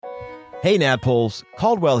Hey Nadpoles,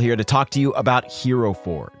 Caldwell here to talk to you about Hero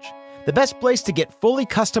Forge, the best place to get fully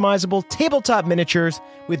customizable tabletop miniatures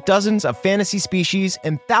with dozens of fantasy species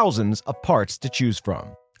and thousands of parts to choose from.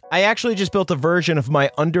 I actually just built a version of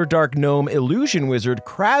my Underdark Gnome illusion wizard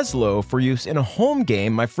Kraslow for use in a home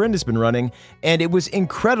game my friend has been running, and it was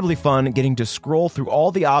incredibly fun getting to scroll through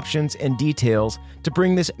all the options and details to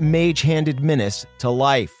bring this mage-handed menace to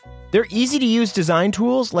life. Their easy-to-use design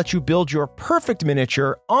tools let you build your perfect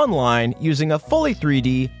miniature online using a fully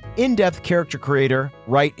 3D, in-depth character creator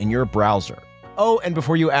right in your browser. Oh, and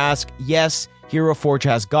before you ask, yes, Hero Forge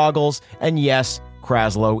has goggles, and yes,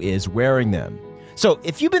 Kraslow is wearing them. So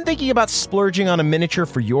if you've been thinking about splurging on a miniature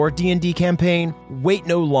for your D&D campaign, wait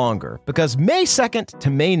no longer, because May 2nd to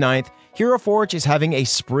May 9th, Hero Forge is having a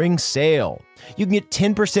spring sale. You can get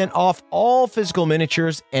 10% off all physical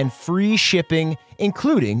miniatures and free shipping,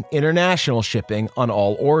 including international shipping on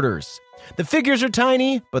all orders. The figures are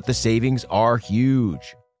tiny, but the savings are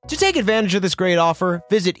huge. To take advantage of this great offer,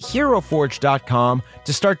 visit HeroForge.com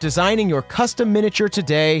to start designing your custom miniature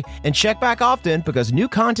today and check back often because new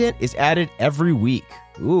content is added every week.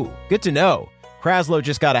 Ooh, good to know. Kraslow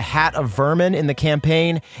just got a hat of vermin in the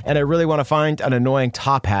campaign, and I really want to find an annoying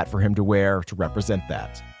top hat for him to wear to represent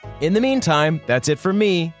that. In the meantime, that's it from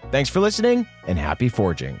me. Thanks for listening, and happy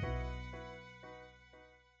forging.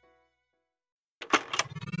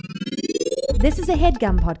 This is a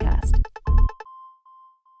HeadGum podcast.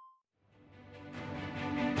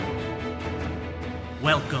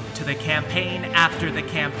 Welcome to the campaign after the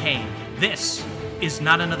campaign. This is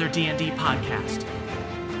not another D&D podcast.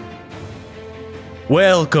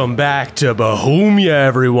 Welcome back to Bahumia,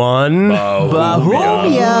 everyone.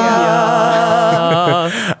 Bahumia!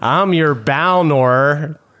 I'm your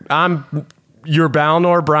Balnor.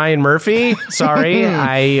 Brian Murphy. Sorry,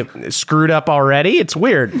 I screwed up already. It's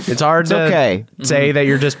weird. It's hard to say that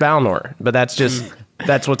you're just Balnor, but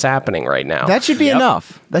that's what's happening right now. That should be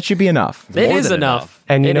enough. That should be enough. It is enough.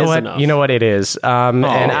 And you know what? You know what it is. And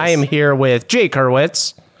I am here with Jake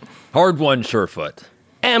Hurwitz, Hard one, Surefoot,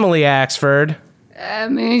 Emily Axford,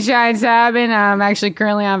 Moonshine Sabin. I'm actually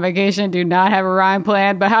currently on vacation. Do not have a rhyme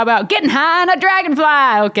planned, but how about getting high on a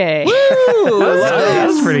dragonfly? Okay. Woo!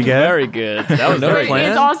 That's pretty good. Very good. That was very good.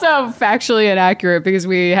 It's also factually inaccurate because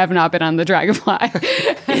we have not been on the dragonfly. but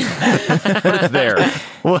it's there.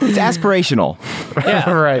 Well, it's aspirational.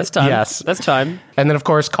 Yeah, right. That's time. Yes. That's time. And then, of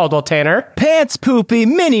course, Caldwell Tanner. Pants Poopy,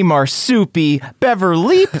 Mini Marsupi,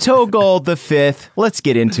 Beverly Togold the Fifth. Let's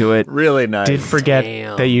get into it. Really nice. Did forget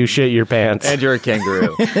that you shit your pants. And you're a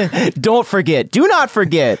kangaroo. Don't forget. Do not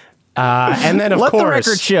forget. And then, of Let course,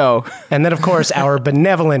 the record show. And then, of course, our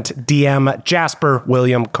benevolent DM, Jasper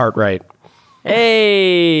William Cartwright.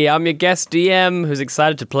 Hey, I'm your guest DM who's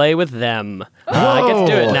excited to play with them. I get to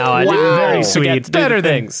do it now. I didn't Very forget sweet. to do the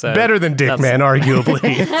things, so better than Dickman,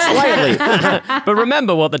 arguably. Slightly. But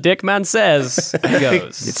remember what the Dickman says. It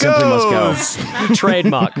goes. It simply must go.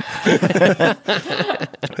 Trademark.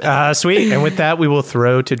 Sweet. And with that, we will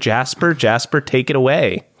throw to Jasper. Jasper, take it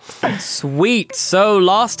away. Sweet. So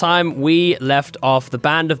last time we left off, the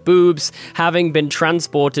band of boobs, having been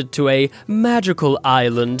transported to a magical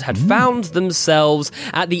island, had found themselves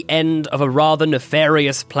at the end of a rather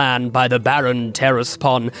nefarious plan by the Baron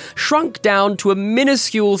Terraspon. Shrunk down to a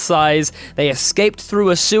minuscule size, they escaped through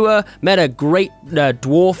a sewer, met a great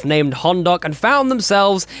dwarf named Hondok, and found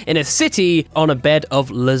themselves in a city on a bed of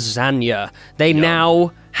lasagna. They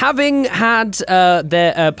now, having had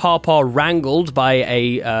their pawpaw wrangled by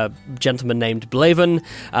a gentleman named Blaven,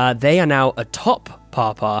 they are now atop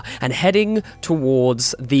pawpaw and heading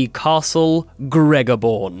towards the castle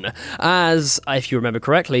Gregorborn. As, if you remember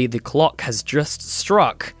correctly, the clock has just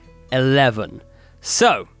struck 11.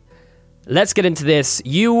 So, let's get into this.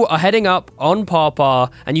 You are heading up on Pawpaw,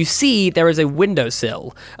 and you see there is a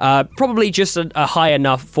windowsill, probably just a high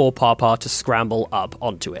enough for Pawpaw to scramble up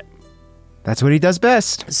onto it. That's what he does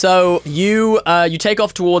best. So you take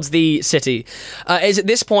off towards the city. It's at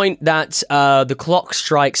this point that the clock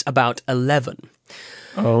strikes about 11.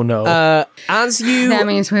 Oh no! As you, That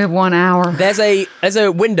means we have 1 hour. there's a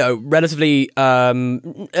window relatively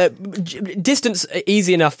distance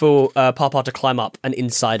easy enough for Pawpaw to climb up and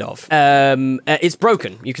inside of. It's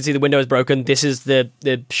broken. You can see the window is broken. This is the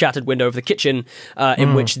shattered window of the kitchen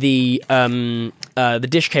in which the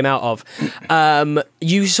dish came out of.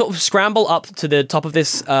 You sort of scramble up to the top of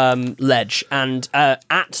this ledge, and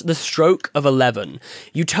at the stroke of 11,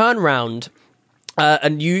 you turn round.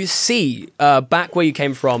 And you see back where you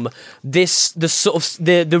came from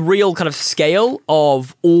the real kind of scale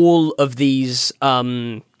of all of these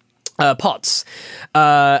pots.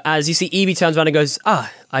 As you see, Evie turns around and goes,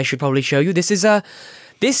 I should probably show you. This is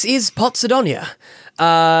This is Potcedonia.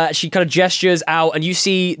 She kind of gestures out, and you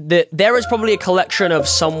see that there is probably a collection of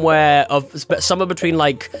somewhere between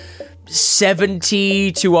like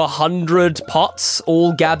 70 to 100 pots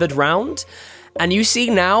all gathered round. And you see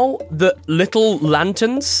now that little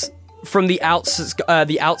lanterns from the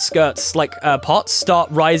outskirts, like pots, start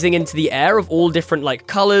rising into the air of all different like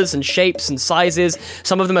colors and shapes and sizes.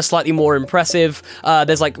 Some of them are slightly more impressive.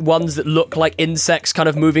 There's like ones that look like insects kind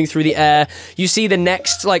of moving through the air. You see the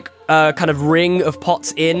next like kind of ring of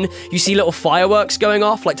pots in. You see little fireworks going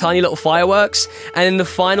off, like tiny little fireworks. And in the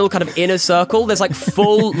final kind of inner circle, there's like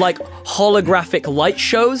full like holographic light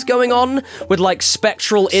shows going on with like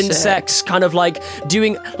spectral insects kind of like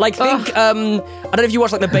doing like think I don't know if you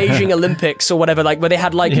watch like the Beijing Olympics or whatever, like where they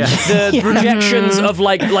had like the projections of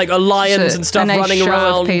like lions and stuff a nice running show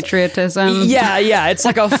around. Of patriotism. Yeah. It's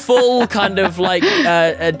like a full kind of like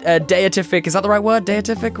a deific. Is that the right word?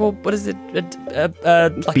 Deific, or what is it?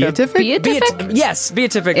 Like Beatific? Yes,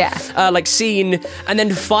 beatific. Yeah. Like scene, and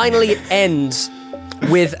then finally it ends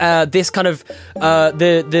with this kind of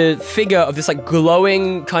the figure of this like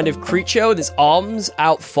glowing kind of creature with its arms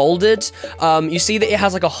out folded. You see that it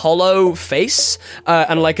has like a hollow face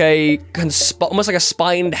and like a almost like a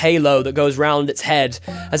spined halo that goes round its head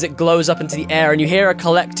as it glows up into the air, and you hear a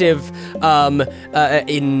collective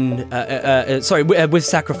with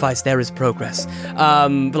sacrifice there is progress.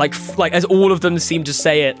 Like as all of them seem to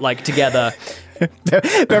say it like together.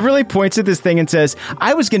 Beverly points at this thing and says,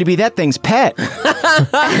 I was going to be that thing's pet.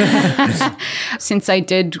 Since I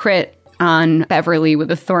did crit on Beverly with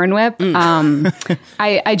a thorn whip,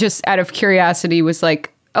 I just out of curiosity was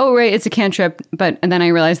like, oh, right, it's a cantrip. And then I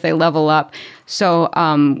realized they level up. So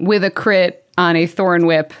with a crit on a thorn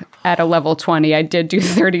whip at a level 20, I did do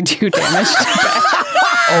 32 damage.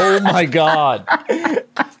 Oh my god.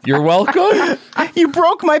 You're welcome. You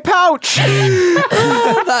broke my pouch.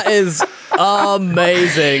 That is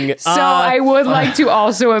amazing. So I would like to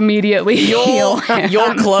also immediately heal him.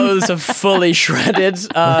 Your clothes have fully shredded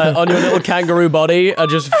on your little kangaroo body, are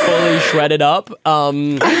just fully shredded up. Oh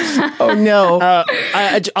no.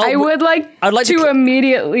 I would like to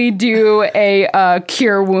immediately do a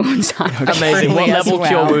cure wounds on him. Amazing. What level well.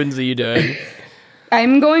 cure wounds are you doing?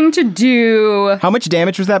 I'm going to do How much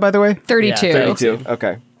damage was that, by the way? 32. Yeah, 32.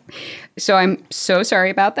 Okay. So I'm so sorry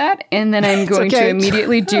about that. And then I'm going okay. to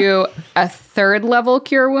immediately do a 3rd level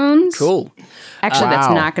cure wounds. Cool. Actually, that's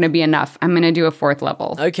Wow. not going to be enough. I'm going to do a 4th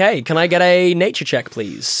level. Okay, can I get a nature check,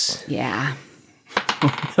 please? Yeah.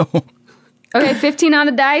 Okay, 15 on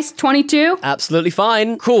the dice, 22. Absolutely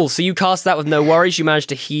fine. Cool, so you cast that with no worries. You managed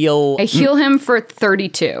to heal. I heal him for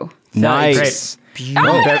 32. Nice.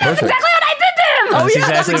 Oh, that's exactly what I did to him! Oh yeah,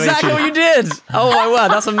 that's exactly what you did. Oh my word,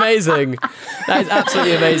 that's amazing. That is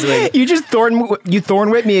absolutely amazing. You just thorn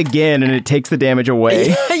whip me again, and it takes the damage away.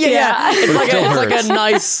 Yeah. It's like a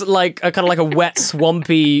nice, like a kind of like a wet,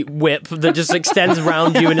 swampy whip that just extends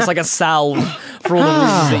around you, and it's like a salve for all the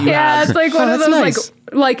wounds that you Yeah, have. it's like one of that's those nice.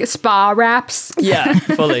 like spa wraps. Yeah,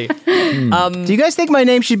 fully. Do you guys think my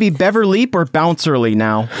name should be Beverleap or Bouncerly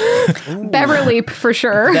now? Beverleap for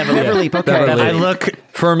sure. Beverleap, okay. Beverly. I look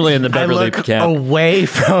Firmly in the Beverly camp. away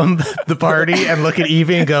from the party and look at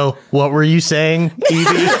Evie and go, "What were you saying,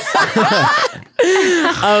 Evie?"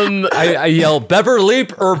 I yell,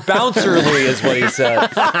 Beverleap or Bouncerly is what he said.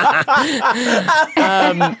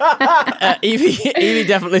 Evie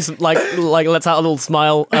definitely like lets out a little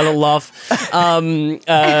smile, a little laugh.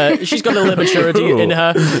 She's got a little maturity in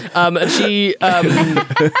her, and she.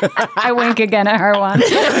 I wink again at her one.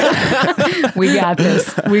 We got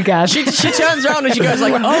this. We got this. She turns around and she goes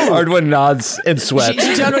like, "Oh." Hardwin nods and sweats.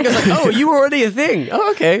 She turned around and goes like, "Oh, you were already a thing.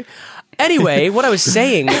 Oh, okay." Anyway, what I was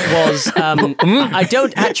saying was, I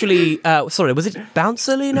don't actually. Sorry, was it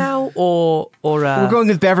Bouncerly now or? We're going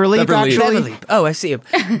with Beverleap, Beverleap. actually. Beverleap. Oh, I see.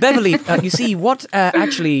 Beverleap. You see, what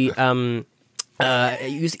actually?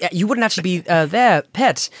 You wouldn't actually be their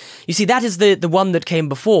pet. You see, that is the one that came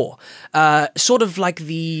before. Sort of like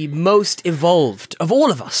the most evolved of all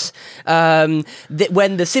of us.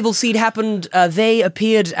 When the Civil Seed happened, they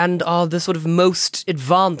appeared and are the sort of most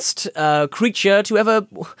advanced creature to ever,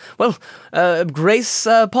 grace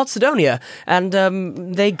Potcedonia. And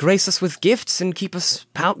they grace us with gifts and keep us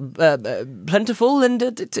plentiful, and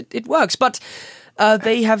it works. But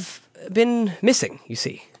they have been missing, you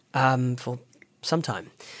see, for some time.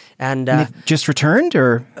 And They've just returned,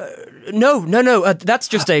 or? No. That's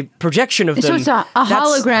just a projection of them. So it's a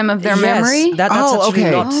hologram of their memory? That's Oh, actually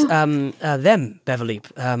okay. not them,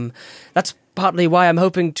 Beverleap. That's partly why I'm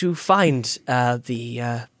hoping to find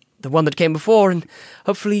the one that came before and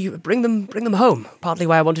hopefully bring them home. Partly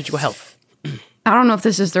why I wanted your help. I don't know if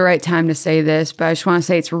this is the right time to say this, but I just want to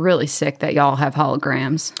say it's really sick that y'all have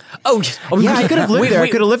holograms. Yeah, I could have lived there. I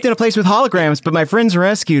could have lived in a place with holograms, but my friends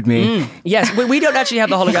rescued me. Yes, we don't actually have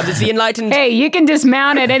the holograms. It's the enlightened. Hey, you can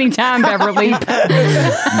dismount at any time, Beverly.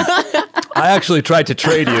 I actually tried to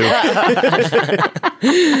trade you.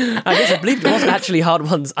 I believe it wasn't actually Hard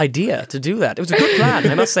One's idea to do that. It was a good plan,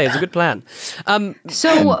 I must say. It was a good plan.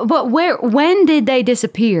 But when did they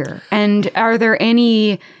disappear? And are there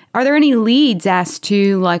any leads as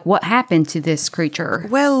to like what happened to this creature?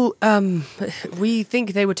 Well, we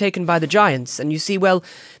think they were taken by the giants, and you see, well,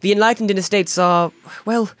 the enlightened estates are,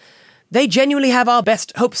 well, they genuinely have our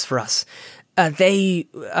best hopes for us. They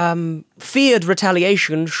feared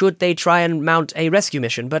retaliation should they try and mount a rescue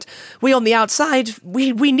mission, but we on the outside,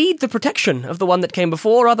 we need the protection of the one that came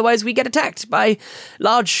before, otherwise we get attacked by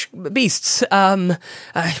large beasts.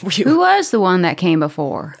 Who was the one that came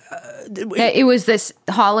before? It was this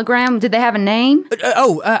hologram. Did they have a name?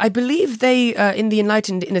 I believe they, in the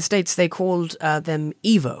enlightened estates, they called them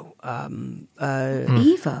Evo. Evo.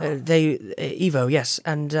 Evo, yes,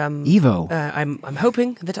 and Evo. I'm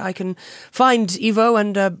hoping that I can find Evo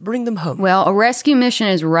and bring them home. Well, a rescue mission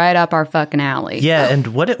is right up our fucking alley. Yeah, and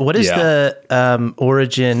what is the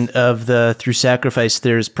origin of the through sacrifice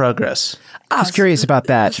there is progress? I was curious about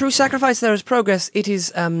that. Through sacrifice there is progress. It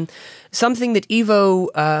is something that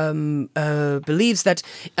Evo believes that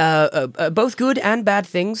both good and bad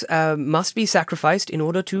things must be sacrificed in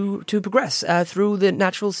order to progress through the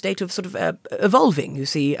natural state of sort of evolving, you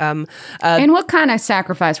see. And what kind of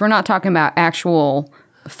sacrifice? We're not talking about actual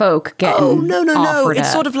folk getting no.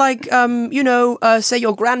 It's sort of like, say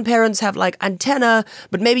your grandparents have like antenna,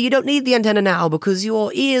 but maybe you don't need the antenna now because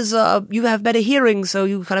your ears you have better hearing, so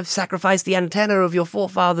you kind of sacrifice the antenna of your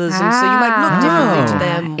forefathers, and so you might look differently to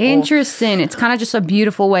them. Interesting. It's kind of just a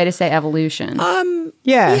beautiful way to say evolution.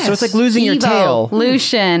 Yes. So it's like losing your tail.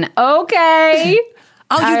 Evolution. Okay.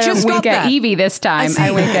 Oh, you just got that. I wink at Evie this time.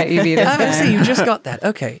 I wink at Evie this time. I see, you just got that.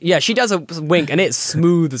 Okay. Yeah, she does a wink, and it's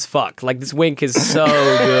smooth as fuck. Like, this wink is so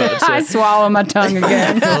good. So. I swallow my tongue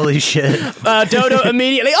again. Holy shit. Dodo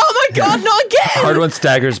immediately, oh my god, not again! Hard One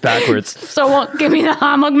staggers backwards. So give me the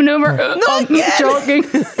Heimlich maneuver. Not again! Joking.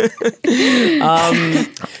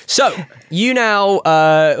 So, you now,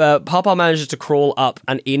 Papa manages to crawl up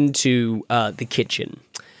and into the kitchen.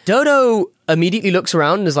 Dodo immediately looks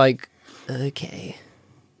around and is like, okay.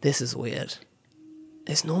 This is weird.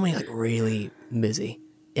 It's normally like really busy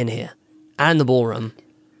in here and the ballroom.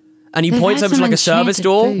 And he points over to like a service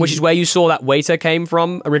door, which is where you saw that waiter came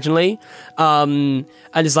from originally. And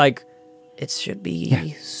it's like, it should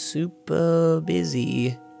be super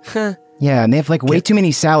busy. Yeah, and they have like way too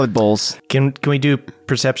many salad bowls. Can we do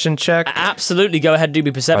perception check? Absolutely, go ahead and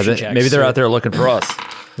do perception checks. Maybe they're out there looking for us.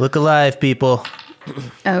 Look alive, people.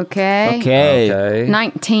 Okay.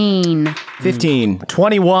 19. 15.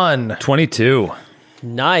 21. 22.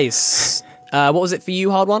 Nice. What was it for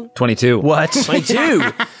you, Hard One? 22. What?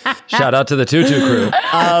 22. Shout out to the Tutu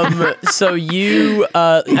crew. So you,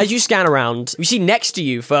 as you scan around, you see next to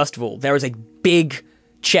you, first of all, there is a big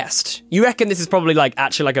chest. You reckon this is probably like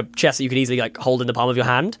actually like a chest that you could easily like hold in the palm of your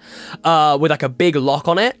hand, with like a big lock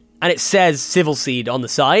on it, and it says Civil Seed on the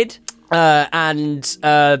side. And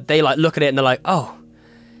they like look at it and they're like, oh,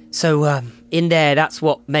 so in there, that's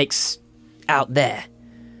what makes out there.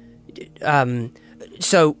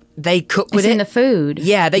 So they cook with it. It's in the food.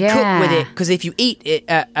 Yeah, they cook with it because if you eat it,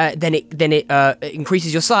 then it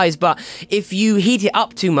increases your size. But if you heat it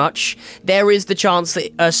up too much, there is the chance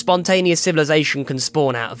that a spontaneous civilization can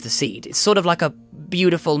spawn out of the seed. It's sort of like a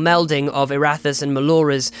beautiful melding of Erathis and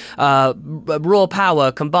Melora's raw power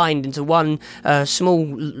combined into one small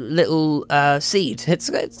little seed.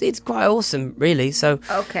 It's quite awesome, really. So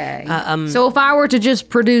okay. So if I were to just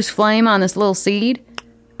produce flame on this little seed,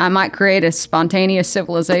 I might create a spontaneous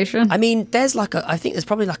civilization. I mean, I think there's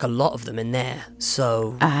probably like a lot of them in there.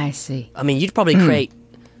 So I see. I mean, you'd probably create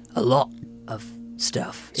a lot of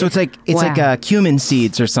stuff. So it's like cumin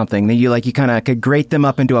seeds or something. That you kind of could grate them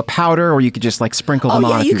up into a powder, or you could just like sprinkle them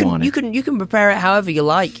on if you wanted. You can prepare it however you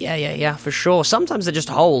like. Yeah, for sure. Sometimes they're just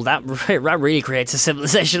whole. That really creates a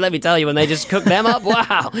civilization. Let me tell you, when they just cook them up,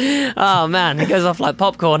 wow. Oh man, it goes off like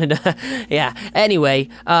popcorn. Yeah. Anyway,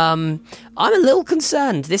 I'm a little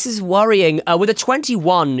concerned. This is worrying. With a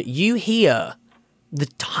 21, you hear the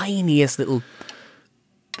tiniest little.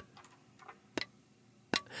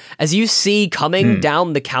 As you see coming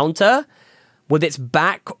down the counter, with its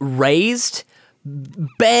back raised,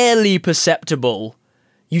 barely perceptible,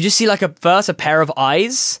 you just see like first a pair of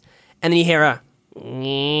eyes, and then you hear a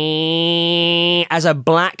as a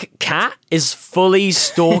black cat is fully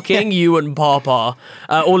stalking you and Pawpaw.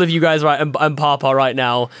 All of you guys and Pawpaw right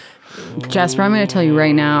now. Jasper, I'm going to tell you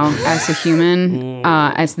right now, as a human,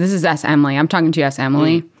 this is as Emily. I'm talking to you as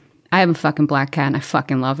Emily. I have a fucking black cat and I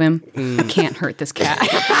fucking love him. I can't hurt this cat.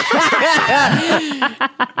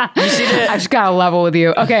 I just got to level with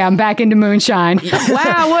you. Okay, I'm back into moonshine.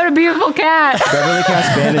 Wow, what a beautiful cat. Beverly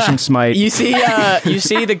casts Vanishing Smite. You see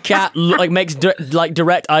the cat makes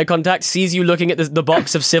direct eye contact, sees you looking at the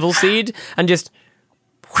box of civil seed, and just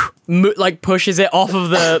pushes it off of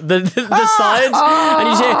the sides, and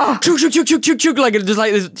you hear chuk chuk chuk chuk chuk chuk, just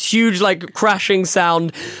like this huge crashing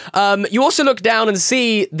sound. You also look down and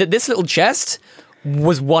see that this little chest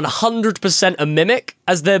was 100% a mimic,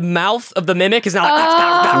 as the mouth of the mimic is now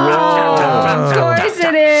of course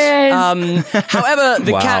it is. However,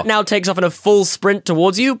 the cat now takes off in a full sprint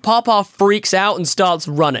towards you. Pawpaw freaks out and starts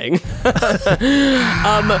running.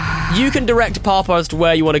 You can direct Pawpaw as to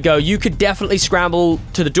where you want to go. You could definitely scramble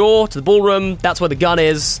to the door, to the ballroom. That's where the gun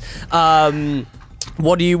is. Where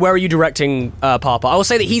are you directing Pawpaw? I will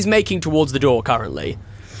say that he's making towards the door currently.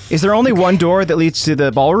 Is there only one door that leads to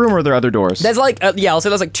the ballroom, or are there other doors? There's I'll say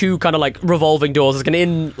there's two kind of revolving doors. It's an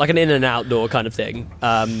in and out door kind of thing.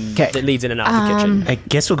 That leads in and out of the kitchen. I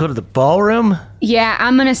guess we'll go to the ballroom. Yeah,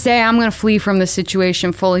 I'm going to say I'm going to flee from the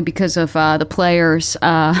situation fully because of the players'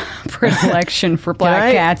 predilection for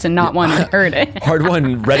black cats and not wanting to hurt it. Hard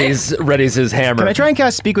one readies his hammer. Can I try and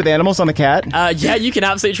cast Speak with Animals on the cat? Yeah, you can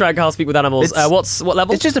absolutely try and cast Speak with Animals. What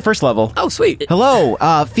level? It's just the first level. Oh, sweet. Hello,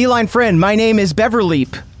 feline friend. My name is Beverly.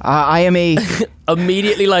 I am a...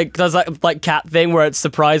 Immediately, does that, cat thing where it's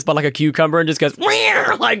surprised by, a cucumber and just goes, what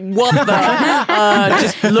the?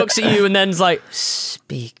 Just looks at you and then's like,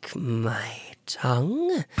 speak my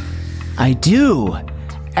tongue? I do.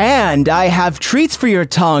 And I have treats for your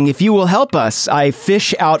tongue if you will help us. I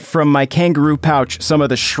fish out from my kangaroo pouch some of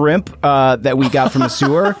the shrimp that we got from the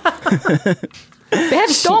sewer. Bev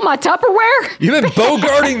stole my Tupperware? You've been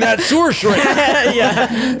bogarting that sewer shrimp.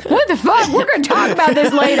 Yeah. What the fuck? We're going to talk about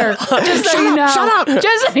this later. Just so you know. Shut up.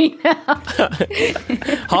 Just so you know.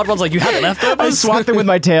 Hard one's like, you had leftovers? I swapped them with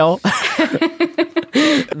my tail.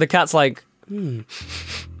 The cat's like,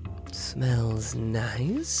 smells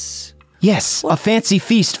nice. Yes, a fancy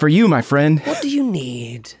feast for you, my friend. What do you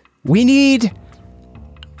need? We need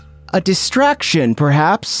a distraction,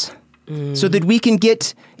 perhaps, so that we can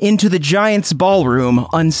get into the giant's ballroom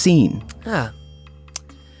unseen.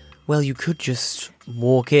 Well, you could just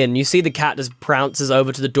walk in. You see the cat just prounces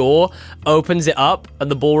over to the door, opens it up,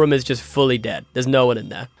 and the ballroom is just fully dead. There's no one in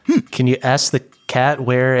there. Can you ask the cat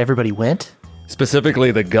where everybody went?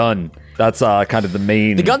 Specifically the gun. That's kind of the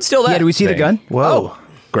main... The gun's still there. Yeah, do we see the gun? Whoa.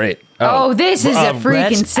 Great. Oh, this is a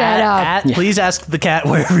freaking setup. Please ask the cat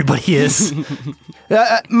where everybody is.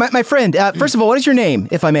 My friend, first of all, what is your name,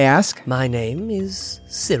 if I may ask? My name is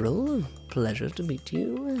Cyril. Pleasure to meet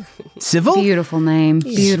you. Civil? Beautiful name.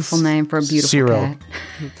 Beautiful name for a beautiful Cyril. cat.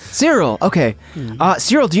 Cyril, okay.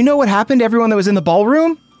 Cyril, do you know what happened to everyone that was in the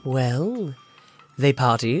ballroom? Well, they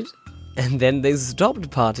partied, and then they stopped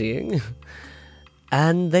partying,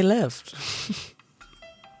 and they left.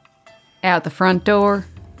 Out the front door.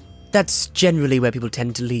 That's generally where people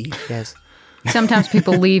tend to leave, yes. Sometimes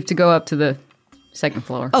people leave to go up to the second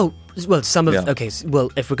floor. Oh, well, some of... Yeah. Okay, well,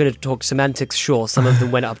 if we're going to talk semantics, sure, some of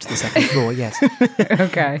them went up to the second floor, yes.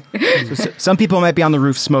 Okay. So some people might be on the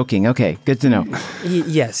roof smoking. Okay, good to know.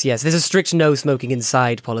 Yes. There's a strict no smoking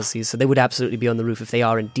inside policy, so they would absolutely be on the roof if they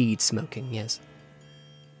are indeed smoking, yes.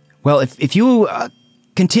 Well, if you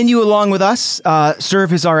continue along with us,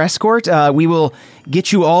 serve as our escort, we will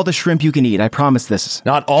get you all the shrimp you can eat. I promise this.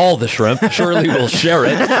 Not all the shrimp. Surely we'll share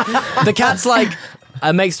it. The cat's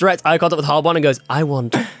makes direct eye contact with Harbon and goes, I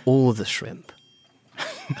want all the shrimp.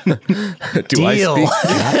 Deal.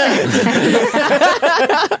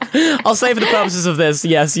 I'll say for the purposes of this,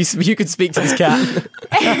 yes, you could speak to this cat.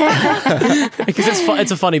 Because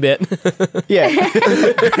it's a funny bit. Yeah.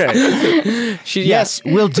 Okay. Yes,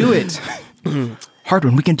 we'll do it.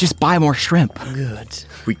 Hardwin, we can just buy more shrimp. Good.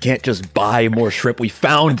 We can't just buy more shrimp. We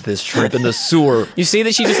found this shrimp in the sewer. You see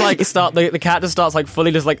that she just the cat just starts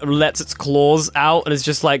fully just lets its claws out and is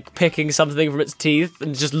just picking something from its teeth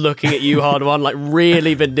and just looking at you, hard one,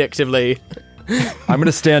 really vindictively. I'm going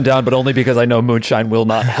to stand down, but only because I know Moonshine will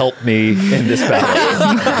not help me in this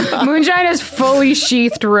battle. Moonshine is fully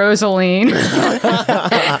sheathed Rosaline.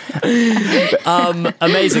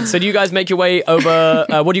 Amazing. So do you guys make your way over...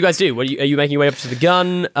 what do you guys do? Are you making your way up to the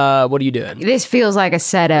gun? What are you doing? This feels like a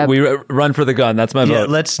setup. We run for the gun. That's my vote.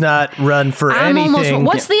 Let's not run for anything.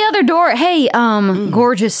 What's the other door? Hey,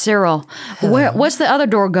 gorgeous Cyril. What's the other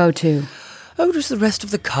door go to? Oh, just the rest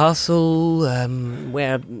of the castle,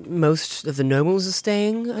 where most of the nobles are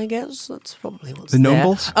staying, I guess. That's probably what's The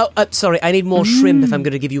nobles? there. Oh, sorry, I need more shrimp if I'm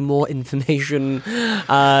going to give you more information.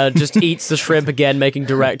 Just eats the shrimp again, making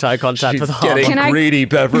direct eye contact with Harvey. Getting greedy,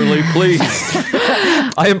 Beverly, please.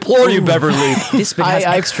 I implore you, Beverly. This bit has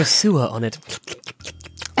extra sewer on it.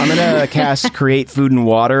 I'm going to cast Create Food and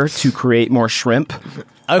Water to create more shrimp.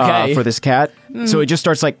 Okay. For this cat. So it just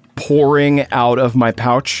starts like pouring out of my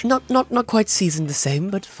pouch. Not quite seasoned the same,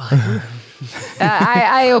 but fine.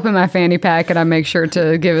 I open my fanny pack and I make sure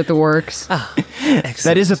to give it the works.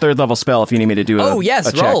 That is a 3rd level spell if you need me to do Oh, yes,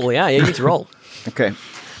 a check. roll. Yeah, you need to roll. Okay.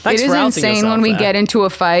 Thanks it is for outing insane yourself when we there. get into a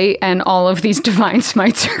fight and all of these divine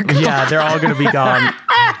smites are gone. Yeah, they're all going to be gone.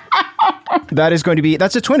 That is going to be,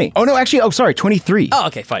 that's a 20. Oh, no, actually, sorry, 23. Oh,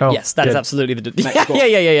 okay, fine. Oh, yes, that is good. absolutely the...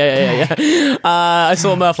 Yeah. I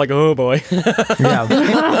saw Murph like, oh boy. Yeah.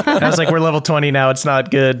 I was like, we're level 20 now. It's not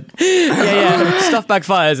good. Yeah. Stuff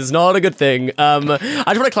backfires. It's not a good thing. I just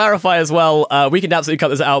want to clarify as well. We can absolutely cut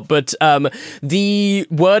this out, but the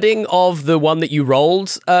wording of the one that you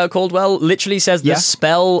rolled, Caldwell, literally says the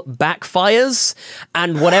spell backfires,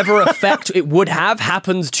 and whatever effect it would have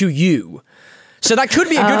happens to you. So that could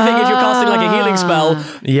be a good thing if you're casting like a healing spell,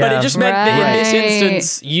 but it just meant that in this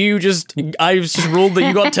instance, I just ruled that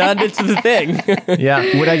you got turned into the thing.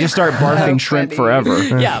 Yeah. Would I just start barfing shrimp forever?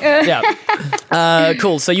 Yeah.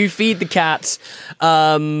 Cool. So you feed the cat,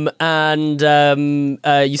 and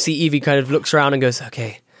you see Evie kind of looks around and goes,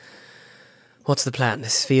 okay, what's the plan?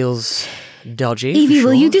 This feels dodgy. Evie,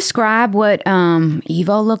 will you describe what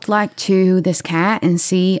Evo looked like to this cat and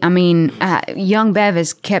see? I mean, young Bev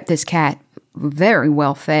has kept this cat very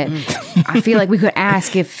well fed. I feel like we could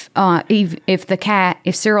ask if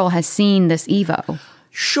Cyril has seen this Evo.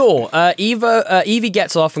 Sure. Evie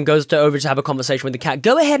gets off and goes over to have a conversation with the cat.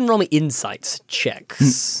 Go ahead and roll me insights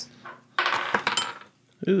checks.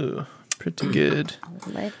 Ooh, pretty good.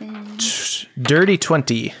 11. Dirty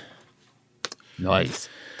 20. Nice.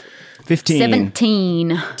 15.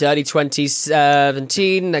 17. Dirty 20,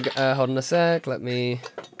 17. Hold on a sec. Let me...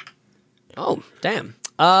 Oh, damn.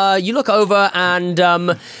 You look over and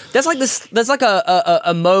there's like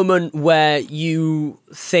a moment where you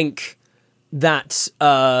think that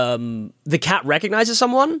the cat recognizes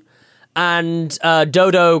someone, and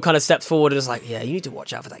Dodo kind of steps forward and is like, yeah, you need to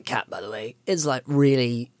watch out for that cat, by the way. It's like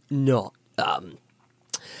really not...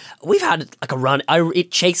 we've had like a run.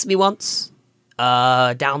 It chased me once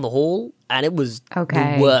down the hall, and it was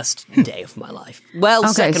the worst day of my life. Well,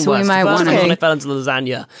 second so worst. we might First wanna- time I fell into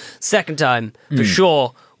lasagna. Second time, for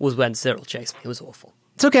sure, was when Cyril chased me. It was awful.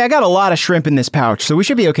 It's okay, I got a lot of shrimp in this pouch, so we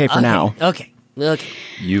should be okay for now. Okay.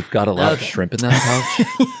 You've got a lot of shrimp in that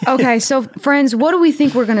pouch? Okay, so friends, what do we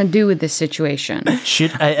think we're going to do with this situation?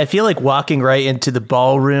 I feel like walking right into the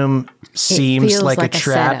ballroom seems feels like a like a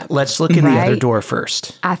trap. setup, Let's look in the other right? door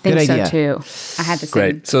first. I think Good so idea. too. I had the same.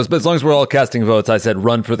 Great. So as long as we're all casting votes, I said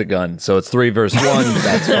run for the gun. So it's 3 versus 1.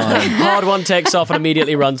 That's fine. Hard one takes off and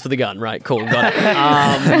immediately runs for the gun. Right, cool, got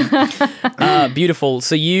it. Beautiful.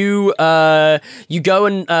 So you go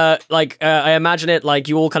and I imagine it like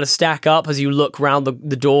you all kind of stack up as you look round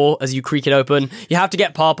the door as you creak it open. You have to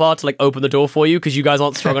get Papa to like open the door for you because you guys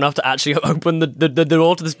aren't strong enough to actually open the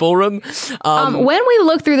door to this ballroom. When we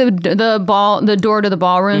look through the door to the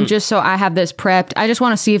ballroom, just so I have this prepped, I just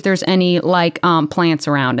want to see if there's any like plants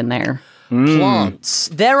around in there. Plants.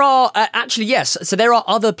 There are actually, yes. So there are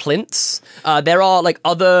other plinths. There are like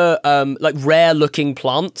other like rare looking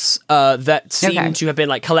plants that seem to have been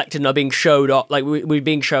like collected and are being showed off. Like we're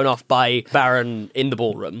being shown off by Baron in the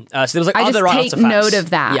ballroom. So there was like I other just take artifacts. note of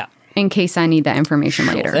that. Yeah. In case I need that information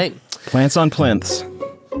later. Thing. Plants on plinths.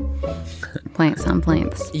 Plants on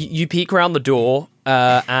plants. You peek around the door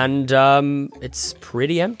and it's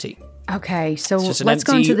pretty empty. Okay, so It's just an let's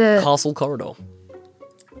go empty into the castle corridor.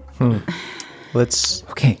 Let's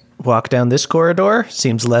walk down this corridor.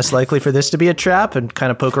 Seems less likely for this to be a trap, and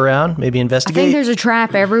kind of poke around, maybe I investigate. think there's a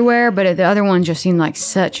trap everywhere, but the other one just seemed like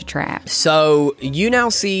such a trap. So you now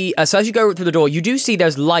see, so as you go through the door, you do see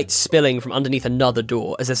there's light spilling from underneath another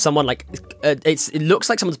door. As there's someone like, it looks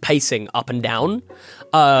like someone's pacing up and down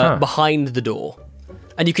behind the door,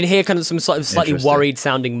 and you can hear kind of some sort of slightly worried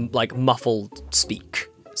sounding, like muffled speech.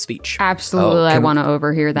 Absolutely, I want to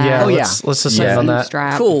overhear that. Yeah, let's decide on that.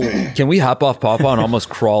 Strap. Cool. Can we hop off Papa and almost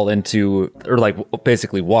crawl into, or like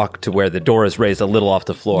basically walk to where the door is raised a little off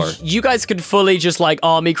the floor? You guys could fully just like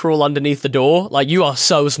army crawl underneath the door. Like you are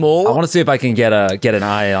so small. I want to see if I can get an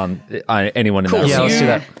eye on anyone in Cool. there. Yeah, So let's do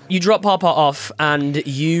that. you drop Papa off, and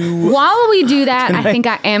you. While we do that, I think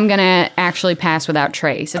I am gonna actually pass without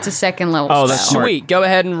trace. It's a second level. Oh, that's spell. smart. Sweet. Go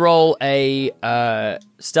ahead and roll a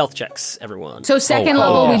stealth checks, everyone. So second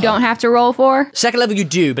level, we don't have to roll for. Second level, you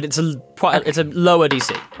do, but it's a lower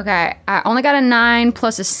DC. Okay, I only got a 9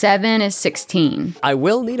 plus a 7 is 16. I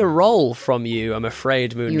will need a roll from you, I'm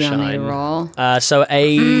afraid, You Moonshine. will need a roll. So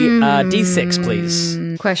a D6, please.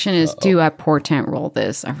 Question is, do I portent roll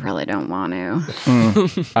this? I really don't want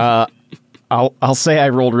to. I'll say I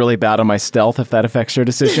rolled really bad on my stealth if that affects your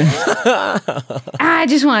decision. I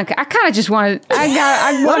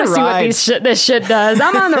want to see what this shit does.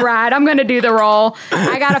 I'm on the ride. I'm going to do the roll.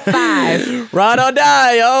 I got a 5. Ride or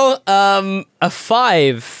die, yo. A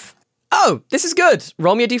 5. Oh, this is good.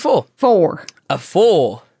 Roll me a D4. 4. A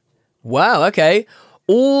 4. Wow, okay.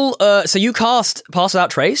 So you cast Pass Without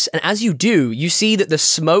Trace, and as you do, you see that the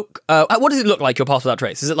smoke. What does it look like? Your Pass Without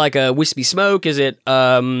Trace? Is it like a wispy smoke? Is it?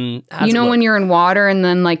 When you're in water and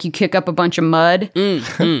then like you kick up a bunch of mud.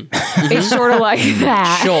 It's sort of like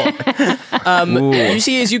that. Sure. You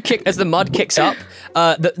see as the mud kicks up,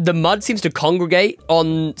 the mud seems to congregate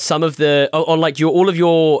on some of all of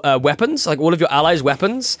your weapons, like all of your allies'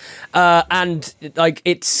 weapons, and like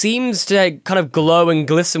it seems to kind of glow and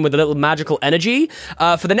glisten with a little magical energy.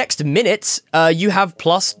 For the next minute, you have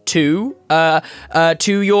 +2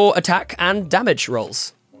 to your attack and damage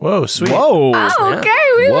rolls. Whoa, sweet. Whoa. Oh, okay,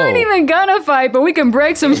 we weren't even gonna fight, but we can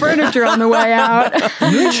break some furniture on the way out.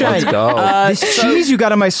 Moonshine. Let's go. This cheese you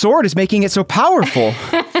got on my sword is making it so powerful.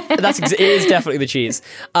 It is definitely the cheese.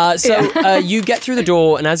 You get through the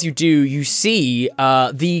door, and as you do, you see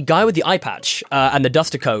the guy with the eye patch and the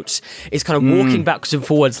duster coat is kind of walking backwards and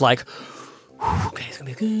forwards like, okay, it's gonna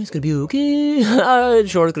be okay, it's gonna be okay.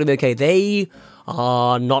 Sure, it's gonna be okay. They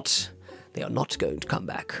are not going to come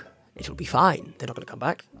back. It'll be fine. They're not gonna come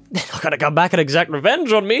back. They're not gonna come back and exact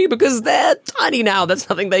revenge on me because they're tiny now. That's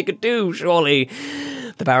nothing they could do, surely.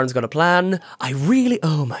 The Baron's got a plan.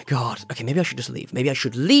 Oh my god. Okay, maybe I should just leave. Maybe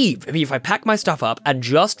if I pack my stuff up and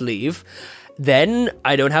just leave, then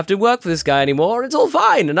I don't have to work for this guy anymore. It's all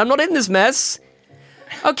fine, and I'm not in this mess.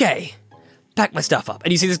 Okay. Pack my stuff up.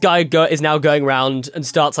 And you see this guy is now going around and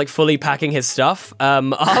starts like fully packing his stuff up.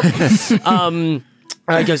 And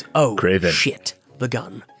he goes, oh, Craven. Shit, the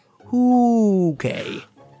gun. Okay.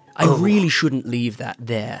 I really shouldn't leave that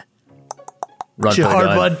there. Run for the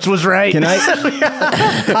gun. Hardblood was right. Can I?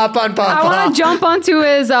 Hop on Papa? I want to jump onto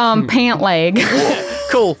his pant leg.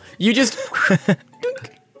 Cool. You just... and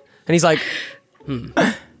he's like,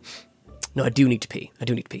 No, I do need to pee.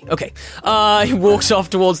 Okay. He walks off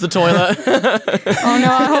towards the toilet. Oh no,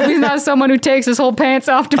 I hope he's not someone who takes his whole pants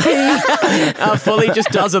off to pee. Fully just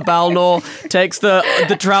does a Balnor, takes the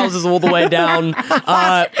trousers all the way down,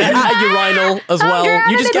 at a urinal as well.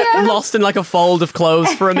 You just get lost in like a fold of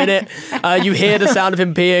clothes for a minute. You hear the sound of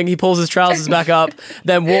him peeing. He pulls his trousers back up,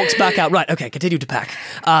 then walks back out. Right, okay, continue to pack.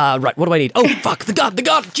 Right, what do I need? Oh, fuck, the gun!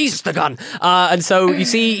 Jesus, the gun! And so you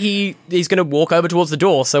see he's going to walk over towards the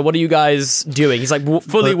door. So what are you guys doing? He's like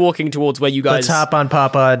fully walking towards where you guys... Let's hop on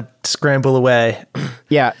Papa and scramble away.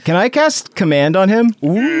 Yeah, can I cast command on him?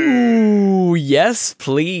 Ooh, yes,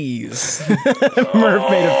 please. Murph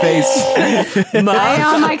made a face.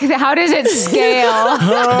 I'm like, how does it scale?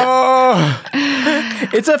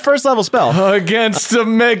 It's a first level spell. Against a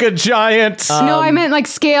mega giant. No, I meant like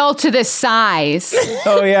scale to the size.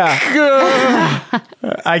 Oh, yeah.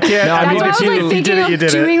 I can't. No, I That's mean, why I was you like did thinking it. You of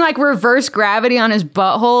did doing it. like reverse gravity on his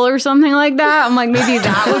butthole or something like that. I'm like, maybe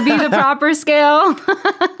that would be the proper scale.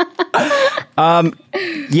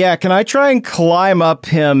 Yeah, can I try and climb up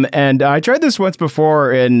him? And I tried this once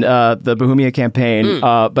before in the Bahumia campaign,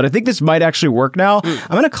 but I think this might actually work now. I'm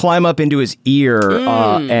going to climb up into his ear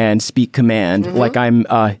and speak command like I'm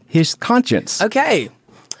his conscience. Okay.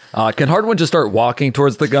 Can Hardwin just start walking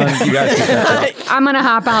towards the gun? You guys can catch up. I'm gonna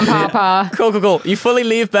hop on Papa. Cool. You fully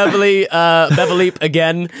leave Beverly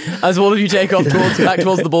again as all of you take off back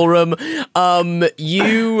towards the ballroom.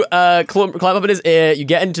 You climb up in his ear, you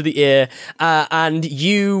get into the ear, and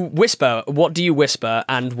you whisper. What do you whisper,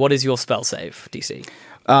 and what is your spell save, DC?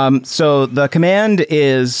 So the command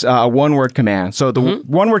is a one-word command. So the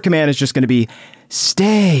one-word command is just going to be,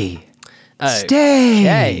 stay. Stay.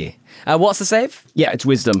 Okay. What's the save? Yeah, it's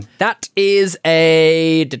wisdom. That is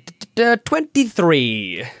a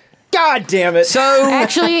 23. God damn it. So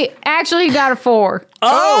Actually, you got a 4.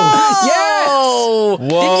 Oh, yes! Whoa.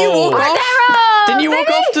 Didn't you walk off? roll, Didn't you walk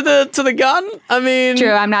off to the gun? I mean,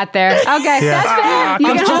 True, I'm not there. Okay, that's fair.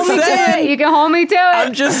 You can hold me to it. You can hold me to it.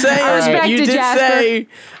 I'm just saying. I respect you you, did Jasper. say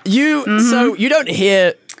you. So you don't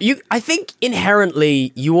hear you. I think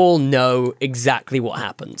inherently you all know exactly what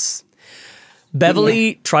happens.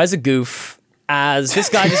 Beverly tries a goof as this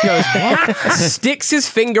guy just goes, sticks his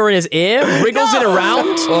finger in his ear, wriggles it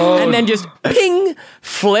around, and then just ping,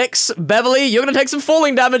 flicks. Beverly, you're going to take some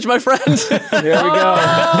falling damage, my friend. There we go.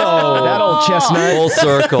 That old chestnut. Full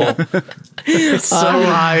circle. So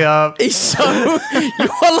high up. You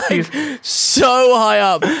are like so high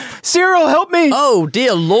up. Cyril, help me! Oh,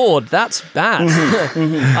 dear Lord, that's bad.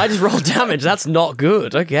 I just rolled damage. That's not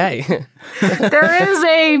good. Okay. There is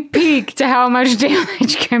a peak to how much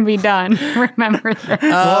damage can be done. Remember that.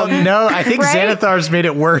 Well, no, I think Right? Xanathar's made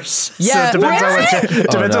it worse. Yeah, so it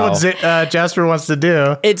depends on what Jasper wants to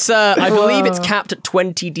do. It's, I believe it's capped at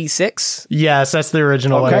 20d6. Yes, that's the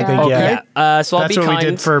original one, I think, yeah. So I'll That's be what kind.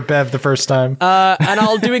 we did for Bev the first time. And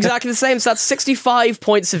I'll do exactly the same. So that's 65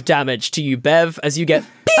 points of damage to you, Bev, as you get...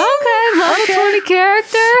 Okay, level 20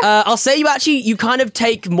 character. I'll say you kind of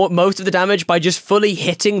take most of the damage by just fully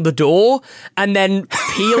hitting the door and then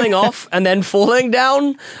peeling off and then falling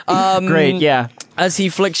down. Great, yeah. As he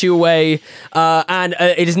flicks you away, and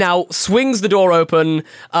it is now swings the door open.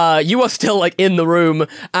 You are still like in the room,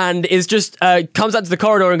 and is just comes out to the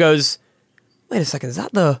corridor and goes, "Wait a second, is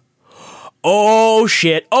that the?" Oh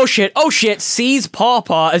shit, oh shit, oh shit, sees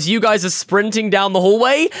Pawpaw as you guys are sprinting down the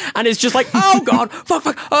hallway and is just like, oh god,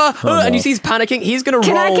 fuck, and you see he's panicking, he's gonna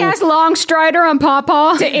Can roll. I cast Long Strider on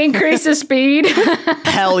Pawpaw to increase the speed?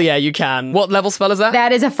 Hell yeah, you can. What level spell is that?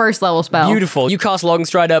 That is a first level spell. Beautiful. You cast Long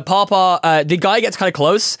Strider. Pawpaw, the guy gets kind of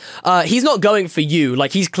close. He's not going for you.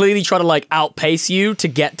 Like, he's clearly trying to, like, outpace you to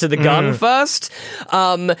get to the gun first.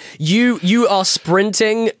 You are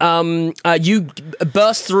sprinting. You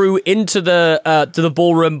burst through into the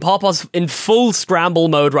ballroom. Pawpaw's in full scramble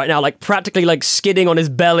mode right now, like, practically, like, skidding on his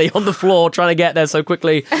belly on the floor, trying to get there so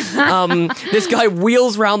quickly. This guy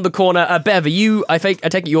wheels round the corner. Bev, I take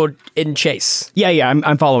it you're in chase. Yeah,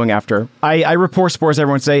 I'm following after. I report spores.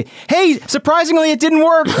 Everyone say, "Hey, surprisingly, it didn't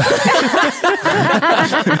work."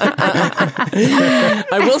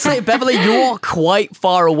 I will say, Beverly, you're quite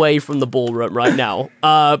far away from the ballroom right now.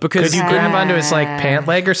 Because Could you grab onto his like pant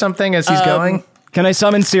leg or something as he's going? Can I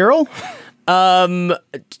summon Cyril? Cyril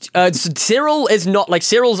is not like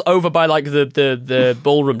Cyril's over by like the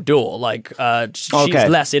ballroom door. Like she's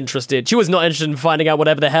less interested. She was not interested in finding out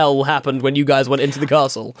whatever the hell happened when you guys went into the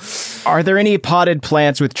castle. Are there any potted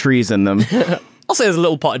plants with trees in them? I'll say there's a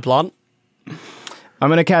little potted plant. I'm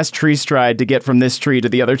gonna cast Tree Stride to get from this tree to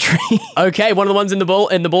the other tree. Okay, one of the ones in the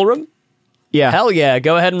ballroom. Yeah. Hell yeah!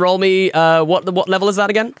 Go ahead and roll me. What level is that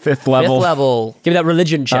again? Fifth level. 5th level. Give me that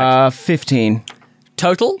religion check. 15.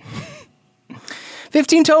 Total.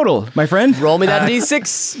 15 total, my friend. Roll me that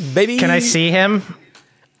d6, baby. Can I see him?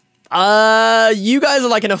 You guys are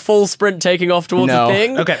like in a full sprint taking off towards the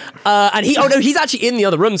thing. Okay. And he's actually in the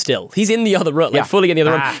other room still. He's in the other room, like fully in the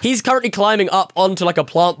other room. He's currently climbing up onto like a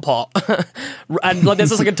plant pot. And like there's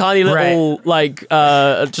just like a tiny little like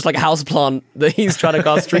just like house plant that he's trying to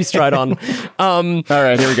cast Tree Stride on. All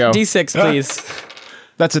right, here we go. D6, please.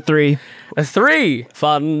 That's a 3. A 3.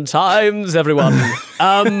 Fun times, everyone.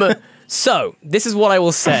 So, this is what I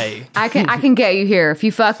will say. I can get you here. If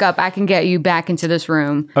you fuck up, I can get you back into this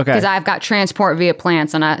room. Okay. Because I've got transport via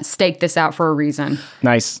plants, and I staked this out for a reason.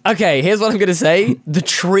 Nice. Okay, here's what I'm going to say. The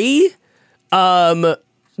tree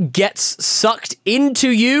gets sucked into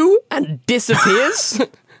you and disappears.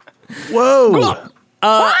 Whoa. What?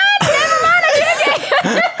 Never mind,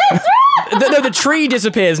 No, the tree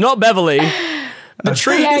disappears, not Beverly. The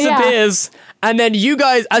tree disappears. And then you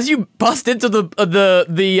guys, as you bust into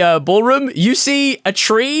the ballroom, you see a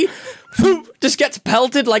tree just gets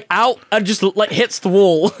pelted like out and just like hits the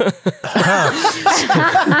wall.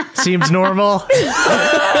 Seems normal.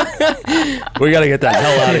 We gotta get the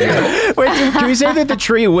hell out of here. Wait, can we say that the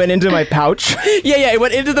tree went into my pouch? Yeah, it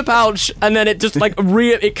went into the pouch and then it just like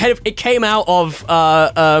it came out of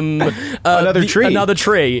another tree. Another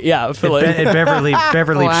tree. Yeah, Beverly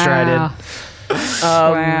strided.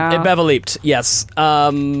 It Bever leaped, yes.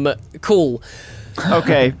 Cool.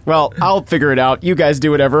 Okay, well, I'll figure it out. You guys do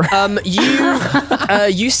whatever.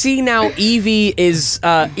 You see now Evie has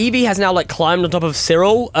now like climbed on top of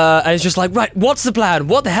Cyril and is just like, right, what's the plan?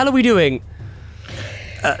 What the hell are we doing?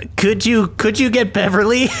 Could you get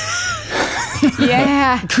Beverly?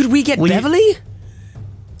 Yeah. Could we get Beverly?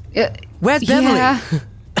 Where's Beverly? Yeah.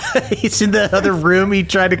 He's in the other room. He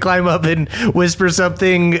tried to climb up and whisper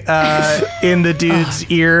something in the dude's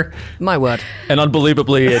ear. My word. And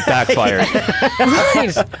unbelievably, it backfired.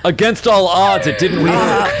 Against all odds, it didn't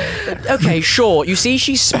work. Okay, sure. You see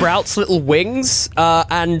she sprouts little wings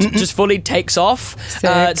and just fully takes off.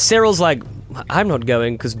 Cyril's like, I'm not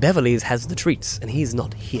going because Beverly has the treats and he's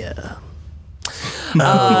not here.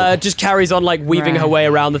 just carries on like weaving her way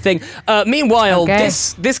around the thing. Meanwhile,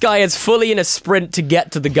 this guy is fully in a sprint to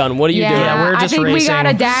get to the gun. What are you doing? Yeah, we're just I think racing. we got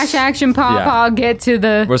a dash action, Pawpaw. Get to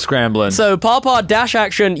the. We're scrambling. So Pawpaw dash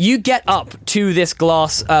action. You get up to this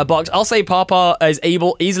glass box. I'll say Pawpaw is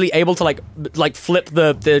easily able to like flip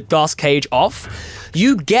the glass cage off.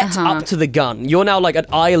 You get up to the gun. You're now like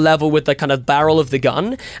at eye level with the kind of barrel of the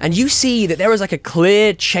gun, and you see that there is like a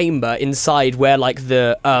clear chamber inside where like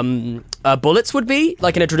the bullets would be,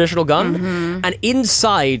 like in a traditional gun. And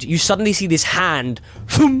inside, you suddenly see this hand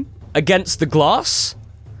against the glass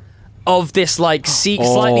of this like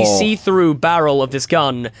slightly see-through barrel of this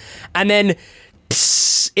gun, and then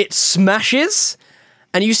it smashes.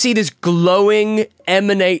 And you see this glowing,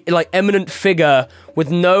 eminent figure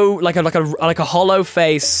with no like a hollow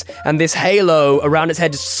face, and this halo around its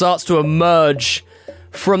head just starts to emerge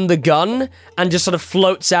from the gun and just sort of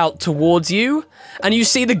floats out towards you. And you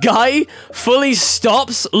see the guy fully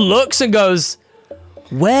stops, looks, and goes,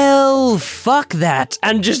 "Well, fuck that,"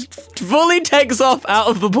 and just fully takes off out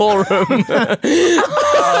of the ballroom.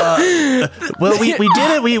 Well, we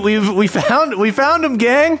did it. We found him,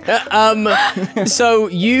 gang. So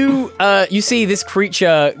you see this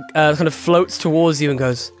creature kind of floats towards you and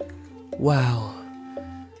goes, "Wow,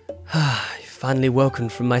 you finally woken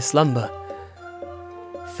from my slumber.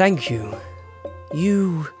 Thank you.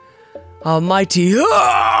 You are mighty."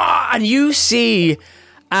 And you see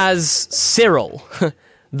as Cyril,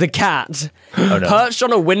 the cat, perched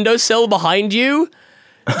on a windowsill behind you,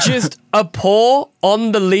 just a paw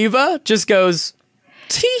on the lever, just goes,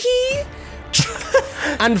 tee-hee,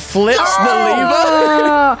 and flips the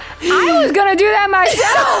lever. I was gonna do that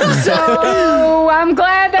myself, so I'm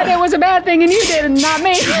glad that it was a bad thing and you did, and not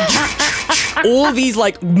me. All these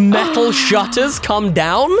like metal shutters come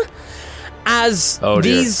down as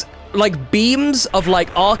these like beams of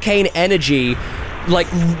like arcane energy like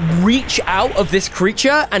reach out of this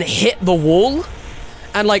creature and hit the wall,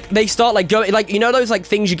 and like they start like going, like, you know those like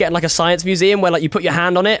things you get in like a science museum where like you put your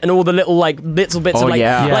hand on it and all the little like bits of like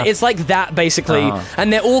it's like that basically.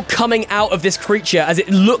 And they're all coming out of this creature as it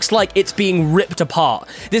looks like it's being ripped apart.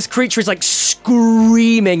 This creature is like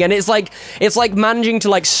screaming, and it's like managing to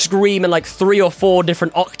like scream in like 3 or 4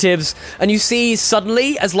 different octaves. And you see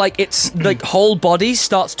suddenly as like its like whole body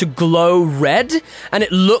starts to glow red, and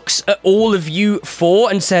it looks at all of you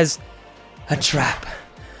 4 and says, "A trap.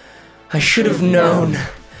 I should have known.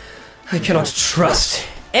 I cannot trust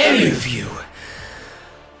any of you."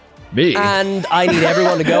 Me. And I need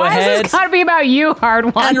everyone to go ahead. Why does this gotta be about you,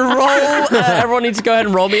 hard one? And roll. Everyone needs to go ahead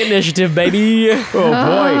and roll me initiative, baby.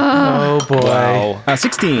 Oh boy. Wow.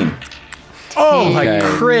 16. Oh, I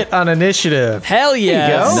crit on initiative. Hell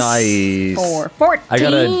yeah. Nice. 14. I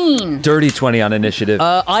got a dirty 20 on initiative.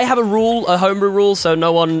 I have a homebrew rule, so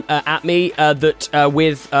no one at me, that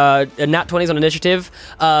with a nat 20s on initiative,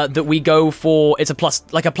 that we go for, it's a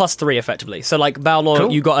 +3 effectively. So like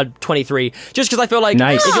Balnor, you got a 23. Just because I feel like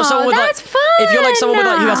nice. If you're someone with that's like, if you're like someone with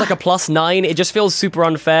like who has like a +9, it just feels super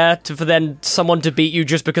unfair for then someone to beat you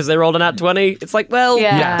just because they rolled a nat 20. It's like, well,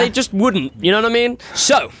 they just wouldn't. You know what I mean?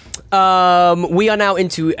 So. We are now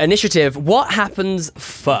into initiative. What happens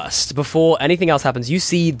first before anything else happens? You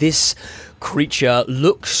see this creature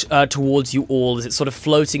looks towards you all as it's sort of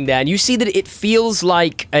floating there, and you see that it feels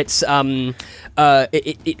like it's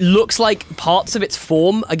it looks like parts of its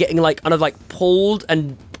form are getting like kind of like pulled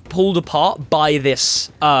apart by this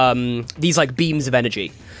these like beams of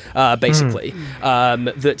energy. Basically,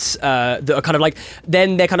 that are kind of like,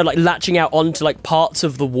 then they're kind of like latching out onto like parts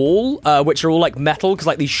of the wall, which are all like metal, because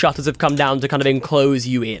like these shutters have come down to kind of enclose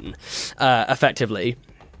you in, effectively.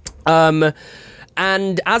 And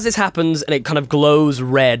as this happens and it kind of glows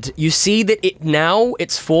red, you see that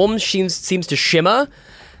its form seems to shimmer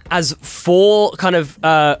as 4 kind of,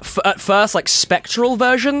 at first like spectral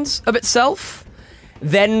versions of itself,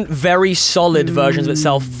 then very solid versions of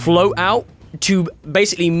itself float out to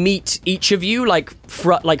basically meet each of you like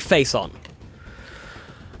face on.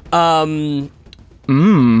 Oh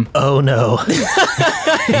no.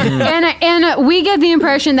 and we get the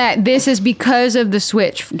impression that this is because of the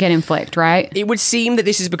switch getting flicked, right? It would seem that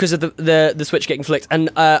this is because of the switch getting flicked, and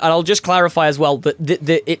I'll just clarify as well that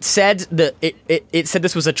it said that it said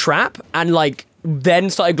this was a trap, and like then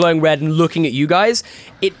started glowing red and looking at you guys.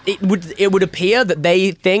 It would appear that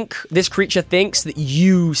this creature thinks that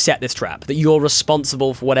you set this trap, that you're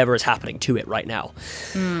responsible for whatever is happening to it right now.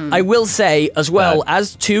 I will say as well,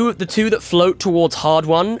 as to the 2 that float towards Hard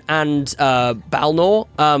One and Balnor,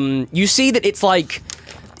 you see that it's like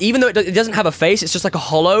even though it doesn't have a face, it's just like a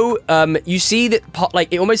hollow. You see that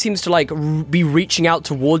it almost seems to like be reaching out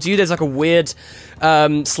towards you. There's like a weird,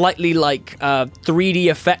 slightly like 3D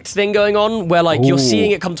effect thing going on where like you're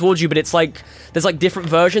seeing it come towards you, but it's like there's like different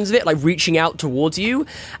versions of it like reaching out towards you,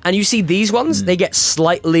 and you see these ones. They get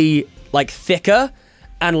slightly like thicker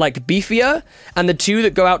and like beefier, and the two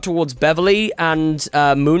that go out towards Beverly and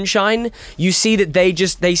Moonshine, you see that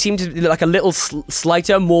they seem to be like a little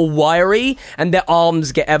slighter, more wiry, and their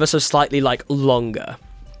arms get ever so slightly like longer.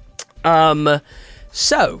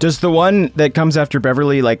 So does the one that comes after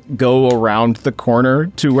Beverly like go around the corner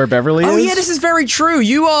to where Beverly is? Oh yeah, this is very true.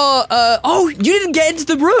 You are you didn't get into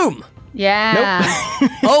the room. Yeah.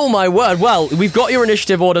 Nope. Oh my word. Well, we've got your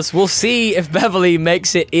initiative orders. We'll see if Beverly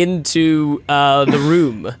makes it into the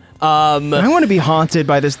room. I want to be haunted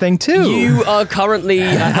by this thing too. You are currently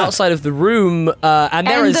outside of the room,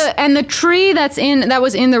 and the tree that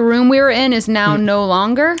was in the room we were in is now no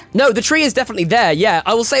longer. No, the tree is definitely there. Yeah,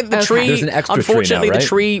 I will say that the tree. There's an extra unfortunately, tree now, right? The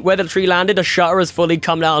tree where the tree landed, a shutter has fully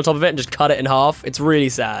come down on top of it and just cut it in half. It's really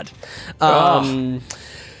sad.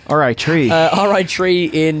 All right, tree. All right, tree,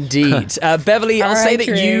 indeed. Beverly, I'll say that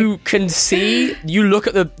tree. you can see. You look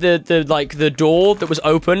at the door that was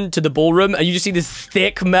open to the ballroom, and you just see this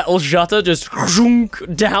thick metal shutter just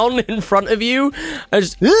down in front of you.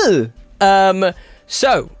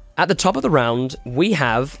 So at the top of the round, we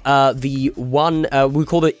have the one we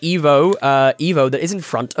call the Evo that is in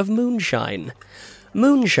front of Moonshine.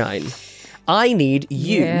 Moonshine. I need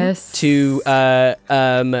you to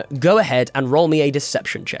go ahead and roll me a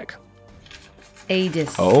deception check. A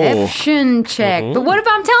deception check. But what if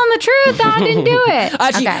I'm telling the truth? I didn't do it.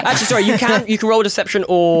 Actually, sorry. You can roll a deception,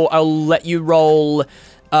 or I'll let you roll.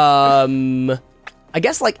 I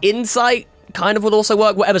guess like insight kind of would also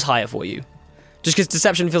work. Whatever's higher for you. Just because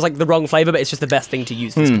deception feels like the wrong flavor, but it's just the best thing to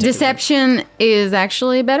use. For this Deception is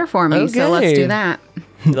actually better for me, so let's do that.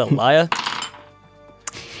 The liar.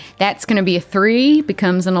 That's going to be a 3,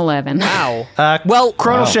 becomes an 11. Wow. Well,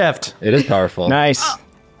 Chrono Shift. It is powerful. Nice.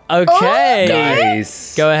 Okay.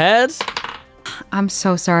 Nice. Go ahead. I'm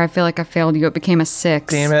so sorry. I feel like I failed you. It became a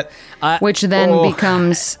 6. Damn it. Which then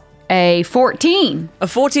becomes a 14. A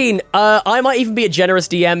 14. I might even be a generous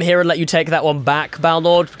DM here and let you take that one back,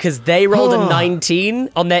 Balnord, because they rolled a 19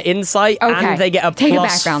 on their insight, and they get a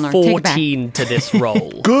plus 14 to this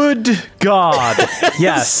roll. Good God.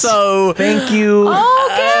 Yes. So thank you.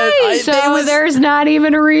 Okay. There's not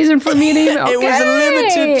even a reason for me to even... Okay. It was a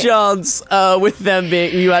limited chance with them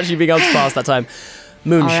you actually being able to pass that time.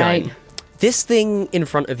 Moonshine. Right. This thing in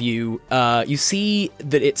front of you, you see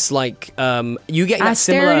that it's like you get that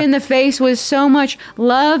stared similar. in the face with so much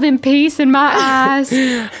love and peace in my eyes.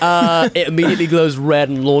 It immediately glows red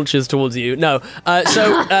and launches towards you. No,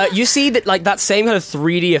 so you see that like that same kind of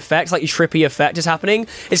 3D effect, like trippy effect, is happening.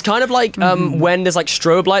 It's kind of like when there's like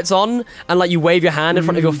strobe lights on and like you wave your hand in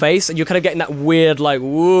front of your face, and you're kind of getting that weird like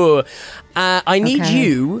whoa. I need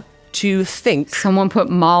you to think. Someone put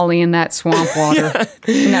Molly in that swamp water.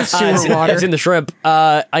 In that sewer water. It's in the shrimp.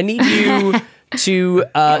 I need you to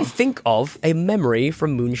think of a memory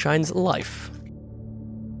from Moonshine's life.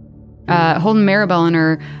 Holding Maribel in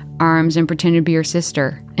her arms and pretending to be her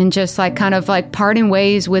sister. And just like kind of like parting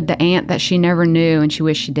ways with the aunt that she never knew and she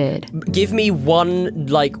wished she did. Give me one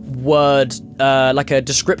like word, like a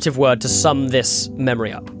descriptive word to sum this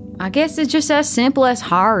memory up. I guess it's just as simple as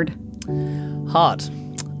hard. Hard.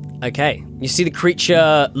 Okay. You see the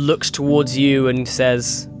creature looks towards you and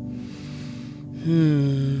says,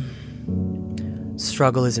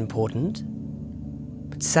 struggle is important,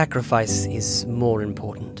 but sacrifice is more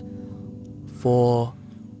important for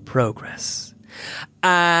progress.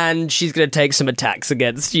 And she's going to take some attacks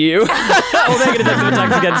against you. Or they're going to take some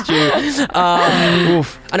attacks against you.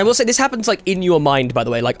 And I will say, this happens like in your mind, by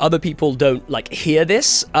the way. Like other people don't like hear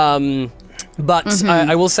this. But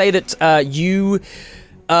I will say that you...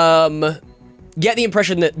 get the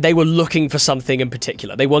impression that they were looking for something in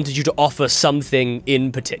particular. They wanted you to offer something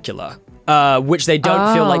in particular, which they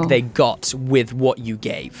don't feel like they got with what you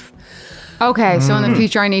gave. Okay, so in the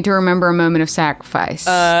future I need to remember a moment of sacrifice.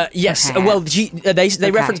 Yes, Perhaps. well,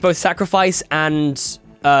 they reference both sacrifice and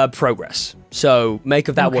progress. So make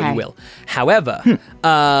of that what you will. However,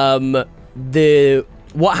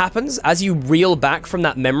 what happens as you reel back from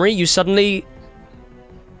that memory, you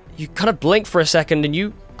kind of blink for a second and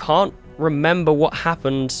you can't remember what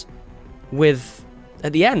happened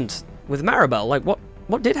at the end with Maribel. Like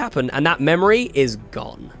what did happen? And that memory is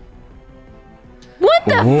gone. What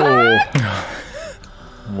the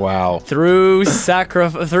fuck? Wow. Through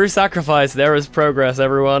sacrifice, there is progress,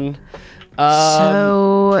 everyone.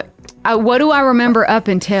 So What do I remember up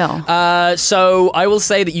until? So I will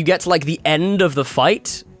say that you get to like the end of the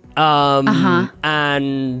fight. And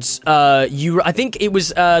I think it was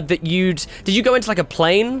that did you go into like a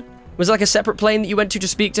plane? Was it like a separate plane that you went to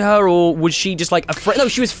speak to her, or was she just like no,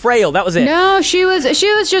 she was frail. That was it. No, she was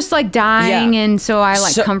just like dying, and so I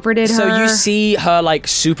comforted her. So you see her like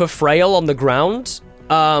super frail on the ground.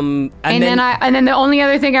 And then the only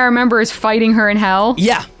other thing I remember is fighting her in hell.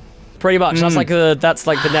 Yeah. Pretty much. That's like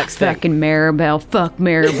the next thing. Fucking Maribel. Fuck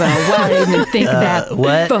Maribel. Why did I even think of that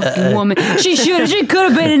what? fucking woman? She could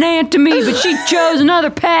have been an aunt to me, but she chose another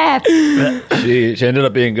path. She ended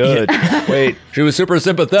up being good. Wait, she was super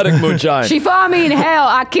sympathetic, Moonshine. She fought me in hell.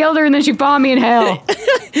 I killed her and then she fought me in hell.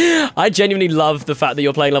 I genuinely love the fact that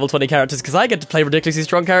you're playing level 20 characters because I get to play ridiculously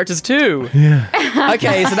strong characters too. Yeah.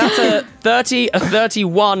 Okay, so that's a 30, a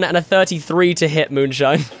 31, and a 33 to hit,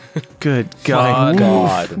 Moonshine. Good God.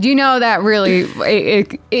 God. You know that really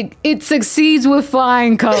it succeeds with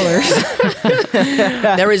flying colors.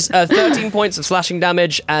 There is 13 points of slashing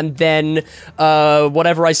damage, and then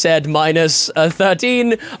whatever I said minus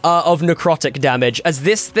 13 of necrotic damage. As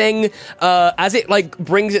this thing, as it like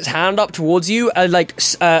brings its hand up towards you,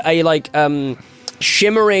 a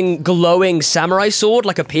shimmering, glowing samurai sword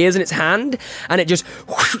like appears in its hand, and it just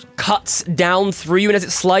cuts down through you. And as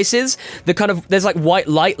it slices, there's like white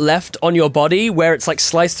light left on your body where it's like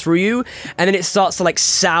sliced through you, and then it starts to like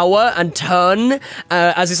sour and turn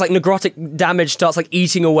as this like necrotic damage starts like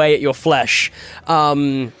eating away at your flesh.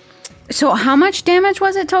 So how much damage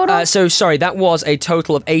was it total? Sorry, that was a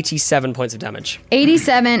total of 87 points of damage.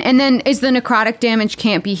 87, and then is the necrotic damage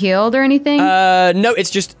can't be healed or anything? No, it's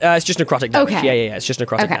just necrotic damage. Okay. Yeah, it's just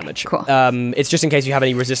necrotic damage. Cool. It's just in case you have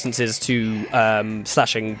any resistances to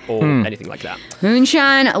slashing or anything like that.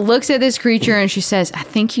 Moonshine looks at this creature and she says, I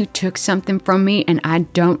think you took something from me and I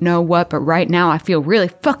don't know what, but right now I feel really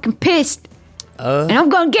fucking pissed. And I'm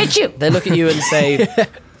gonna get you. They look at you and say,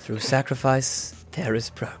 through sacrifice, there is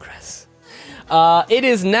progress.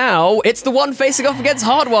 It's the one facing off against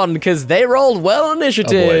Hard One, because they rolled well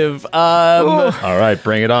initiative. All right,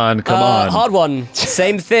 bring it on. Come on. Hard One,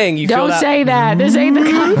 same thing. You Don't feel say that. This ain't the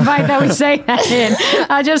kind of fight that we say that in.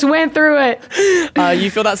 I just went through it. You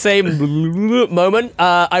feel that same moment.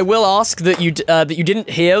 I will ask that you didn't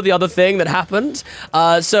hear the other thing that happened.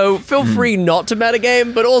 So feel free not to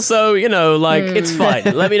metagame, but also, it's fine.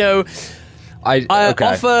 Let me know. Okay.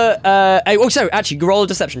 Actually, roll a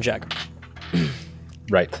deception check.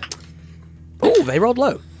 Right. Oh, they rolled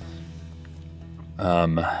low.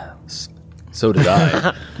 So did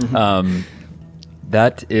I.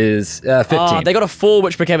 That is 15. They got a 4,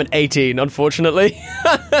 which became an 18, unfortunately.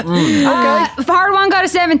 Hard One got a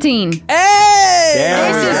 17. Hey!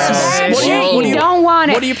 This is bad shit. You don't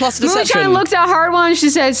want it. What do you plus to deception? Moonshine looks at Hard One and she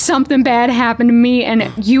says, something bad happened to me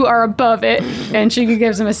and you are above it. And she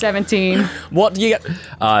gives him a 17. What do you get?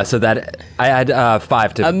 So that I had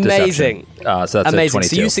 5 to amazing. Deception. So that's amazing. A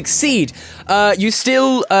 22. So you succeed. You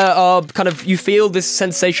still are you feel this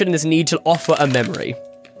sensation, this need to offer a memory.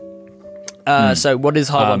 So what does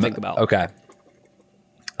Hard One think about? Okay.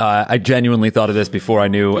 I genuinely thought of this before I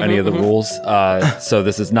knew any of the rules, so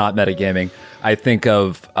this is not metagaming. I think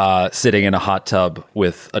of sitting in a hot tub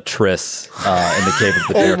with a Triss in the cave of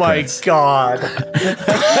the Bear Prince. God.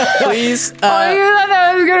 Please, You thought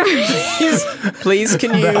that was going to be... please,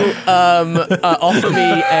 can you offer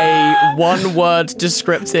me a one-word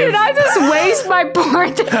descriptive? Did I just waste my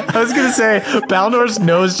part? I was going to say, Balnor's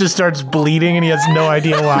nose just starts bleeding and he has no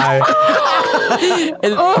idea why.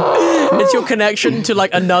 It's your connection to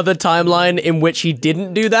like another timeline in which he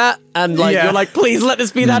didn't do that, and you're like, please let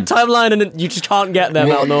this be that timeline, and you just can't get there,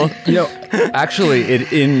 Balnor. Actually,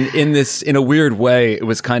 in a weird way, it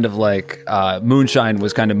was kind of like Moonshine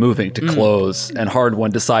was kind of moving to close, and Hard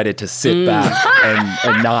One decided to sit back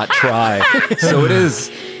and not try. So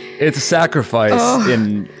it's a sacrifice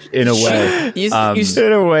in a way. You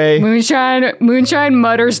stood away. Moonshine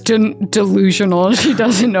mutters delusional. She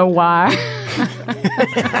doesn't know why.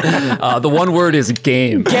 The one word is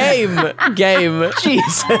game. Game.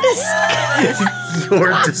 Jesus.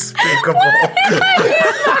 You're despicable.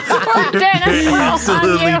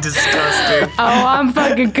 Absolutely disgusting. Oh, I'm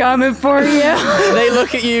fucking coming for you. They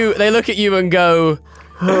look at you and go,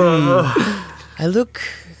 I look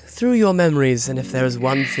through your memories, and if there is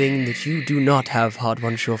one thing that you do not have, Hard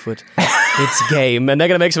One Surefoot, it's game. And they're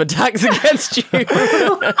going to make some attacks against you. You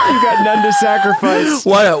got none to sacrifice.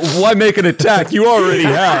 Why make an attack? You already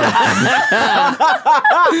have.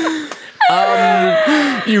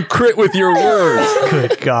 You crit with your words.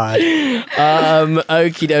 Good God.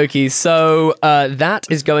 Okie dokie. So that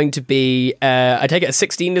is going to be, I take it a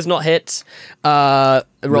 16 does not hit.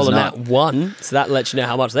 Rolling that 1, so that lets you know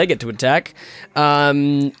how much they get to attack.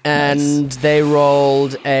 And they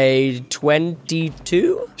rolled a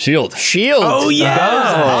 22. Shield. Oh,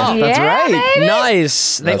 yeah. That's right. baby.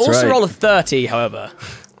 Nice. They That's also right. roll a 30, however.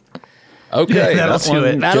 Okay, That'll that do one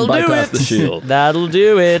it. can That'll do bypass it. the shield. That'll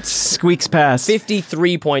do it. Squeaks past.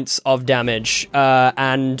 53 points of damage,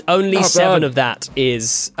 and only Oh, 7 God. of that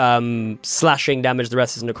is slashing damage. The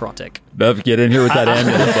rest is necrotic. Bev, get in here with that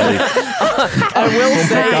amulet, buddy.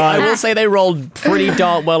 I will say they rolled pretty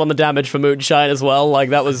darn well on the damage for Moonshine as well. Like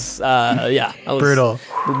that was, that was Brutal.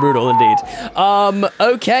 brutal indeed.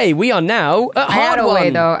 Okay, we are now at I had hard a one. way,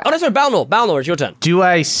 though. Oh no, sorry, Balnor, it's your turn. Do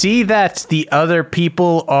I see that the other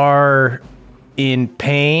people are in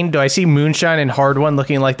pain? Do I see Moonshine and Hard One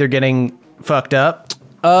looking like they're getting fucked up?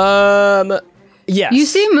 Yes. You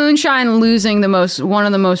see Moonshine losing one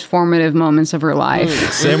of the most formative moments of her life.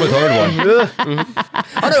 Same with Hard One.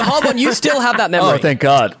 Oh no, Hard One, you still have that memory. Oh, thank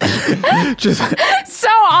God. So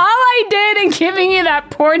all I did in giving you that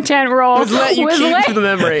portent roll Was let you keep the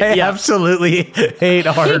memory. I Yeah. absolutely hate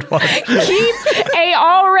Hard One. keep a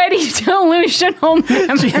already delusional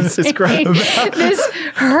memory. Jesus Christ. This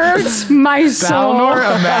hurts my soul.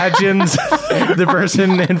 Balnor imagines the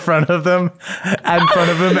person in front of him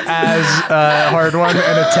as Hard One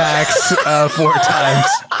and attacks 4 times.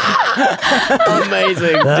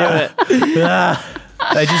 Amazing. Do it.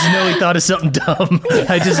 I just know he thought of something dumb.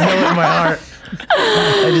 I just know it in my heart.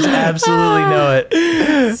 I just absolutely know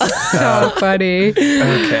it. So funny.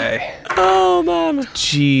 Okay. Oh man.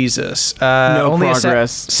 Jesus. No only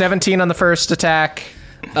progress. 17 on the first attack.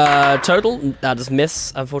 Total, that is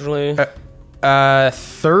miss, unfortunately.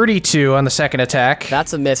 32 on the second attack.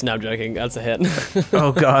 That's a miss. No, I'm joking. That's a hit.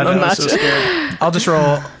 Oh God, I'm so scared. I'll just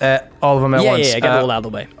roll all of them at once. Yeah, get it all out of the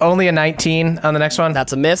way. Only a 19 on the next one.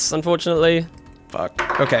 That's a miss, unfortunately.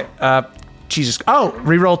 Fuck. Okay. Jesus. Oh,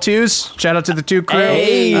 reroll 2s. Shout out to the 2 crew.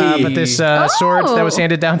 Hey. But this sword that was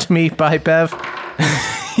handed down to me by Bev.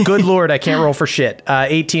 Good Lord, I can't roll for shit.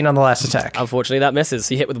 18 on the last attack. Unfortunately, that misses.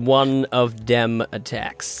 He hit with one of dem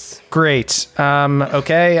attacks. Great.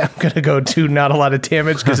 Okay, I'm going to go do not a lot of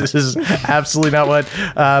damage because this is absolutely not what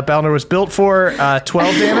Balnor was built for.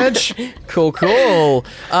 12 damage. Cool.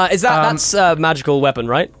 Is that's a magical weapon,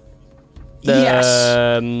 right?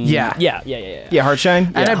 Yes. Yeah. Yeah, Heartshine.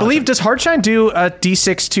 And I believe, does Heartshine do a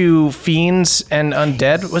d6 to fiends and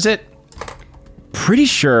undead? Was it? Pretty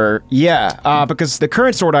sure, yeah, because the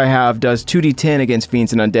current sword I have does 2d10 against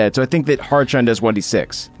fiends and undead, so I think that Heartshine does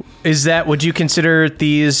 1d6. Is that, would you consider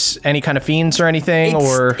these any kind of fiends or anything,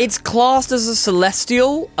 or? It's classed as a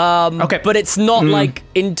celestial, Okay. but it's not like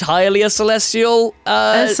entirely a celestial.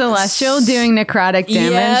 A celestial doing necrotic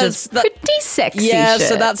damage yes, is pretty sexy. Yeah, shit.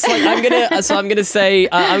 so that's like I'm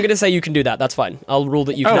gonna say you can do that. That's fine. I'll rule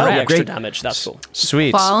that you can have the extra damage. That's cool.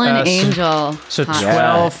 Sweet. Fallen angel. So Hot.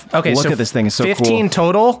 12. Okay, Look so at this thing, it's so 15 cool.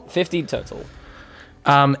 total. 50 total.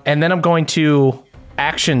 And then I'm going to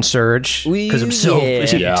action surge because I'm so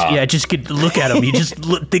Yeah. just get look at him. You just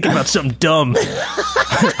thinking about something dumb. The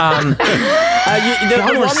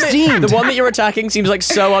one that you're attacking seems like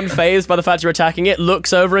so unfazed by the fact you're attacking it,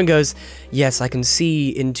 looks over and goes, yes, I can see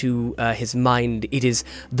into his mind. It is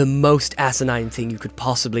the most asinine thing you could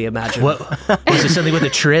possibly imagine. What was it? Something with a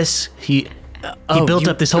tris? He built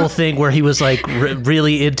up this whole thing where he was like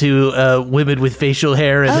really into women with facial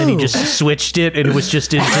hair, and then he just switched it, and it was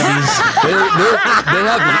just into these.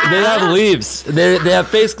 They have leaves. They have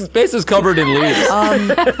faces covered in leaves.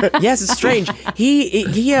 Yes, it's strange. He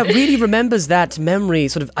really remembers that memory.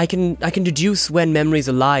 Sort of, I can deduce when memories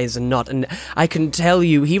are lies and not, and I can tell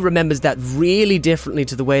you he remembers that really differently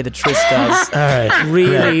to the way that Triss does. All right,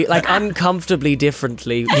 Really, like uncomfortably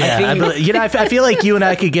differently. yeah. I feel like you and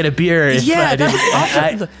I could get a beer. If Yeah, I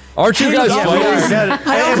didn't, Aren't you guys fighters?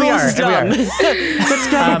 Let's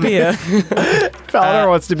grab a beer. Balnor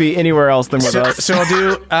wants to be anywhere else than with us. So I'll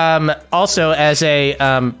do also as a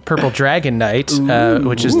purple dragon knight,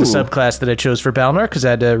 which is the subclass that I chose for Balnor because I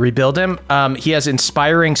had to rebuild him. He has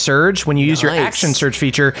inspiring surge. When you use your action surge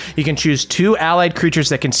feature, you can choose 2 allied creatures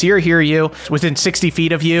that can see or hear you within 60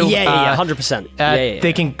 feet of you. Yeah,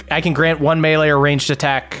 100%. I can grant 1 melee or ranged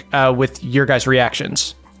attack with your guys'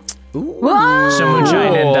 reactions. So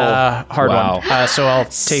Moonshine and Hard Wow. One. So I'll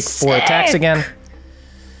take 4 attacks again.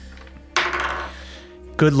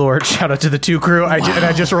 Good Lord. Shout out to the 2 crew. And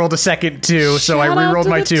I just rolled a second 2, so I Shout out re-rolled to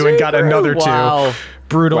my the 2 and got 2 crew. another 2. Wow.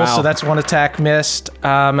 Brutal. Wow. So that's 1 attack missed. Hey,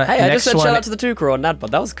 I just said one, shout out to the 2 crew on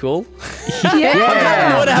NADPOD. That was cool. Yeah.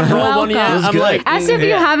 I would have rolled one yet. Welcome. I'm like, As if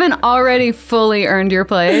you haven't already fully earned your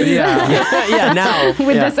place yeah, now.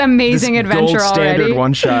 with this amazing adventure Gold standard already.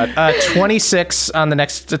 one shot. 26 on the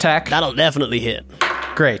next attack. That'll definitely hit.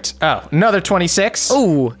 Great. Oh, another 26.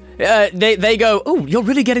 Ooh. They go, ooh, you're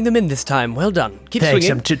really getting them in this time. Well done. Keep Thanks.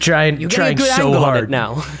 swinging. I'm trying You're getting a good so angle on hard it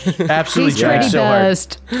now. Absolutely He's trying pretty so hard.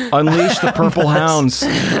 best. Unleash the purple hounds.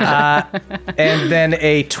 And then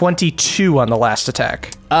a 22 on the last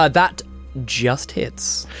attack. That just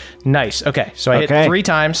hits. Nice. Okay, so I hit 3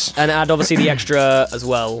 times. And add obviously the extra as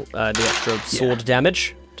well, the extra sword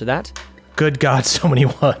damage to that. Good God, so many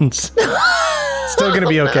ones. Still gonna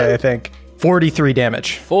be okay, I think. 43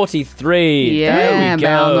 damage. 43. Yeah, there we go.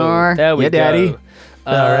 Balnor. There we Yeah, go. Daddy.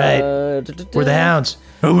 All right. We're the hounds.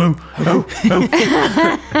 Oh, oh, oh,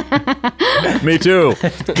 Me too.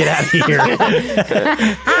 get out of here.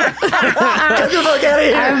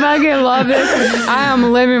 I fucking love this. I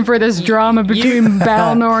am living for this drama between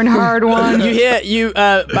Balnor and Hard One. You hear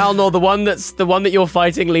Balnor, the one that you're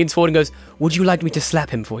fighting, leans forward and goes, "Would you like me to slap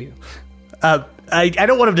him for you?" I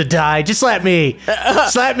don't want him to die. Just slap me.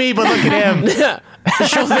 Slap me, but look at him.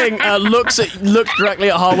 Sure thing. Looks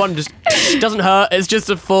directly at Hard One. Just doesn't hurt. It's just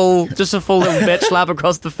a full little bitch slap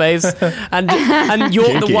across the face. And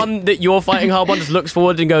you're the one that you're fighting. Hard One just looks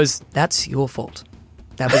forward and goes, "That's your fault.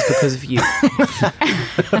 That was because of you."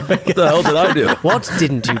 What the hell did I do? What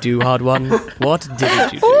didn't you do, Hard One? What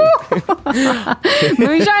didn't you do?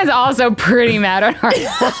 Moonshine's also pretty mad at Hard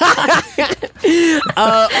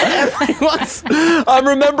One. I'm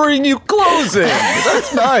remembering you closing.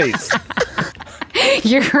 That's nice.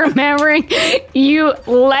 You're remembering you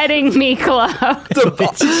letting me close.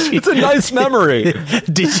 It's a nice memory.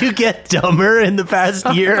 Did you get dumber in the past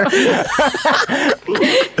year?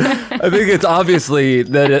 I think it's obviously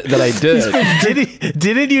that I did.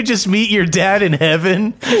 Didn't you just meet your dad in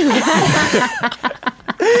heaven?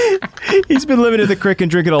 He's been living at the crick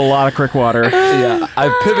and drinking a lot of crick water. Yeah,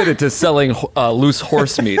 I've pivoted to selling loose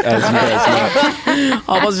horse meat, as you guys know.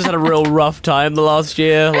 Hard just had a real rough time the last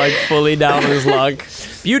year, like fully down on his luck.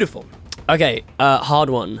 Beautiful. Okay, Hard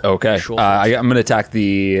One. Okay, Sure. I'm going to attack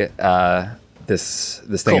the this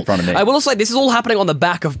thing in front of me. I will say this is all happening on the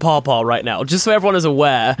back of Pawpaw right now, just so everyone is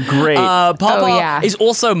aware. Great. Pawpaw is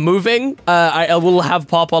also moving. I will have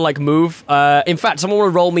Pawpaw move. In fact, someone will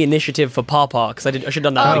roll me initiative for Pawpaw because I should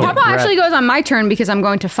have done that. Papa actually goes on my turn because I'm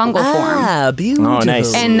going to fungal form. Beautiful. Oh,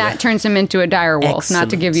 nice. And that turns him into a dire wolf, not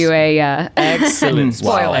to give you a Excellent.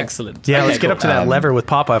 spoiler. Excellent. Yeah, Okay, let's get cool. up to that lever with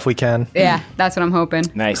Papa if we can. Yeah, that's what I'm hoping.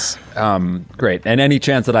 Nice. Great. And any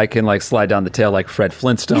chance that I can slide down the tail like Fred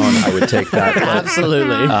Flintstone, I would take that.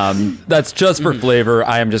 Absolutely. That's just for flavor.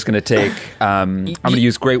 I am just going to take. I'm going to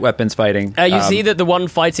use great weapons fighting. You see that the one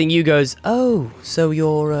fighting you goes, "Oh, so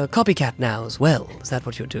you're a copycat now as well? Is that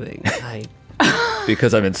what you're doing?"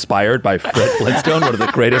 Because I'm inspired by Fred Flintstone, one of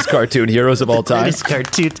the greatest cartoon heroes of all time. This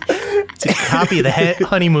cartoon. It's a copy of the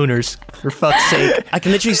Honeymooners, for fuck's sake. I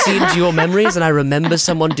can literally see into your memories, and I remember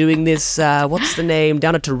someone doing this. What's the name?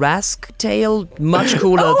 Down a Tarrasque tale, much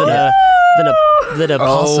cooler than a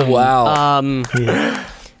possum. Oh, wow.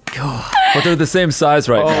 But they're the same size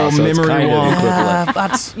right now, so it's memory kind wall. of equivalent.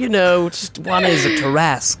 But just one is a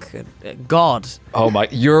Tarrasque, God. Oh my!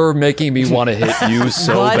 You're making me want to hit you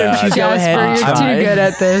so Why don't bad. you go ahead and Jasper, you're try? too good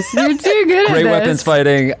at this. You're too good at Great this. weapons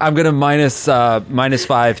fighting. I'm gonna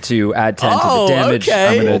 -5 to add 10 to the damage. Okay.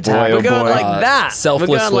 I'm gonna attack. We're going like that.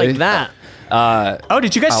 Selflessly. We're going like that. Oh,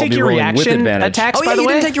 did you guys I'll take be your rolling with reaction advantage. attacks, Oh by yeah, the you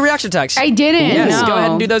way? didn't take your reaction attacks. I didn't. Yes, no. go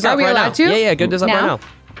ahead and do those Are up we right allowed now. to? Yeah, go do those up right Now? now.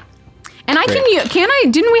 And I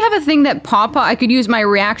didn't we have a thing that Pawpaw, I could use my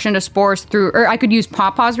reaction to spores or I could use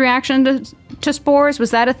Pawpaw's reaction to spores?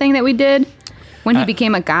 Was that a thing that we did when he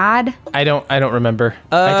became a god? I don't remember.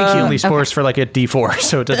 I think he only spores for like a D4,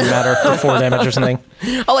 so it doesn't matter for 4 damage or something.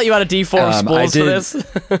 I'll let you add a D4 of spores for did. this.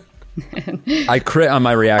 I crit on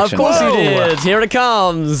my reaction. Of course so, you did. Here it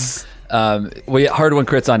comes. Hard one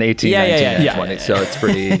crits on 18, Yeah, 19, yeah, and yeah. 20, so it's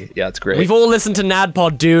pretty, it's great. We've all listened to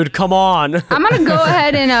NADPOD, dude. Come on. I'm going to go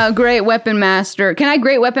ahead and Great Weapon Master. Can I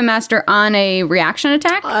Great Weapon Master on a reaction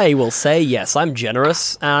attack? I will say yes. I'm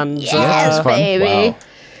generous, and Yes, baby. Wow.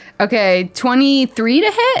 Okay, 23 to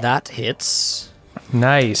hit? that hits.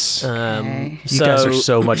 Nice. Um, You guys are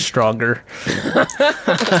so much stronger.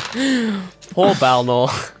 Poor Balnor.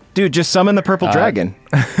 Dude, just summon the purple dragon.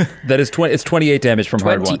 That is 20. It's 28 damage from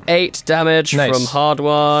hard one. 28 damage Nice. from Hard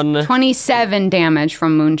One. 27 damage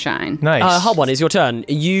from Moonshine. Nice. Hard One, is your turn.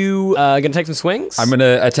 You going to take some swings? I'm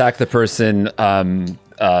gonna attack the person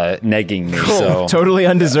negging me. So Totally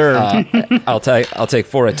undeserved. I'll take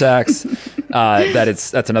 4 attacks.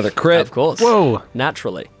 That's another crit. Of course. Whoa.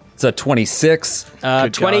 Naturally. It's a 26.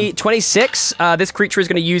 26. This creature is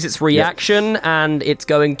going to use its reaction, and it's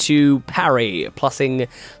going to parry, plussing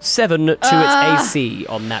 7 to its AC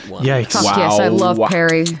on that one. Yikes. Fuck yes, I love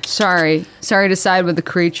parry. Sorry to side with the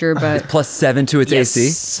creature, but Plus 7 to its AC.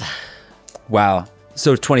 Yes. Wow.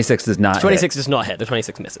 So 26 does not 26 does not hit. The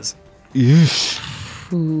 26 misses.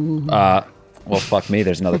 Well, fuck me.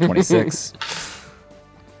 There's another 26.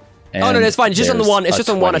 Oh, no, it's fine. It's just on the one. It's just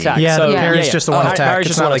on one attack. Yeah, so, the parry's just the one attack. Parry's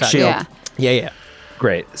It's just not one like attack. shield. Yeah.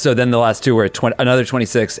 Great. So then the last 2 were another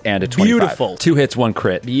 26 and a 25. Beautiful. 2 hits, 1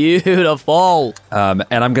 crit. Beautiful. And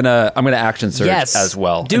I'm gonna action surge as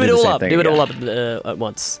well. Do and it the all same up. thing Do it again. all up at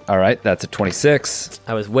once. All right, that's a 26.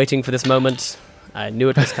 I was waiting for this moment. I knew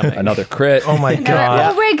it was coming. Another crit. Oh my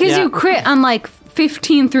god. oh wait, because Yeah. you crit on like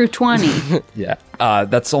 15 through 20. Yeah.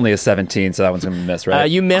 That's only a 17, so that one's gonna miss, right?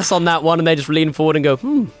 You miss on that one, and they just lean forward and go,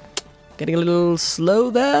 getting a little slow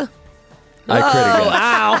there. I crit again.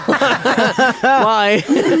 Ow. Why?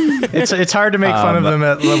 It's hard to make fun of them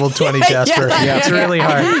at level 20, Jasper. Yeah, it's really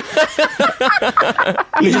hard.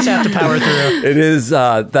 You just have to power through. It is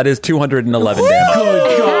that is 211 damage.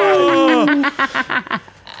 Good god.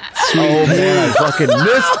 Oh man, I fucking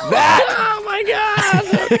missed that. Oh my god.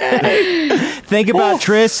 Okay. Think about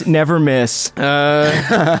Triss, never miss.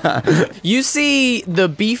 You see the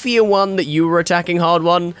beefier one that you were attacking, hard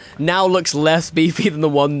one, now looks less beefy than the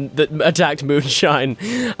one that attacked Moonshine.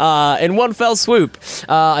 In one fell swoop.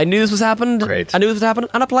 I knew this was happened. Great. I knew this would happen,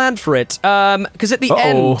 and I planned for it. Because at the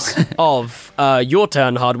end of your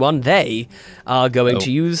turn, hard one, they are going to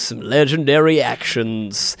use some legendary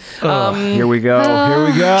actions. Here we go.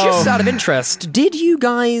 Just out of interest, did you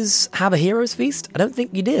guys have a hero's feast? I don't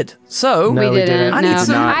think you did. So No, we we didn't. I need No.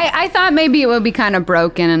 some- I thought maybe it would be kind of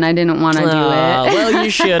broken, and I didn't want to do it. Well, you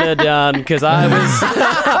should have done, because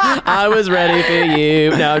I was ready for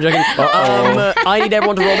you. No, I'm joking. I need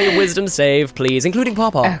everyone to roll me a wisdom save, please, including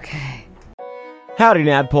Pawpaw. Okay. Howdy,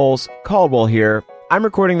 Nadpoles. Caldwell here. I'm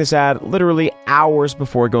recording this ad literally hours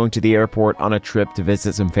before going to the airport on a trip to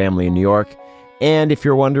visit some family in New York. And if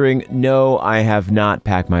you're wondering, no, I have not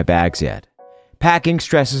packed my bags yet. Packing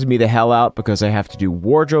stresses me the hell out because I have to do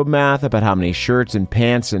wardrobe math about how many shirts and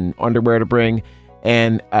pants and underwear to bring.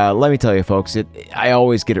 And let me tell you, folks, I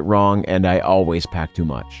always get it wrong and I always pack too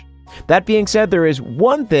much. That being said, there is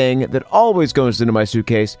one thing that always goes into my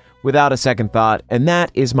suitcase without a second thought, and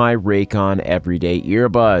that is my Raycon Everyday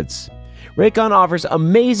Earbuds. Raycon offers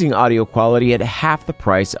amazing audio quality at half the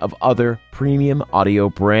price of other premium audio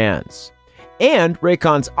brands. And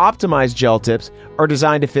Raycon's optimized gel tips are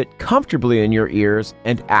designed to fit comfortably in your ears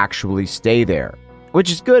and actually stay there. Which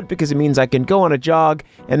is good because it means I can go on a jog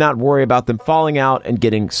and not worry about them falling out and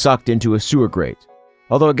getting sucked into a sewer grate.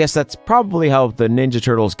 Although I guess that's probably how the Ninja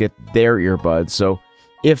Turtles get their earbuds, so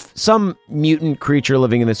if some mutant creature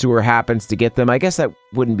living in the sewer happens to get them, I guess that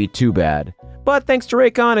wouldn't be too bad. But thanks to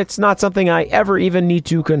Raycon, it's not something I ever even need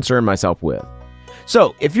to concern myself with.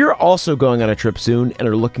 So, if you're also going on a trip soon and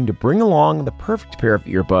are looking to bring along the perfect pair of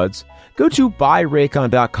earbuds, go to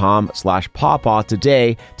buyraycon.com/pawpaw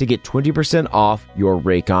today to get 20% off your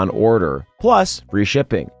Raycon order, plus free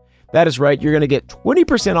shipping. That is right, you're going to get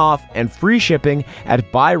 20% off and free shipping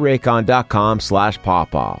at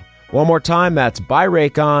buyraycon.com/pawpaw. One more time, that's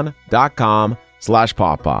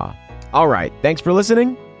buyraycon.com/pawpaw. All right, thanks for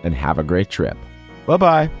listening and have a great trip.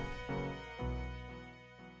 Bye-bye.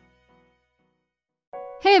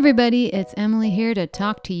 Hey everybody, it's Emily here to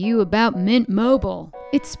talk to you about Mint Mobile.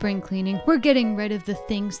 It's spring cleaning. We're getting rid of the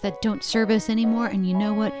things that don't serve us anymore, and you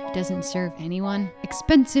know what doesn't serve anyone?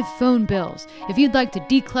 Expensive phone bills. If you'd like to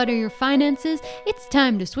declutter your finances, it's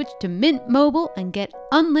time to switch to Mint Mobile and get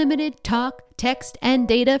unlimited talk, text, and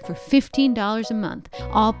data for $15 a month.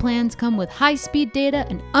 All plans come with high-speed data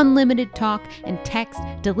and unlimited talk and text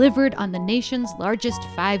delivered on the nation's largest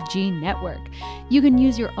 5G network. You can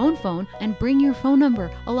use your own phone and bring your phone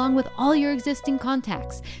number along with all your existing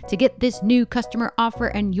contacts. To get this new customer offer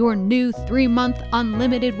and your new 3-month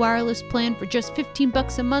unlimited wireless plan for just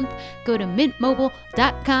 $15 a month, go to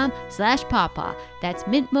mintmobile.com/pawpaw. That's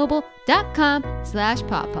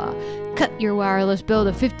mintmobile.com/pawpaw. Cut your wireless bill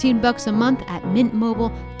to $15 a month at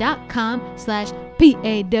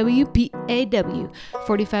mintmobile.com/PAWPAW.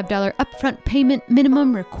 $45 upfront payment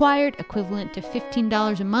minimum required, equivalent to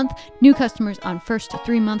 $15 a month. New customers on first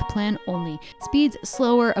 3-month plan only. Speeds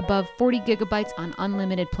slower above 40 gigabytes on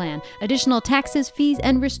unlimited plan. Additional taxes, fees,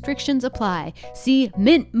 and restrictions apply. See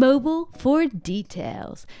Mint Mobile for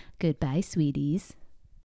details. Goodbye, sweeties.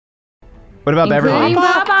 What about Beverly?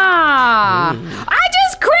 Papa! I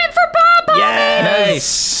just Pawpaw.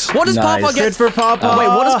 Yes. What does Nice. Pawpaw get? Good for Pawpaw. Wait,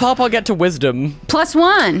 what does Pawpaw get to wisdom?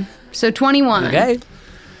 +1, so 21. Okay.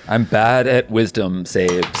 I'm bad at wisdom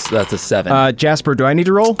saves. That's a 7. Jasper, do I need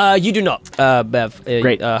to roll? You do not, Bev.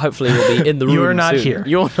 Great. Hopefully you'll be in the room. You're not soon. here.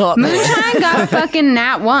 You're not there. Moonshine got a fucking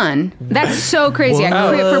nat 1. That's so crazy. I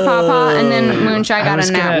crit for Pawpaw, and then Moonshine got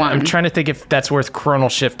a nat 1. I'm trying to think if that's worth chronal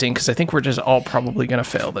shifting, because I think we're just all probably going to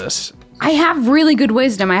fail this. I have really good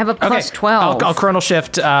wisdom. I have a +12. I'll chronal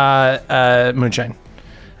shift Moonshine.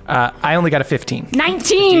 I only got a 15.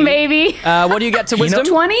 19, baby. What do you get to wisdom?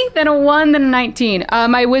 20, then a 1, then a 19.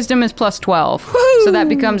 My wisdom is +12. So that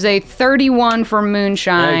becomes a 31 for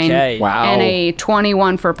Moonshine. Okay. Wow. And a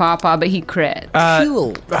 21 for Pawpaw, but he crit.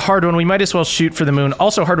 Cool. Hard one. We might as well shoot for the moon.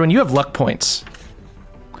 Also, Hard one, you have luck points.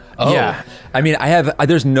 Oh. Yeah. I mean,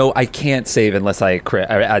 I can't save unless I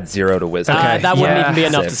crit. I add 0 to wisdom. That wouldn't Yeah. even be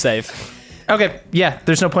enough Save. to save. Okay, yeah,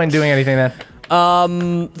 there's no point in doing anything then.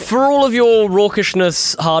 For all of your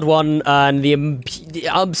raucousness, Hard One, and the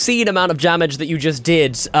obscene amount of damage that you just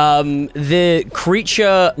did, the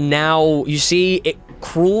creature now, you see, it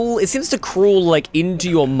seems to crawl, like, into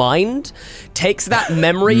your mind, takes that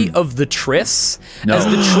memory of the Triss, as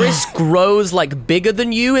the Triss grows, like, bigger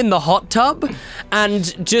than you in the hot tub,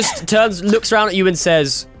 and just looks around at you and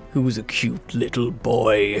says, "Who's a cute little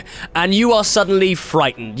boy?" And you are suddenly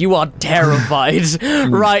frightened. You are terrified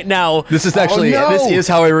right now. This is actually this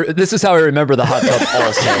is how I remember the hot tub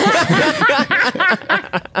also.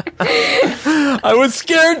 I was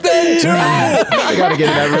scared then too. I gotta get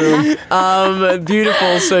in that room.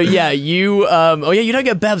 Beautiful. So yeah, you you don't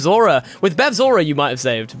get Bev's aura. With Bev's aura you might have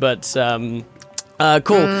saved, but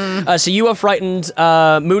cool. So you are frightened.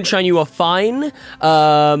 Moonshine, you are fine.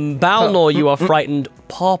 Balnor, you are frightened.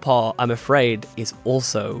 Pawpaw, I'm afraid, is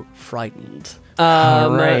also frightened.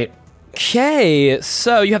 All right. Okay,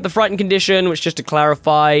 so you have the frightened condition, which, just to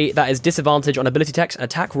clarify, that is disadvantage on ability checks and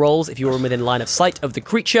attack rolls if you're within line of sight of the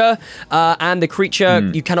creature, and the creature,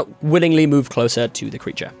 you cannot willingly move closer to the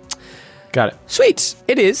creature. Got it. Sweet.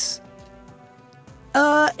 It is.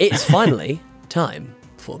 It's finally time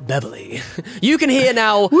for Beverly. You can hear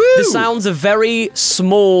now the sounds of very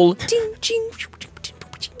small.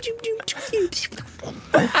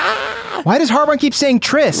 Why does Harbon keep saying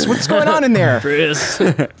Triss? What's going on in there?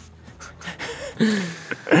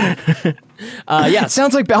 Yeah. It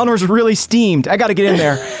sounds like Balnor's really steamed. I gotta get in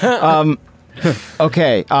there.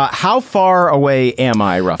 Okay, how far away am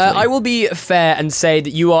I, roughly? I will be fair and say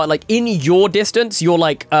that you are, like, in your distance, you're,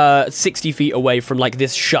 like, 60 feet away from, like,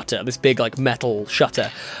 this shutter, this big, like, metal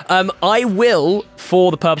shutter. I will,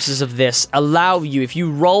 for the purposes of this, allow you, if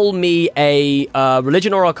you roll me a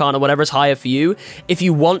religion or arcana, whatever is higher for you, if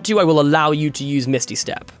you want to, I will allow you to use Misty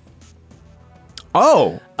Step.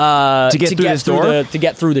 to get through this door? To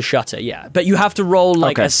get through the shutter, yeah. But you have to roll,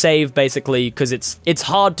 like, a save, basically, because it's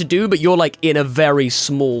hard to do, but you're, like, in a very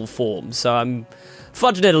small form. So I'm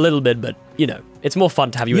fudging it a little bit, but, you know, it's more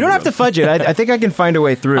fun to have you in You don't the have to room. fudge it. I think I can find a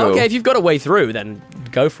way through. Okay, if you've got a way through, then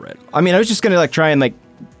go for it. I mean, I was just gonna, like, try and, like,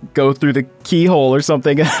 go through the keyhole or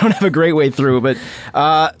something. I don't have a great way through, but,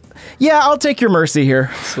 yeah, I'll take your mercy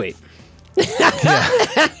here. Sweet.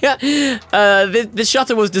 This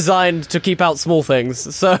shutter was designed to keep out small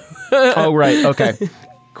things, so... Oh, right. Okay.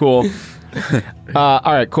 Cool. All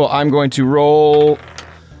right, cool. I'm going to roll...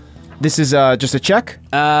 This is just a check?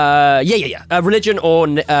 Yeah. Religion or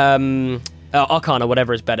arcana,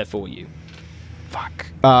 whatever is better for you. Fuck.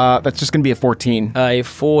 That's just going to be a 14. A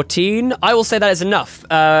 14. I will say that is enough.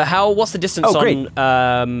 What's the distance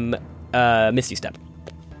on Misty Step?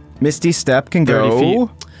 Misty Step can 30 go... feet.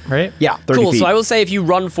 Right? Yeah, 30 Cool, feet. so I will say if you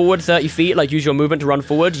run forward 30 feet, like use your movement to run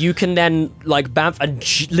forward, you can then like bamf and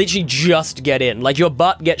literally just get in. Like your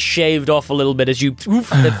butt gets shaved off a little bit as you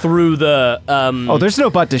through the... Oh, there's no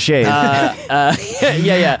butt to shave.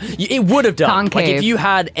 yeah. It would have done. Concave. Like if you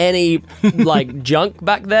had any like junk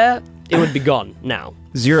back there, it would be gone now.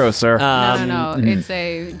 0, sir. No. It's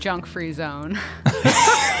a junk-free zone.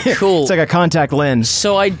 Cool. It's like a contact lens.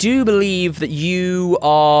 So I do believe that you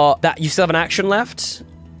still have an action left.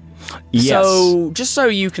 Yes. So, just so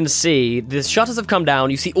you can see, the shutters have come down.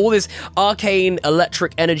 You see all this arcane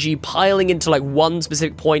electric energy piling into like one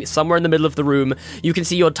specific point somewhere in the middle of the room. You can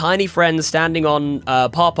see your tiny friend standing on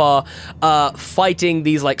Pawpaw, fighting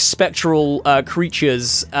these like spectral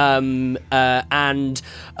creatures, and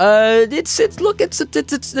it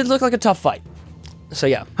looked like a tough fight. So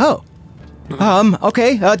yeah. Oh.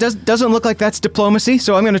 Okay. Doesn't look like that's diplomacy,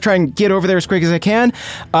 so I'm going to try and get over there as quick as I can.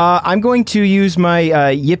 I'm going to use my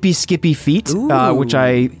yippy skippy feet, which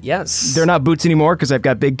yes. they're not boots anymore because I've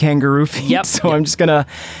got big kangaroo feet. Yep. So I'm just going to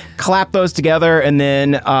clap those together, and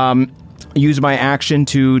then use my action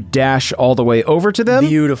to dash all the way over to them.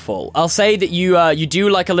 Beautiful. I'll say that you do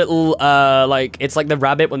like a little like it's like the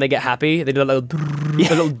rabbit when they get happy. They do a little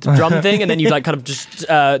drum thing, and then you like kind of just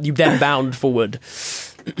you then bound forward.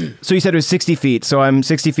 So you said it was 60 feet. So I'm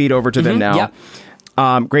 60 feet over to them now.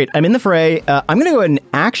 Yeah. Great. I'm in the fray. I'm going to go ahead and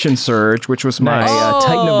action surge, which was my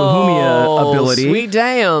Titan of Bohumia ability. Sweet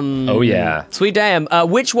damn. Oh, yeah. Sweet damn.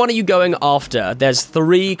 Which one are you going after? There's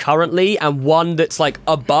 3 currently, and one that's like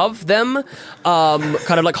above them, kind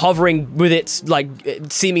of like hovering with its like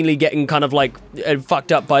seemingly getting kind of like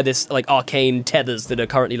fucked up by this like arcane tethers that are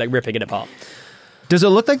currently like ripping it apart. Does it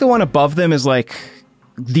look like the one above them is like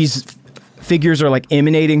these figures are like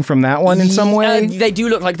emanating from that one in some way? They do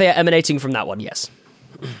look like they are emanating from that one, yes.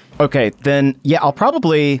 Okay, then, yeah, I'll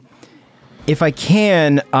probably, if I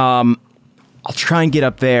can, I'll try and get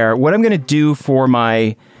up there. What I'm going to do for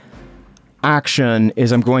my action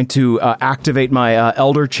is I'm going to activate my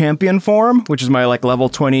Elder Champion form, which is my like level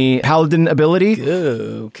 20 Paladin ability.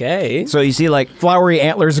 Okay. So you see like flowery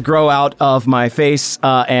antlers grow out of my face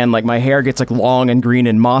and like my hair gets like long and green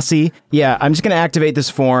and mossy. Yeah, I'm just going to activate this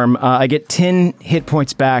form. I get 10 hit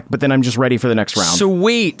points back, but then I'm just ready for the next round.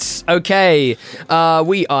 Sweet. Okay.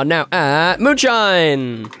 We are now at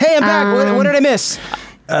Moonshine. Hey, I'm back. What did I miss?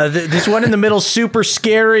 This one in the middle, super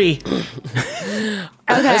scary.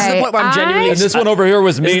 Okay, This is the point where I'm genuinely... And this one over here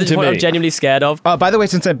was mean This is to the point me. I'm genuinely scared of. By the way,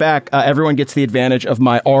 since I'm back, everyone gets the advantage of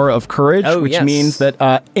my aura of courage, which yes. means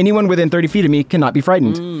that anyone within 30 feet of me cannot be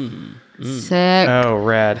frightened. Sick. Oh,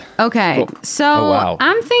 rad. Okay, so wow.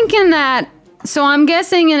 I'm thinking that. So I'm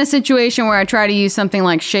guessing in a situation where I try to use something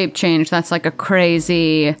like shape change, that's like a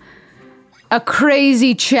crazy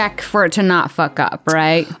check for it to not fuck up,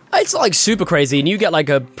 right? It's like super crazy, and you get like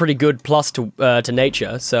a pretty good plus to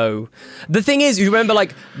nature. So the thing is, you remember,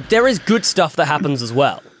 like there is good stuff that happens as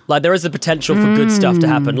well. Like there is the potential for good stuff to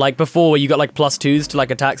happen. Like before, where you got like +2s to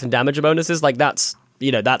like attacks and damage bonuses. Like that's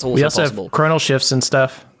that's also We also possible. have chronal shifts and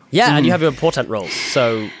stuff. Yeah, and you have your portent rolls.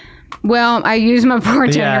 So Well, I use my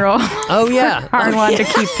portent Yeah. roll. oh yeah, Hard one to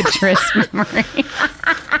keep the tryst memory.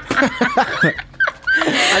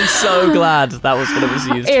 I'm so glad that was what it was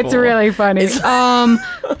used for. It's really funny.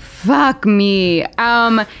 Fuck me.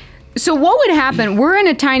 So what would happen? We're in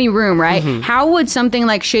a tiny room, right? How would something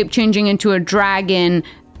like shape changing into a dragon?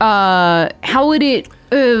 How would it?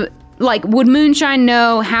 Would Moonshine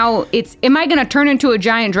know how it's? Am I going to turn into a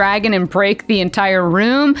giant dragon and break the entire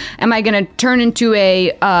room? Am I going to turn into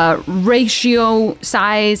a ratio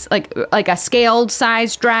size, like a scaled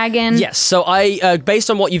size dragon? Yes, so I, based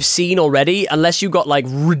on what you've seen already, unless you got like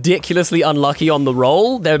ridiculously unlucky on the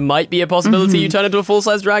roll, there might be a possibility you turn into a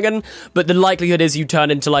full-size dragon, but the likelihood is you turn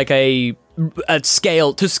into like a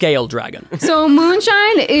scale dragon. So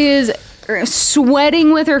Moonshine is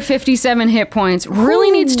sweating with her 57 hit points,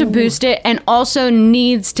 really needs to boost it, and also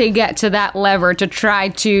needs to get to that lever to try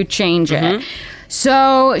to change it.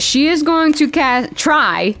 So she is going to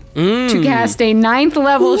try to cast a 9th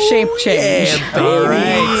level shape change. Yeah,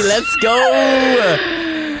 baby, let's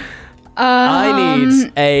go. I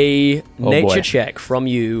need a nature check from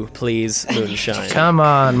you, please, Moonshine. Come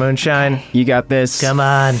on, Moonshine. You got this. Come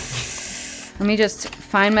on. Let me just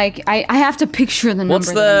find my. I have to picture the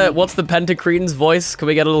number. What's the Pentacrene's voice? Can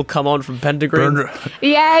we get a little come on from Pentacrene?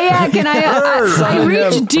 Yeah. Can I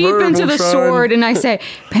reach deep into the sword and I say,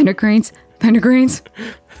 Pentacrenes.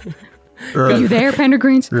 Are you there,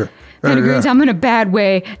 Pentacrenes? Pentacrenes, I'm in a bad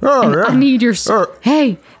way. And I need your.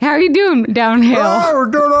 Hey, how are you doing down hill? Oh, we're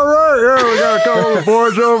doing all right. Yeah, we got a couple of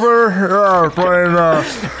boys over. Yeah, we're playing.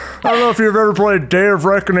 I don't know if you've ever played Day of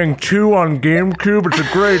Reckoning 2 on GameCube. It's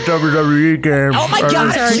a great WWE game. Oh my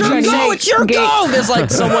god, it's your go! It's your go! There's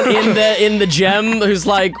like someone in the gem who's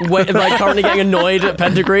like currently getting annoyed at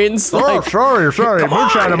Pentagreens. Oh, sorry.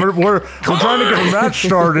 Moonshine, we're trying to get a match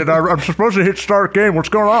started. I'm supposed to hit start game. What's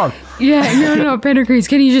going on? Yeah, no, Pentagreens,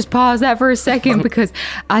 can you just pause that for a second? Because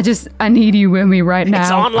I need you with me right now.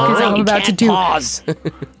 It's online. I'm You about can't to do pause.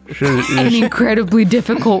 an incredibly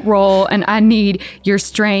difficult role, and I need your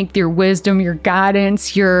strength, your wisdom, your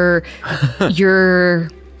guidance, your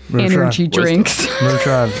energy drinks.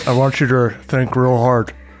 Moonshine, I want you to think real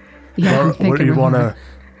hard. Yeah, What do you want to?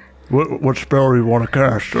 What spell do you want to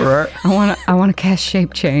cast? All right. I want to cast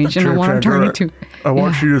shape change, and I want to turn into. I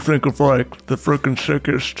want you to think of like the freaking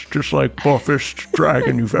sickest, just like buffest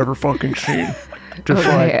dragon you've ever fucking seen.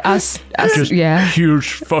 Just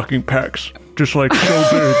huge fucking pecs. Just like so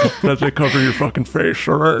big that they cover your fucking face,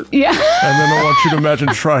 all right? Yeah. And then I want you to imagine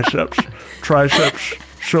triceps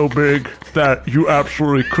so big that you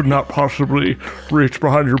absolutely could not possibly reach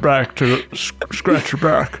behind your back to scratch your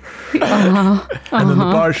back. And then the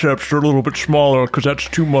biceps are a little bit smaller because that's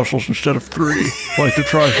 2 muscles instead of 3, like the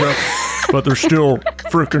triceps. But they're still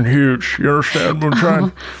freaking huge. You understand,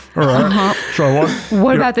 Moonshine? All right. So I want.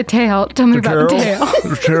 What about the tail? Tell me about the tail.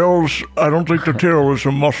 The tail's. I don't think the tail is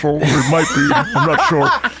a muscle. It might be. I'm not sure.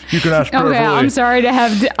 You can ask Beverly. Okay, I'm sorry to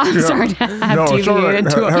have.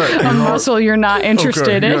 Deviated to a muscle you're not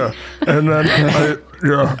interested in. Yeah. And then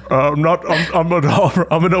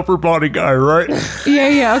I'm an upper body guy, right?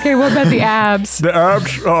 Yeah. Okay. What about the abs? The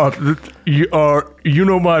abs. You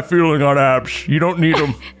know my feeling on abs. You don't need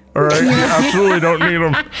them. All right, you absolutely don't need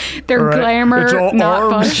them. They're right? glamour, it's all not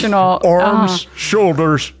arms, functional. Arms,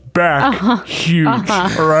 shoulders, back, huge.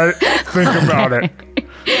 All right, think about it.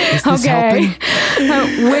 Is this helping?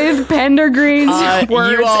 With Pendergreen's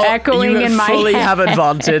words echoing in my head. You fully have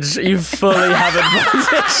advantage. You fully have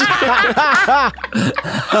advantage.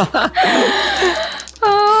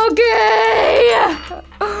 Okay.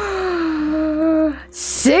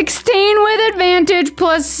 16 with advantage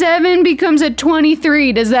plus 7 becomes a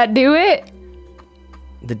 23. Does that do it?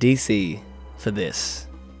 The DC for this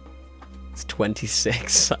is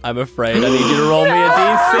 26. I'm afraid I need you to roll me a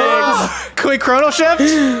D6. Can we chrono shift?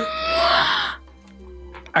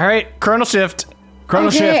 All right, chrono shift. Chrono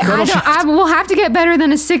shift. I will have to get better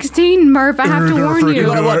than a 16, Murph. I have to warn you. You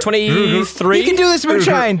got a what, 23? You can do this,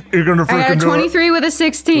 Moonshine. You're gonna freaking I got a 23 with a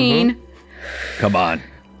 16. Come on.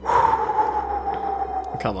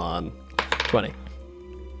 Come on. 20.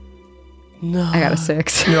 No. I got a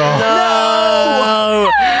 6. No.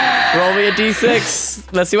 Roll me a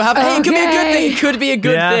D6. Let's see what happens. Hey, it could be a good thing. It could be a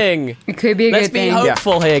good thing. It could be a good thing. Let's be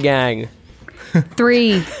hopeful here, gang.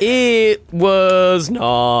 3. It was not.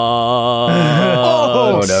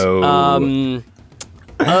 Oh,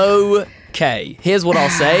 no. Okay. Here's what I'll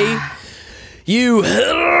say. You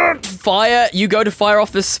go to fire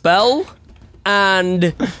off this spell,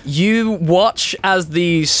 and you watch as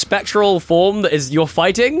the spectral form that is you're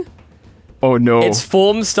fighting. Oh no. Its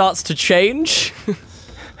form starts to change.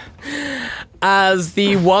 As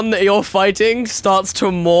the one that you're fighting starts to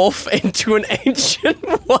morph into an ancient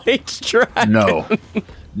white dragon. No.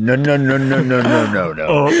 Moonshine,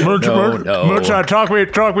 talk me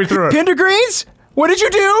through it. Pendergreens? What did you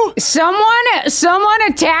do? Someone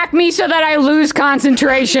attack me so that I lose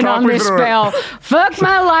concentration on this spell. Fuck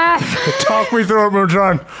my life. Talk me through it,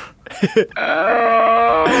 Moonshine. Hang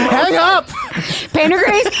up!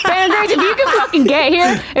 Pendergreens, if you can fucking get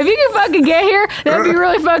here, that'd be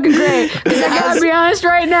really fucking great. Because I gotta be honest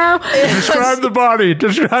right now. Describe the body.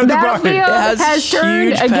 Battlefield has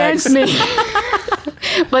turned against me.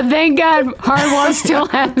 But thank God Hardwell still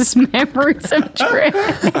has memories of Trick.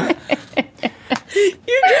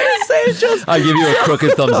 You're gonna say it just. I give you a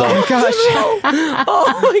crooked thumbs up. Oh my gosh.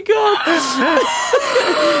 Oh my god.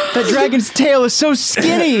 That dragon's tail is so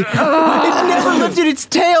skinny. It never lifted its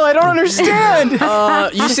tail. I don't understand.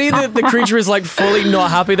 You see that the creature is like fully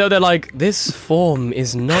not happy though. They're like, this form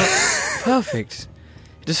is not perfect.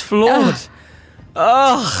 It is flawed.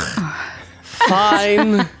 Ugh.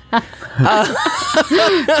 Fine.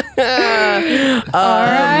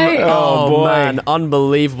 Alright. Oh boy. Man,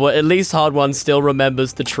 unbelievable. At least Hard One still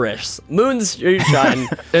remembers the Trish. Moonshine.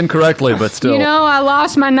 Incorrectly, but still. You know, I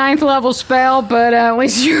lost my 9th level spell, but at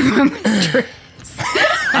least you remember the Trish.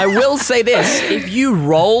 I will say this. If you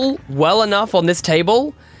roll well enough on this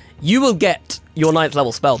table, you will get your 9th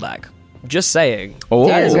level spell back. Just saying. Oh,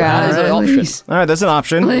 that is an option. All right, that's an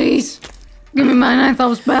option. Please. Give me my 9th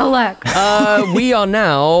level spell back. We are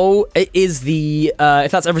now,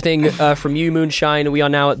 if that's everything from you, Moonshine, we are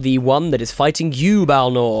now at the one that is fighting you,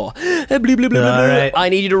 Balnor. All right. I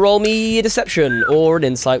need you to roll me a deception or an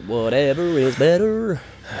insight, whatever is better.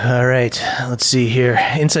 All right, let's see here.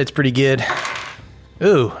 Insight's pretty good.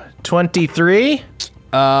 Ooh, 23?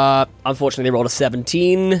 Unfortunately, they rolled a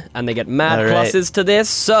 17, and they get mad pluses to this,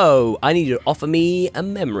 so I need you to offer me a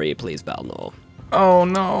memory, please, Balnor. Oh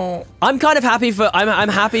no! I'm kind of happy for I'm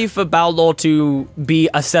happy for Balnor to be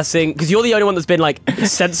assessing because you're the only one that's been like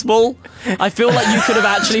sensible. I feel like you could have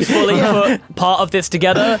actually fully put part of this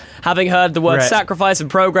together, having heard the word sacrifice and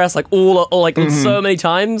progress like all so many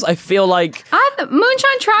times. I feel like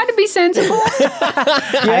Moonshine tried to be sensible.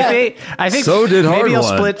 I think so did maybe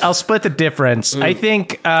Hard I'll split the difference. I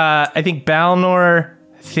think Balnor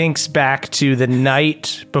thinks back to the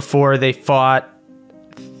night before they fought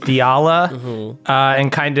Theala,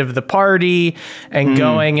 and kind of the party and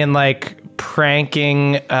going and like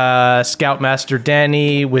pranking Scoutmaster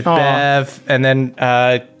Denny with Bev, and then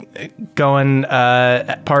going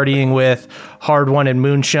partying with Hard One and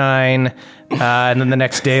Moonshine, And then the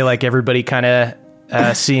next day, like everybody kind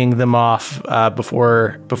of seeing them off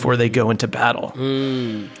before they go into battle.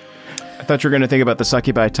 I thought you were going to think about the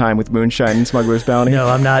succubi time with Moonshine and Smuggler's Bounty. No,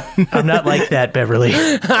 I'm not like that, Beverly.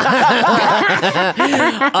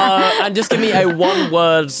 And just give me a one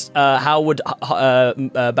word. How would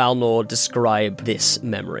Balnor describe this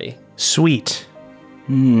memory? Sweet.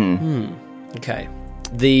 Okay.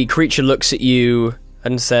 The creature looks at you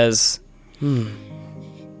and says,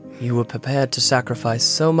 you were prepared to sacrifice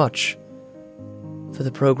so much for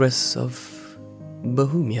the progress of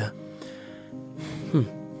Bahumia.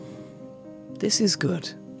 This is good.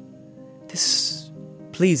 This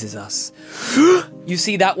pleases us. You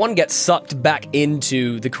see that one gets sucked back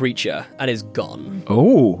into the creature and is gone.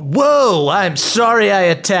 Oh. Whoa, I'm sorry I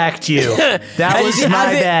attacked you. That was my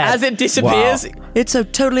bad. As it disappears, it's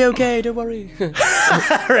totally okay, don't worry.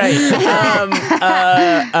 Right.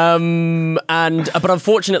 But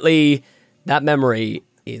unfortunately, that memory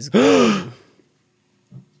is gone.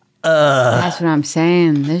 That's what I'm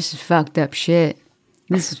saying. This is fucked up shit.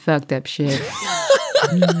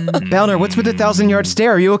 Balnor, what's with the 1,000-yard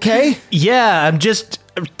stare? Are you okay? Yeah, I'm just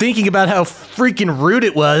thinking about how freaking rude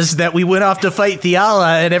it was that we went off to fight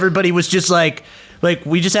Theala and everybody was just like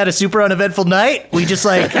we just had a super uneventful night. We just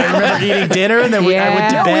I remember eating dinner and then I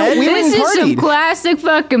went to bed. This is some classic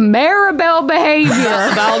fucking Maribel behavior.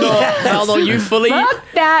 Balnor, you fully... Fuck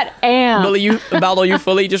that amp. Balnor, you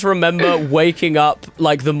fully just remember waking up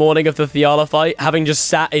the morning of the Theala fight, having just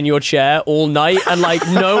sat in your chair all night and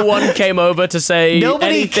no one came over to say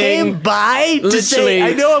nobody anything. Came by to say,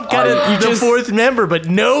 I know I'm kind of the fourth member, but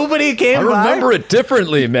nobody came by. I remember it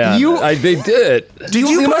differently, man. They did. Did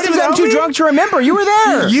you must have gotten too drunk to remember. You were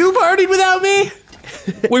there. You partied without me?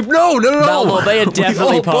 No. Balnor, they had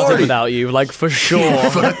definitely partied without you, for sure. You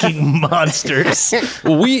fucking monsters.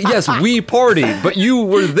 Well, we partied, but you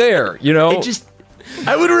were there, you know?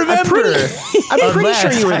 I would remember. I'm pretty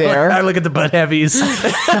sure you were there. I look at the butt heavies.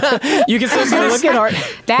 You can still see look at Art.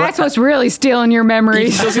 That's what's really stealing your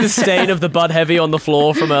memories. You can still see the stain of the butt heavy on the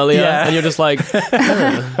floor from earlier, and you're just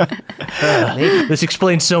this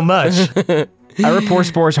explains so much. I report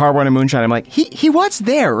Spores, Hard One, and Moonshine. I'm like, he was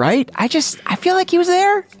there, right? I feel like he was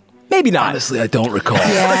there. Maybe not. Honestly, I don't recall.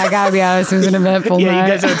 Yeah, I gotta be honest. It was an eventful night. You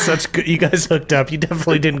guys had such good. You guys hooked up. You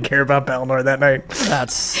definitely didn't care about Balnor that night.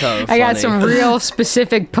 That's so funny. I got some real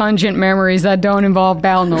specific, pungent memories that don't involve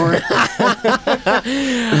Balnor.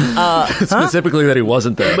 Specifically, that he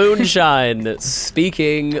wasn't there. Moonshine.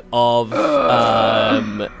 Speaking of,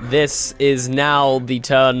 this is now the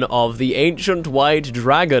turn of the ancient white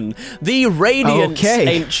dragon, the radiant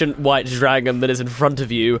ancient white dragon that is in front of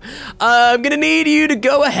you. I'm gonna need you to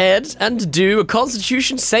go ahead and do a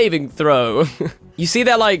Constitution saving throw. You see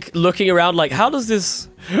they're looking around how does this,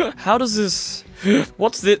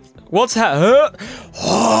 what's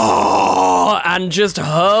and just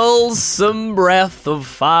hurls some breath of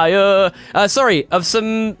fire, of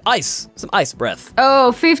some ice breath.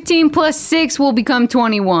 15 plus 6 will become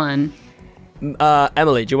 21.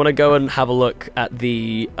 Emily, do you want to go and have a look at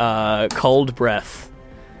the cold breath?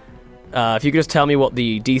 If you could just tell me what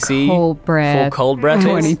the DC for cold breath is.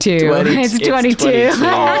 22. It's 22.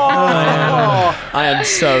 I am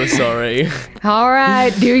so sorry. All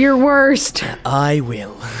right, do your worst. I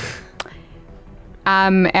will.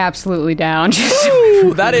 I'm absolutely down.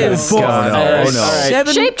 Ooh, that is no.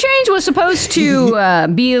 Shape change was supposed to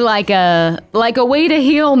be like a way to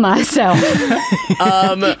heal myself,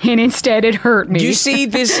 and instead it hurt me. You see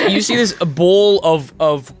this ball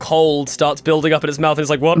of cold starts building up in its mouth, and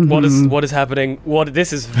it's like, what is happening?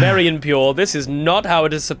 This is very impure. This is not how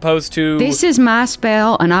it is supposed to. This is my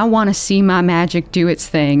spell, and I want to see my magic do its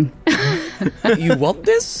thing. You want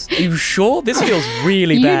this? Are you sure? This feels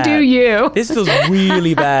really bad. You do you. This feels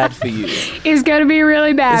really bad for you. It's gonna be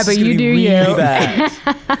really bad, but you do really you. Bad.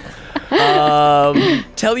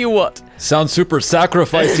 Tell you what. Sounds super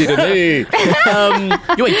sacrificey to me.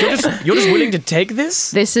 You're just willing to take this?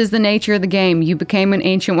 This is the nature of the game. You became an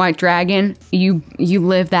ancient white dragon. You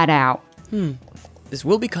live that out. This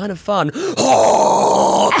will be kind of fun.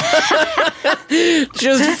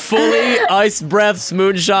 Just fully ice breaths,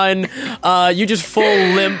 Moonshine. You just fall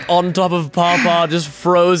limp on top of Papa, just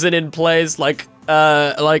frozen in place like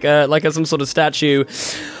some sort of statue.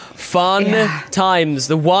 Fun times.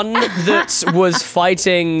 The one that was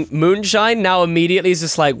fighting Moonshine now immediately is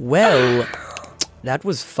just like, well, that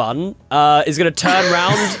was fun. Is going to turn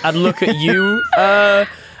around and look at you,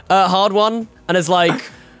 Hard One, and is like,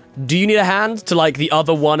 Do you need a hand to like the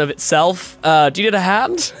other one of itself? Do you need a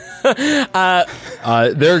hand? They're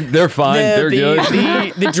fine. They're good.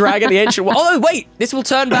 The dragon, the ancient one. Oh, wait. This will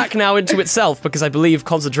turn back now into itself because I believe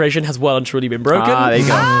concentration has well and truly been broken. There you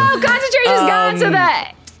go. Oh, concentration's gone, so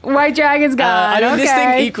that white dragon's gone. This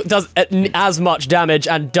thing does as much damage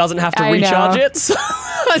and doesn't have to recharge it. So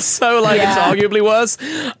it's arguably worse.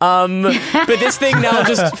 But this thing now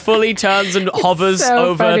just fully turns and hovers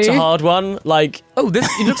over to Hard One. Like,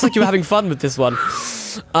 it looks like you're having fun with this one.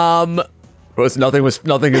 Nothing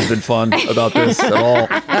has been fun about this at all.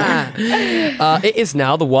 It is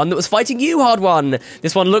now the one that was fighting you, Hard One.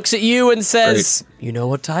 This one looks at you and says, "You know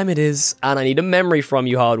what time it is, and I need a memory from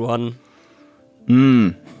you, Hard One."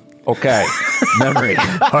 Okay. Memory.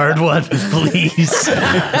 Hard One, please.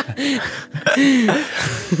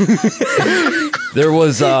 There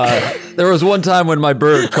was one time when my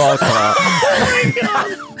bird caw.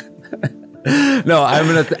 No,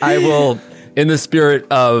 I will. In the spirit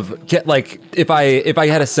of if I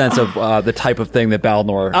had a sense of the type of thing that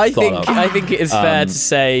Balnor I thought think it is fair to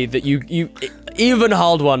say that you even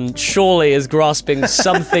Hard One surely is grasping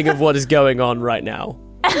something of what is going on right now.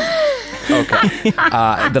 Okay.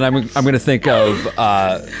 Then I'm going to think of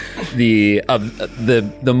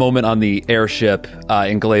the moment on the airship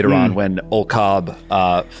in Galateron when Olcab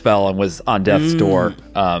fell and was on death's door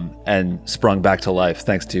and sprung back to life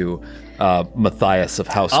thanks to Matthias of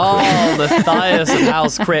House Crit. Oh, Matthias of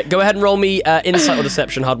House Crit. Go ahead and roll me insight or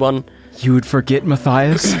deception, Hard One. You would forget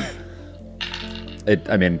Matthias?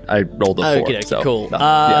 I rolled a 4. Okay, so cool.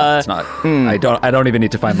 it's not. I don't even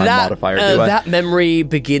need to find my modifier. Do I? That memory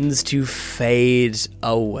begins to fade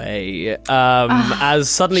away as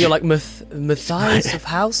suddenly you're like Matthias of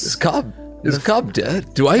House. Is Cobb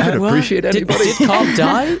dead? Do I even appreciate anybody? Did Cobb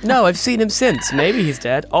die? No, I've seen him since. Maybe he's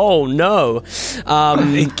dead. Oh no!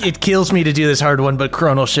 It kills me to do this Hard One, but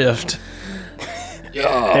Chronal Shift.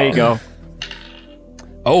 There you go.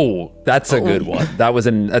 Oh, that's a good one.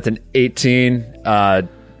 That's an 18. And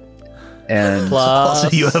plus,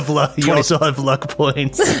 also you have luck. You also have luck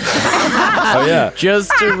points. Oh yeah.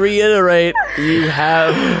 Just to reiterate, you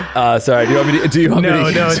have. Sorry. Do you want me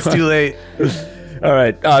to? No, it's too late. All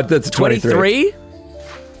right. That's a 23.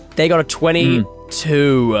 They got a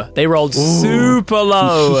 22. They rolled super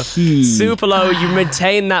low. Super low. You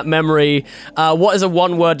maintain that memory. What is a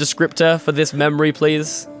one-word descriptor for this memory,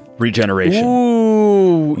 please? Regeneration.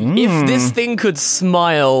 Ooh. If this thing could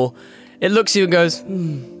smile, it looks at you and goes,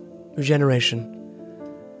 regeneration.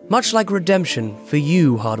 Much like redemption for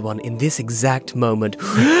you, Hard One, in this exact moment.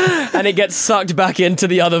 And it gets sucked back into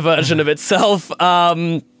the other version of itself.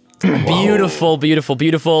 Beautiful, beautiful,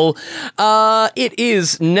 beautiful. It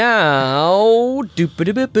is now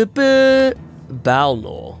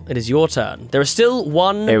Balnor. It is your turn. There is still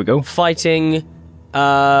one fighting.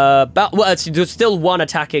 There's still one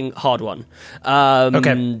attacking Hard One.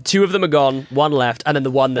 Okay. 2 of them are gone, 1 left, and then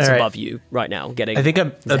the one that's above you right now getting. I think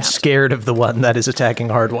I'm scared of the one that is attacking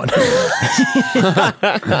Hard One.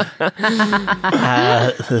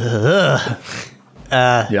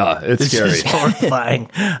 Yeah, it's scary. This is horrifying.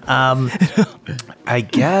 I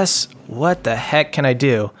guess, what the heck can I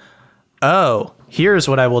do? Oh, here's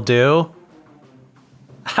what I will do.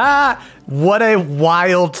 Ha! What a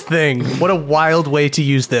wild thing. What a wild way to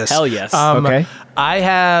use this. Hell yes. Okay. I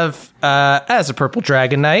have, as a Purple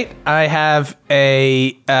Dragon Knight, I have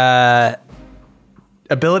a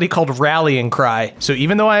ability called Rallying Cry. So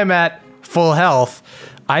even though I am at full health,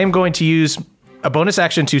 I am going to use a bonus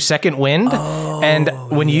action to Second Wind. And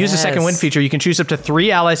when you use the Second Wind feature, you can choose up to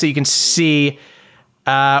 3 allies that you can see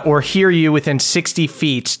or hear you within 60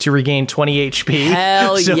 feet to regain 20 HP.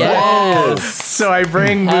 Hell yes. So I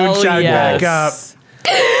bring Moonshine back up.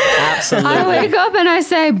 Absolutely. I wake up and I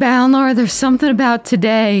say, Balnor, there's something about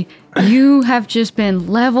today. You have just been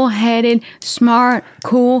level-headed, smart,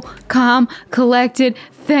 cool, calm, collected.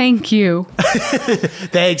 Thank you.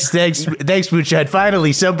 Thanks, Moonshine.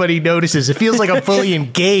 Finally, somebody notices. It feels like I'm fully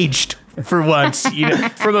engaged for once. You know?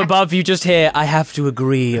 From above, you just hear, I have to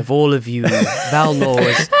agree, of all of you, Balnor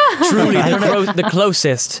is truly the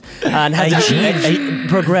closest and has achieved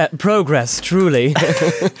progress, truly.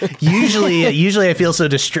 Usually I feel so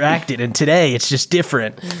distracted, and today it's just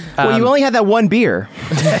different. Well, you only had that one beer.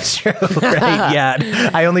 That's true, right? Yeah,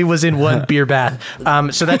 I only was in one beer bath.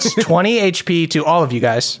 So that's 20 HP to all of you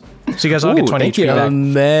guys. So you guys all get 20 HP back.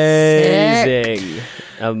 Amazing.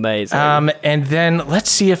 Amazing. And then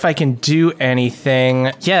let's see if I can do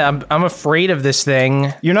anything. Yeah, I'm afraid of this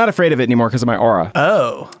thing. You're not afraid of it anymore because of my aura.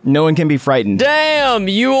 Oh. No one can be frightened. Damn,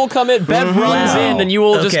 you all come in, Bev runs in, and you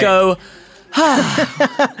all just go,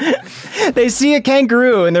 They see a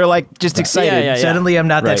kangaroo and they're like just excited. Yeah. Suddenly, I'm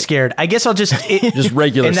not that scared. I guess I'll just Just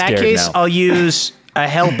regular In that scared case, now. I'll use a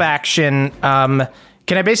help action. Can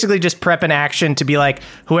I basically just prep an action to be like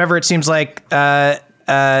whoever it seems like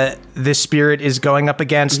this spirit is going up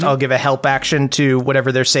against? I'll give a help action to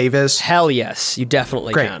whatever their save is. Hell yes, you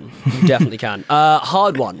definitely Great. can. You definitely can.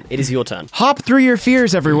 Hard one. It is your turn. Hop through your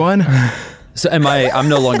fears, everyone. So I'm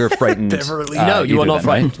no longer frightened. No, you are either not then,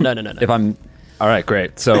 frightened. right? No. If I'm all right,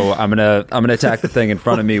 great. So I'm gonna attack the thing in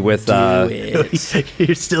front of me with.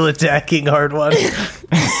 You're still attacking hard one.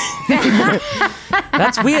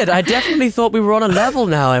 That's weird. I definitely thought we were on a level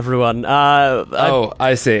now, everyone.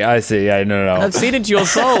 I see. Yeah, no. I've seen into your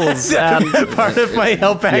souls. Part of my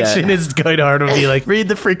help action is going hard and be like, read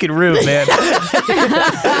the freaking room, man.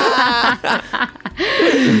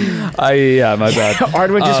 My bad.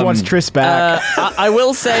 Ardwin just wants Triss back. I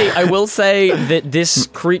will say that this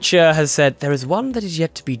creature has said there is one that is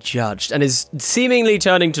yet to be judged and is seemingly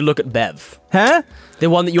turning to look at Bev. Huh? The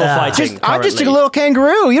one that you're fighting. I'm just a little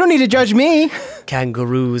kangaroo. You don't need to judge me.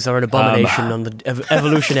 Kangaroos are an abomination on the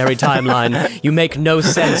evolutionary timeline. You make no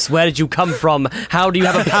sense. Where did you come from? How do you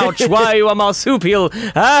have a pouch? Why are you a marsupial?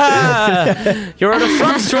 You're an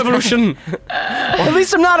affront to evolution. At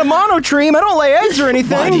least I'm not a monotreem. I don't lay eggs or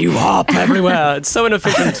anything. Why do you hop everywhere? It's so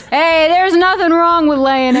inefficient. Hey, there's nothing wrong with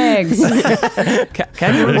laying eggs.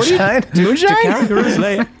 Kangaroos? Moonshine? Do kangaroos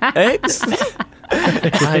lay eggs?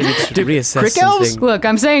 I need to reassess crick elves? something. Look,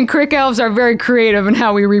 I'm saying crick elves are very creative in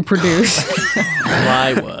how we reproduce.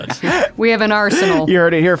 My word. We have an arsenal. You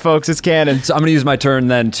heard it here, folks. It's canon. So I'm gonna use my turn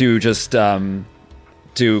then to just to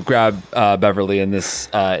grab Beverly and this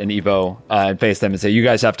and Evo and face them and say, you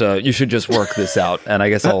guys you should just work this out. And I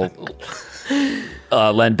guess I'll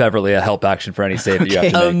lend Beverly a help action for any save that you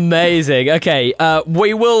have to make. Amazing. Okay,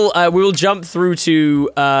 we will jump through to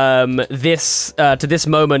this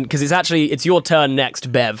moment because it's your turn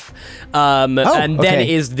next, Bev, and then it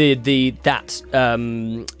is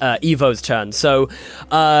Evo's turn. So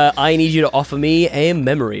I need you to offer me a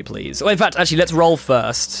memory, please. Well, in fact, actually, let's roll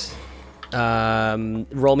first.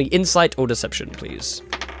 Roll me insight or deception, please.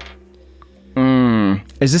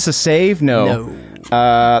 Is this a save? No.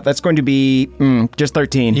 That's going to be just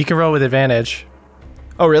 13. You can roll with advantage.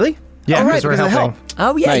 Oh, really? Yeah, oh, right, because we're because of the helping.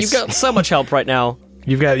 help. Oh yeah, Nice. you've got so much help right now.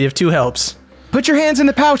 You have two helps. Put your hands in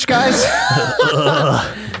the pouch, guys.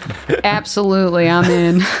 Absolutely, I'm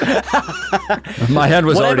in. My hand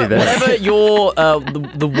was already there. Whatever your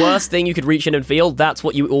the worst thing you could reach in and feel, that's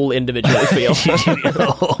what you all individually feel.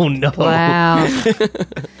 Oh no! Wow.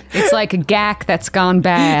 It's like a gack that's gone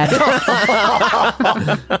bad.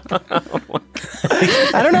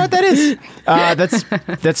 I don't know what that is.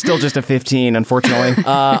 That's still just a 15, unfortunately.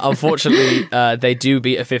 Unfortunately, they do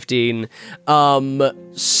beat a 15.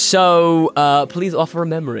 So please offer a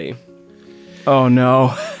memory. Oh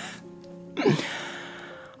no.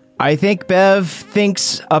 I think Bev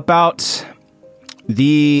thinks about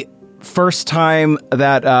the first time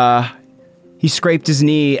that he scraped his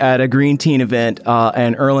knee at a Green Teen event,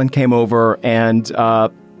 and Erlen came over and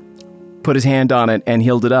put his hand on it and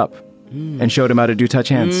healed it up and showed him how to do touch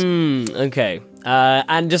hands. Okay.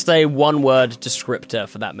 And just a one-word descriptor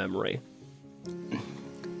for that memory.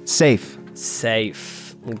 Safe.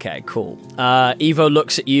 Safe. Okay, cool. Evo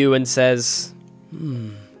looks at you and says,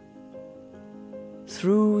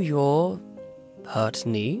 through your hurt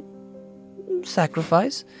knee,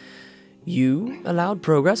 sacrifice, you allowed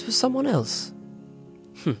progress for someone else.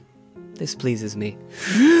 This pleases me.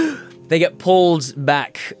 They get pulled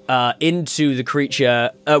back into the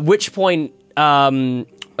creature, at which point we're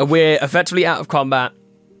effectively out of combat.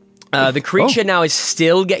 The creature now is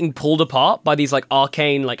still getting pulled apart by these like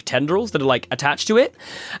arcane like tendrils that are like attached to it,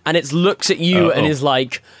 and it looks at you and is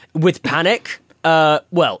like with panic.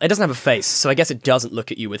 Well, it doesn't have a face, so I guess it doesn't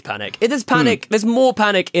look at you with panic. It is panic. There's more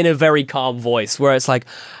panic in a very calm voice, where it's like,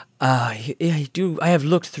 I have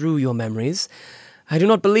looked through your memories. I do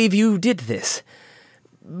not believe you did this.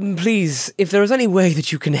 Please, if there is any way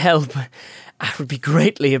that you can help, I would be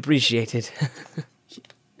greatly appreciated.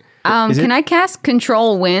 Can I cast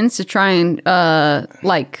Control Winds to try and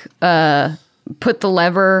put the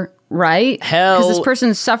lever right? Hell, because this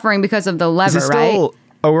person's suffering because of the lever, Is it still, right?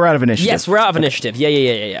 Oh, we're out of initiative. Yes, we're out of initiative.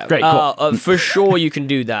 Yeah. Great, cool. For sure you can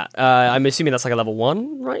do that. I'm assuming that's like a level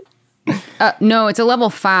 1, right? No, it's a level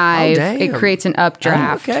 5. damn. It creates an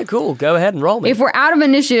updraft. Okay, cool. Go ahead and roll me. If we're out of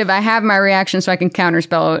initiative, I have my reaction so I can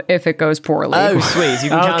counterspell it if it goes poorly. Oh, sweet. You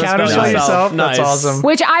can counterspell yourself. Nice. That's awesome.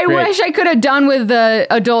 Which I wish I could have done with the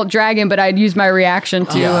adult dragon, but I'd used my reaction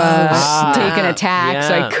to take an attack,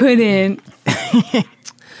 so I couldn't.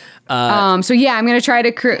 So yeah, I'm going to try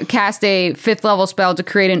to cast a 5th level spell to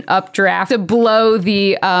create an updraft to blow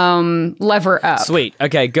the lever up. Sweet.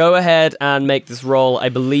 Okay, go ahead and make this roll. I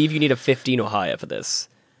believe you need a 15 or higher for this.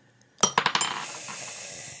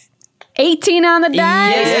 18 on the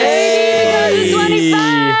dice. Yay!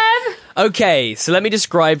 25. Okay, so let me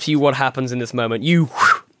describe to you what happens in this moment.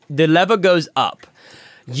 The lever goes up.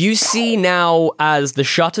 You see now, as the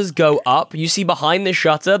shutters go up, you see behind the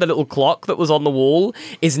shutter, the little clock that was on the wall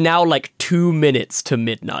is now like 2 minutes to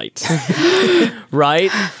midnight.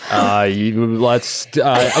 Right? Okay,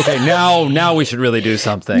 now we should really do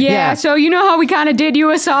something. Yeah, so you know how we kind of did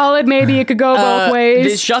you a solid? Maybe it could go both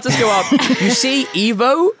ways. The shutters go up. You see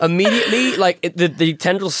Evo immediately, like, the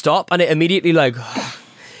tendrils stop, and it immediately, like...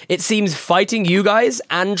 It seems fighting you guys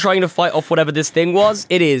and trying to fight off whatever this thing was,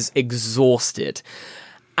 it is exhausted.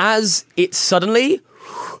 As it suddenly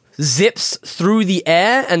zips through the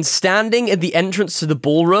air and standing at the entrance to the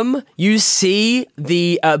ballroom, you see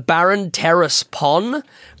the Baron Terrace Pon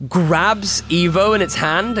grabs Evo in its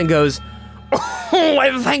hand and goes,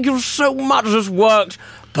 "Oh, thank you so much, this worked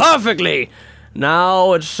perfectly.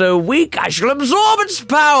 Now it's so weak, I shall absorb its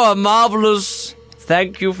power. Marvelous.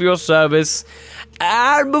 Thank you for your service.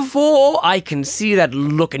 And before I can see that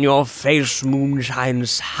look in your face, Moonshine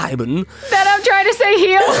Simon..." That I'm trying to say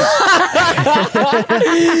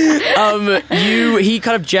heal. He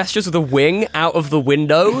kind of gestures with a wing out of the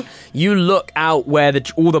window. You look out where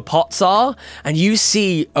all the pots are, and you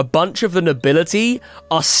see a bunch of the nobility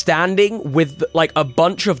are standing with, like, a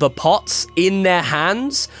bunch of the pots in their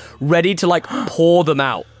hands, ready to, like, pour them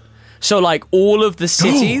out. So, like, all of the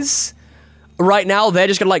cities... Right now, they're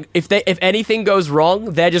just gonna, like, if anything goes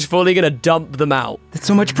wrong, they're just fully gonna dump them out. That's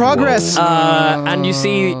so much progress. And you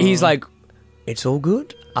see, he's like, "It's all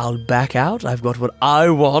good. I'll back out. I've got what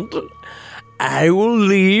I want. I will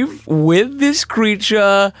leave with this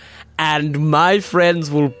creature, and my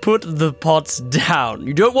friends will put the pots down.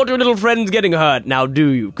 You don't want your little friends getting hurt, now do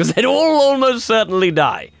you? Because they'd all almost certainly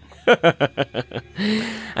die."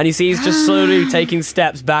 And you see he's just slowly taking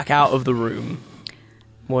steps back out of the room.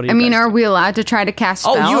 I mean, are we allowed to try to cast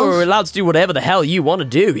spells? Oh, you are allowed to do whatever the hell you want to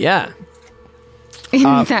do, yeah.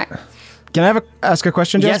 Can I ask a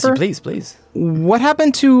question, Jasper? Yes, please. What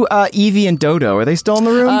happened to Evie and Dodo? Are they still in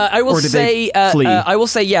the room? I will say, flee? I will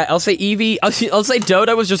say, yeah. I'll say Evie. I'll say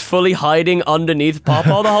Dodo was just fully hiding underneath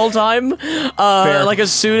Pawpaw the whole time. Like,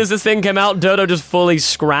 as soon as this thing came out, Dodo just fully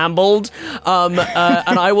scrambled. And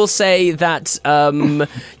I will say that,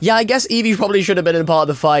 I guess Evie probably should have been in part of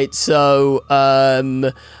the fight. So,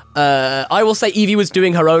 I will say Evie was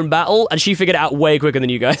doing her own battle, and she figured it out way quicker than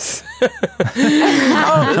you guys.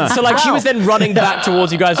 So, like, she was then running back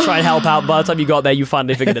towards you guys to try and help out. By the time you got there, you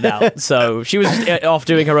finally figured it out. So she was off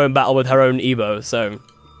doing her own battle with her own Evo. So,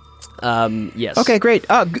 yes. Okay, great.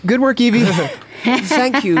 Good work, Evie.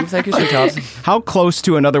 Thank you, sweetheart. How close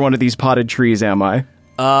to another one of these potted trees am I?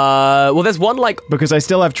 Well, there's one, like... Because I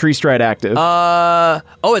still have Tree Stride active.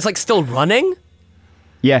 It's, like, still running?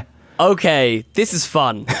 Yeah. Okay, this is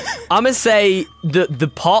fun. I'm gonna say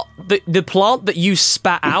the plant that you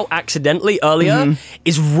spat out accidentally earlier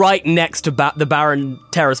is right next to the Baron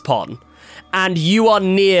Terrace Pond. And you are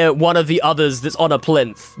near one of the others that's on a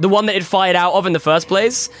plinth. The one that it fired out of in the first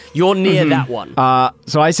place, you're near that one.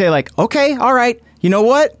 So I say, like, okay, all right, you know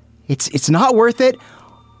what? It's not worth it.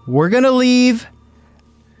 We're gonna leave.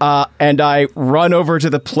 And I run over to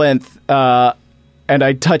the plinth, and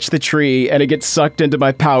I touch the tree, and it gets sucked into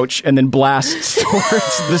my pouch, and then blasts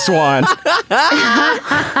towards the swan.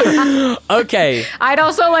 Okay. I'd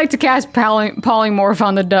also like to cast polymorph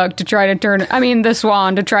on the duck to try to the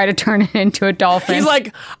swan to try to turn it into a dolphin. He's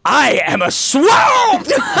like, "I am a swan!"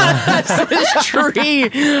 That's this tree.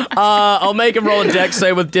 I'll make him roll a dex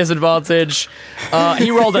save with disadvantage.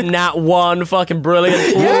 He rolled a nat 1, fucking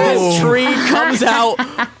brilliant. Yes. This tree comes out,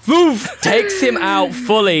 takes him out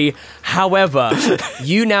fully. However,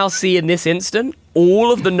 you now see in this instant,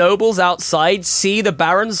 all of the nobles outside see the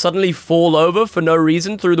Baron suddenly fall over for no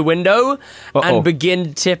reason through the window and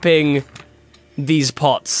begin tipping these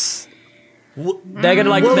pots. They're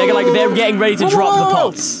getting ready to drop the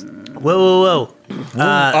pots. Whoa.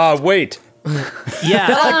 Wait. Yeah.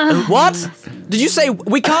 They're like, what? Did you say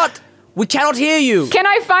we cannot hear you? Can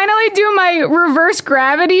I finally do my reverse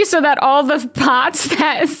gravity so that all the pots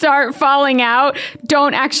that start falling out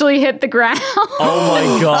don't actually hit the ground? Oh my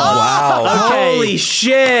god. Wow. Okay. Holy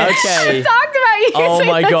shit. Okay. I talked about using Oh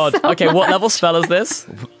my god. so Okay, what level spell is this?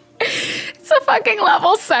 It's a fucking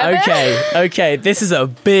level 7. Okay. This is a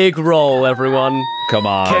big roll, everyone. Come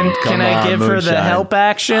on. Can I give her the help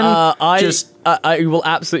action? I will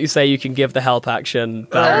absolutely say you can give the help action.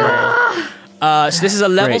 So this is a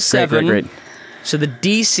level 7. Great. So the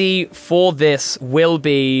DC for this will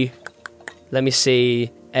be, let me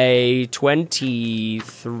see, a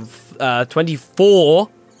 24.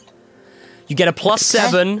 You get a plus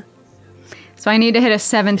 7. So I need to hit a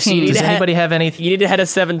 17. Does anybody have anything? You need to hit a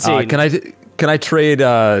 17. Can I trade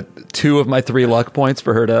 2 of my 3 luck points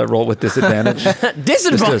for her to roll with disadvantage?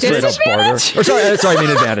 Disadvantage. Just a straight up barter. Or sorry, I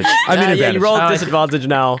mean advantage. Yeah, you roll disadvantage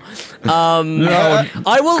now. No,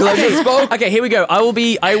 I will. Okay, here we go. I will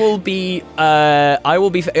be.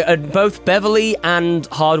 Both Beverly and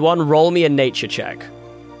Hard One. Roll me a nature check.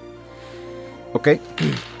 Okay.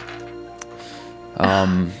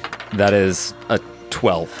 That is a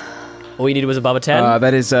 12. All you needed was above a 10.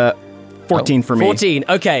 That is 14 for me. 14.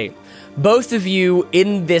 Okay. Both of you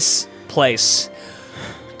in this place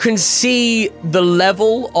can see the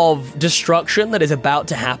level of destruction that is about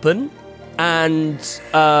to happen, and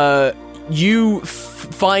you're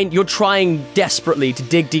trying desperately to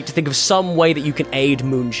dig deep to think of some way that you can aid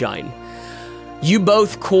Moonshine. You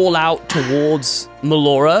both call out towards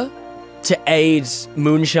Melora to aid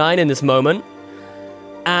Moonshine in this moment,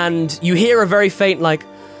 and you hear a very faint, like,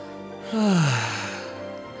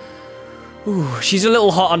 ooh, she's a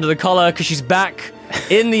little hot under the collar because she's back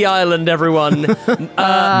in the island, everyone. So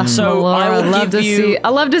Melora, I will give you... I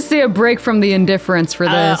love to see a break from the indifference for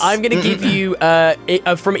this. I'm going to give you,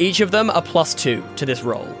 from each of them, a +2 to this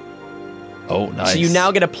roll. Oh, nice. So you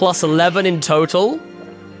now get a +11 in total. Okay.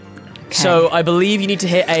 So I believe you need to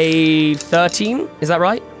hit a 13. Is that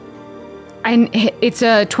right? It's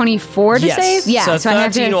a 24 to save? Yeah, so I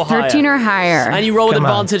have to hit 13 or higher. And you roll with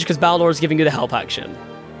advantage because Balnor is giving you the help action.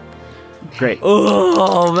 Great.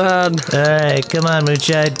 Oh, man. All right, come on,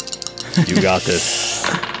 Moonshine. You got this.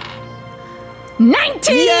 19 on the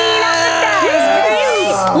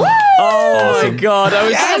dice! Oh, my God.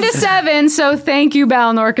 And a 7, so thank you,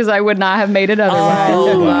 Balnor, because I would not have made it otherwise.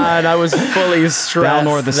 Oh, man, I was fully stressed.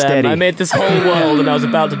 Balnor the then. steady. I made this whole world, and I was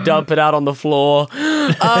about to dump it out on the floor.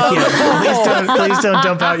 Please don't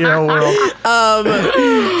dump out your whole world.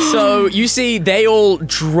 So you see, they all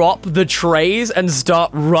drop the trays and start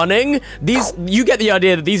running. You get the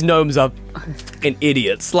idea that these gnomes are fucking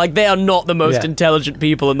idiots. Like, they are not the most intelligent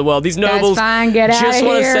people in the world. These nobles just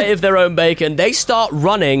want to save their own bacon. They start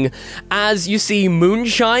running as you see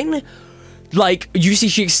Moonshine. Like, you see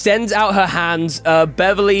she extends out her hands.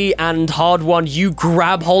 Beverly and Hard One, you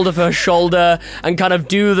grab hold of her shoulder and kind of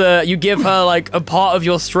you give her, like, a part of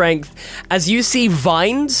your strength. As you see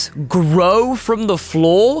vines grow from the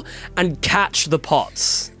floor and catch the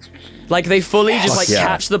pots. Like, they fully just,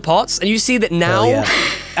 catch the pots. And you see that now,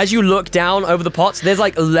 as you look down over the pots, there's,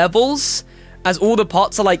 like, levels as all the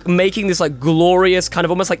pots are, like, making this, like, glorious kind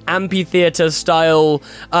of almost, like, amphitheater style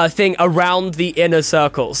thing around the inner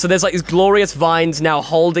circle. So there's, like, these glorious vines now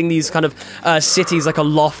holding these kind of cities, like,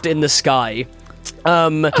 aloft in the sky.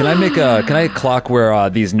 Can I clock where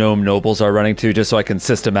these gnome nobles are running to, just so I can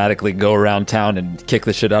systematically go around town and kick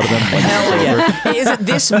the shit out of them? Hell yeah. It is at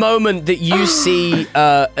this moment that you see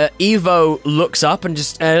Evo looks up and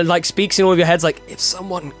just like speaks in all of your heads, like, if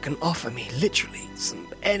someone can offer me literally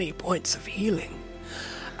any points of healing,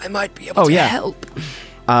 I might be able to help.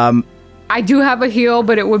 I do have a heal,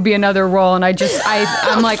 but it would be another roll, and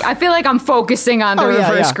I'm like, I feel like I'm focusing on the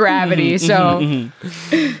reverse gravity,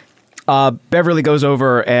 Beverly goes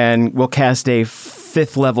over and will cast a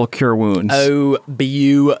 5th level Cure Wounds. Oh,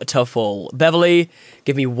 beautiful. Beverly,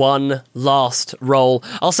 give me one last roll.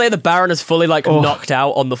 I'll say the Baron is fully, like, knocked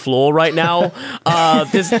out on the floor right now.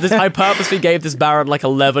 I purposely gave this Baron, like,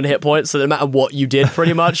 11 hit points, so no matter what you did,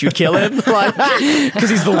 pretty much, you'd kill him, like, because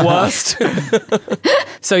he's the worst.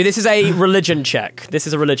 So this is a religion check. I mean,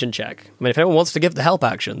 if anyone wants to give the help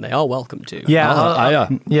action, they are welcome to. Yeah.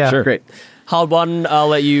 Sure. Great. Hard One, I'll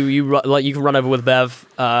let you can run over with Bev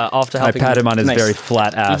after helping. I pat him on his very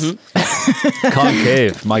flat ass.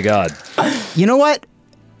 Concave, my God. You know what?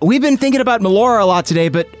 We've been thinking about Melora a lot today,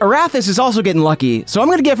 but Arathis is also getting lucky, so I'm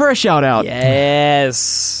going to give her a shout out.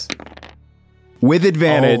 Yes. With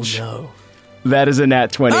advantage. Oh, no. That is a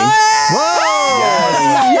nat 20. Yes!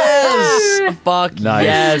 Fuck nice.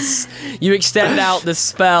 Yes. You extend out the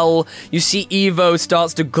spell. You see Evo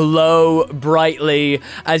starts to glow brightly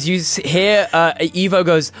as you hear Evo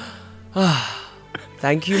goes,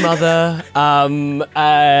 thank you, Mother. And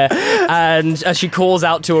as she calls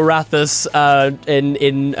out to Arathis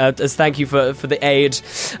as thank you for the aid,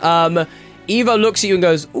 Evo looks at you and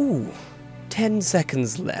goes, 10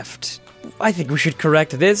 seconds left. I think we should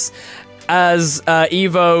correct this. As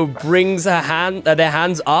Evo brings their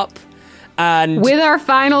hands up And with our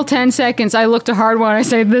final 10 seconds, I look to Hardwell and I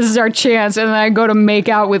say, "This is our chance," and then I go to make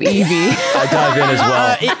out with Evie. I dive in as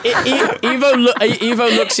well.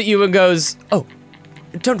 Evo looks at you and goes, "Oh,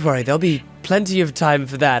 don't worry, there'll be plenty of time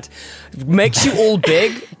for that." Makes you all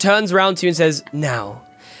big, turns around to you and says, "Now,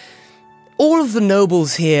 all of the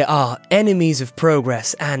nobles here are enemies of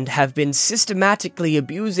progress and have been systematically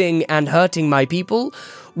abusing and hurting my people.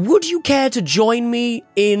 Would you care to join me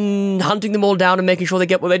in hunting them all down and making sure they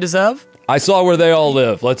get what they deserve?" I saw where they all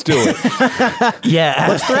live. Let's do it. Yeah,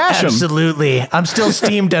 let's thrash 'em. Absolutely. I'm still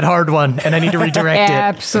steamed at hard one, and I need to redirect it.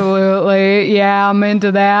 Absolutely. Yeah, I'm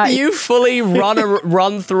into that. You fully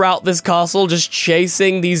run throughout this castle, just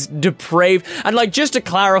chasing these depraved... And, like, just to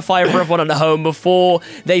clarify for everyone at home, before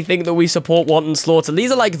they think that we support wanton slaughter,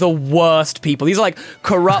 these are, like, the worst people. These are, like,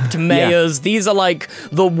 corrupt mayors. Yeah. These are, like,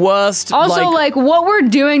 the worst... Also, like, what we're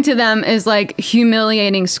doing to them is, like,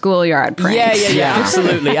 humiliating schoolyard pranks. Yeah.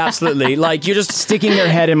 Absolutely, absolutely. Like, you're just... Sticking their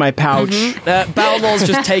head in my pouch. Balnor's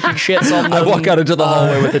just taking shits on them. I walk out into the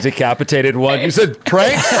hallway with a decapitated one. You said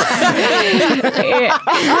pranks?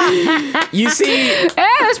 You see...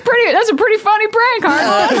 That's a pretty funny prank,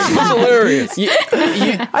 Hardwell. It's hilarious.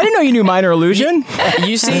 I didn't know you knew minor illusion.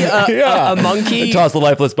 You see a monkey... Toss the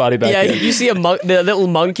lifeless body back in. You see the little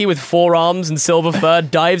monkey with 4 arms and silver fur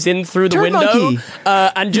dives in through the Turd window, monkey.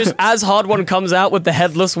 And just as Hard One comes out with the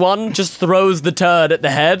headless one, just throws the turd at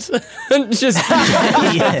the head and just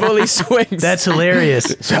fully swings. That's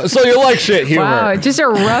hilarious. So you like shit humor. Wow, it just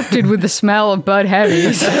erupted with the smell of Bud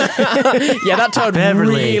Heavies. Yeah, that turd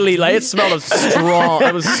really, like, it smelled of strong.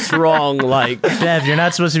 It was strong, like... Bev, you're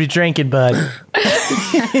not supposed to be drinking, bud.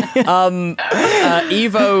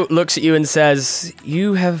 Evo looks at you and says,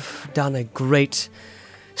 "You have done a great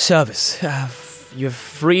service. You've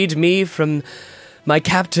freed me from my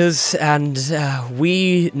captors, and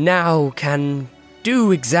we now can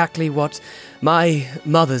do exactly what my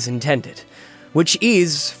mothers intended, which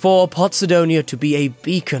is for Potcedonia to be a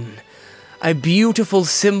beacon, a beautiful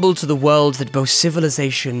symbol to the world that both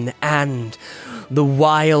civilization and the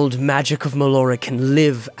wild magic of Melora can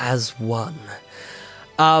live as one."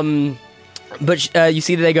 But you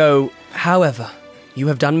see that they go, "However, you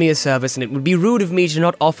have done me a service, and it would be rude of me to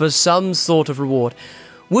not offer some sort of reward.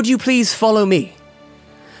 Would you please follow me?"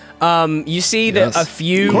 You see that a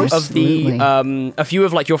few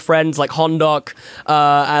of like your friends, like Hondok,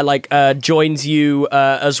 joins you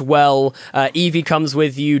as well. Evie comes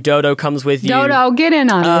with you. Dodo comes with you. Dodo, get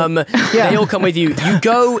in on it. They all come with you.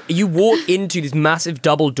 You walk into these massive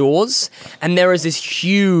double doors, and there is this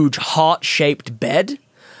huge heart-shaped bed.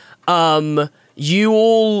 You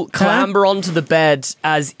all clamber onto the bed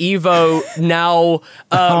as Evo now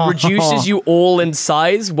reduces you all in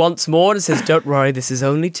size once more and says, "Don't worry, this is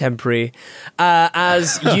only temporary."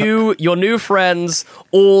 As your new friends,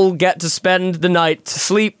 all get to spend the night to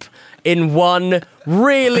sleep in one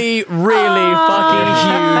really, really fucking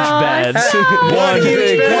huge bed. One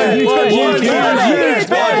huge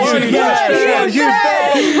bed.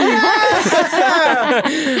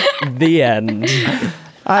 The end.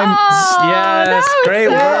 Yes, great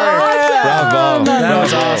work. Bravo. That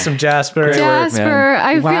was awesome, Jasper. Jasper,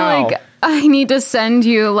 I feel like I need to send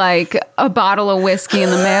you like a bottle of whiskey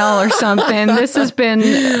in the mail or something. This has been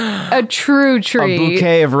a true treat. A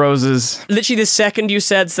bouquet of roses. Literally, the second you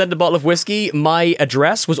said send a bottle of whiskey, my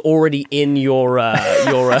address was already in your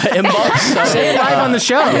inbox. So, say it live on the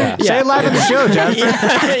show. Say it live on the show,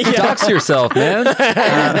 Jasper. Dox yourself, man.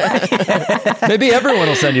 Maybe everyone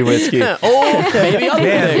will send you whiskey. Or maybe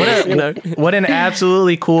other things. What an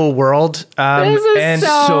absolutely cool world. This is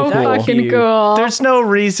so fucking cool. There's no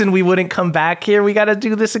reason we wouldn't come back here. We got to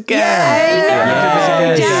do this again. I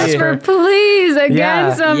know. Jasper, please,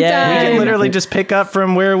 again sometime. We can literally just pick up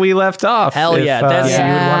from where we left off. Hell if, yeah. you would want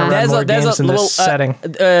to run more games in little, this setting.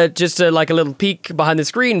 Just like a little peek behind the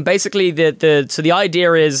screen. Basically, the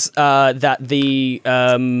idea is that the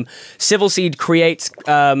Civil Seed creates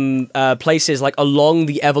places like along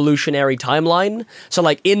the evolutionary timeline. So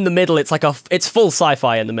like in the middle, it's full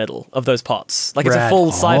sci-fi in the middle of those parts. Like it's a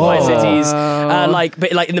full sci-fi cities. But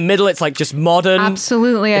like in the middle, it's like just modern.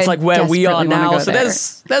 Absolutely. It's like where we are now. So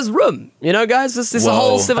there's room, guys. This is a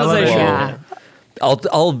whole civilization. Yeah.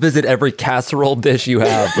 I'll visit every casserole dish you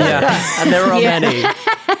have. And there are many.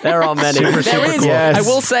 There are many. Super cool. Yes. I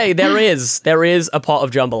will say there is a pot of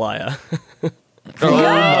jambalaya. When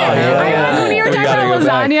you were talking about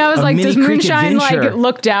lasagna, I was like, does Moonshine like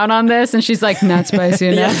look down on this? And she's like, not spicy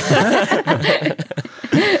enough.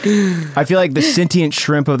 I feel like the sentient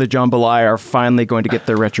shrimp of the jambalaya are finally going to get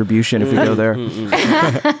their retribution if we go there.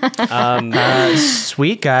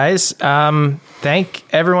 Sweet, guys. Thank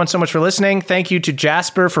everyone so much for listening. Thank you to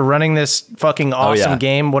Jasper for running this fucking awesome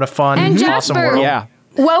game. What a fun, And awesome Jasper, world. Yeah.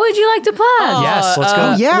 What would you like to plug? Yes, let's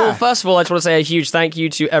go. Well, first of all, I just want to say a huge thank you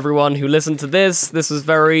to everyone who listened to this. This was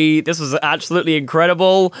absolutely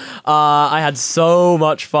incredible. I had so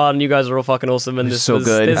much fun. You guys are all fucking awesome, and this so was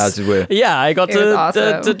good. As did we. Yeah, I got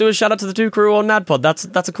awesome. to do a shout out to the 2 crew on NADPod.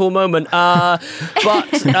 That's a cool moment. But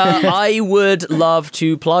I would love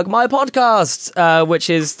to plug my podcast, which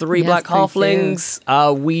is Three Black please Halflings.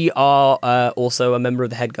 We are also a member of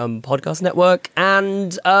the Headgum Podcast Network,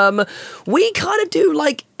 and we kind of do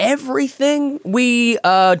like everything. We do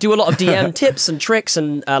a lot of DM tips and tricks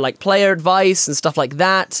and like player advice and stuff like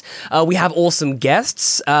that. We have awesome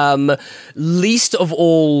guests, least of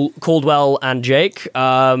all Caldwell and Jake.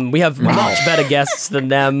 We have much better guests than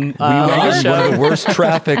them. One of the worst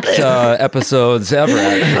trafficked episodes ever,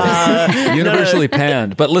 actually. Universally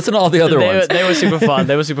panned. But listen to all the other ones. They were super fun.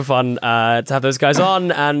 They were super fun to have those guys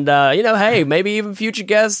on. And, hey, maybe even future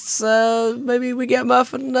guests, maybe we get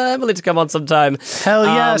Murph and Emily to come on sometime. Hell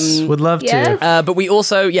yes. Would love to. But we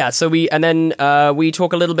also, we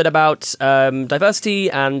talk a little bit about diversity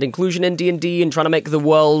and inclusion in D&D and trying to make the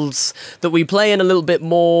worlds that we play in a little bit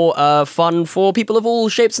more fun for people of all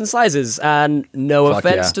shapes and sizes. And no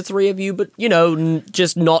offense to 3 of you, but,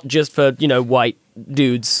 just not just for, white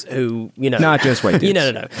dudes who, Not just white dudes.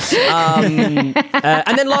 No. And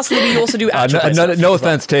then lastly, we also do actual play stuff. No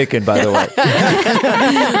offense taken, by the way.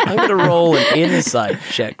 I'm going to roll an insight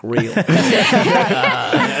check real.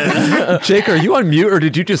 Jake, are you on mute or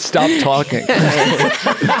did you just stop talking?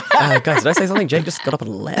 Guys, did I say something? Jake just got up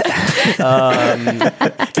and left.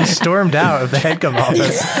 He stormed out of the Headgum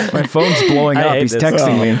office. My phone's blowing up. He's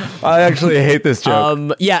texting me. I actually hate this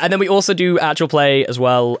joke. And then we also do actual play as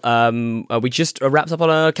well. We just wrapped up on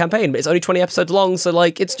a campaign, but it's only 20 episodes long, so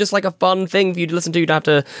it's just like a fun thing for you to listen to. You don't have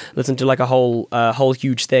to listen to like a whole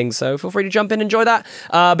huge thing, so feel free to jump in and enjoy that.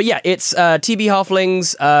 It's TB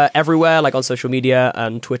Halflings everywhere, like on social media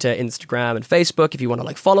and Twitter, Instagram, and Facebook if you want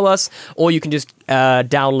to follow us, or you can just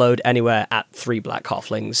download anywhere at 3 Black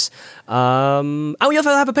Halflings. And we also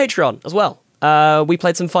have a Patreon as well. We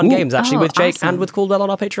played some fun games actually with Jake and with Caldwell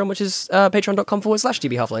on our Patreon, which is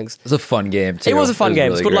patreon.com/TB Halflings. It was a fun game too. It was a fun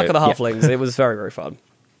game. Really It's Good Luck great. with the Halflings. It was very, very fun.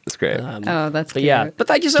 It's great. That's cute. But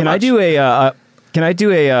thank you so Can much. Can I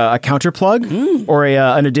do a counter plug or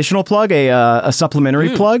an additional plug, a supplementary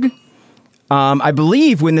plug? I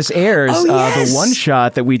believe when this airs, the one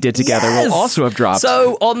shot that we did together will also have dropped.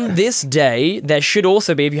 So on this day, there should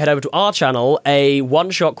also be, if you head over to our channel, a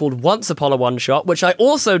one shot called Once Upon a One Shot, which I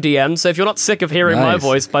also DM'd. So if you're not sick of hearing my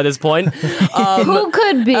voice by this point, who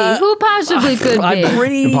could be? Who possibly could be?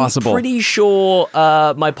 I'm Impossible. pretty sure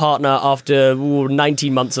my partner after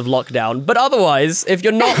 19 months of lockdown. But otherwise, if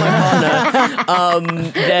you're not my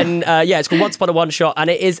partner, then it's called Once Upon a One Shot, and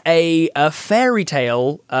it is a fairy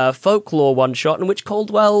tale folklore one shot in which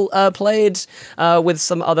Caldwell played with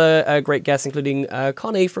some other great guests, including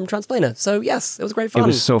Connie from Transplaner. So yes, it was great fun. It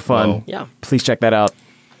was so fun. Whoa. Yeah. Please check that out.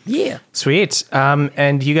 Yeah. Sweet.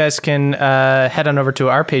 And you guys can head on over to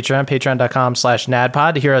our Patreon,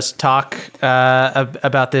 patreon.com/NADPod, to hear us talk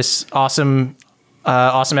about this awesome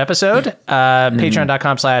episode.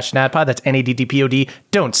 Patreon.com/NADPod. That's NADDPOD.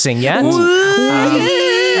 Don't sing yet.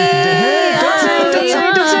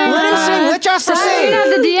 Jasper, you have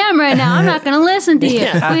the DM right now. I'm not going to listen to you.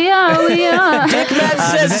 We are.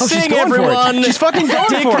 Dickman says sing, everyone. She's fucking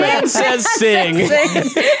going for it. Dickman says sing.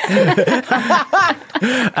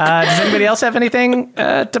 Does anybody else have anything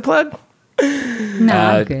to plug? No,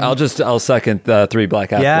 I'm good. I'll second the 3 Black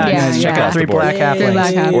Halflings. Yeah, check out 3 Black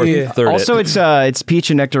Halflings. Or third Also, it. it's peach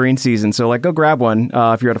and nectarine season, so go grab one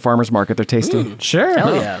if you're at a farmer's market. They're tasty. Sure.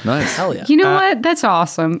 Hell yeah. Nice. Hell yeah. You know what? That's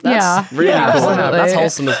awesome. That's really cool. absolutely. That's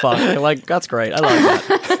wholesome as fuck. That's great. I like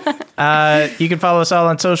that. You can follow us all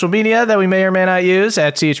on social media that we may or may not use,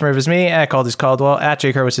 at CHMerv is me, at Cald is Caldwell, at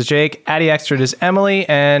Jake Hurwitz is Jake, at EXtrid is Emily,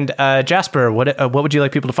 and Jasper, what would you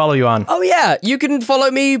like people to follow you on? Oh yeah, you can follow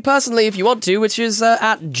me personally if you want to, which is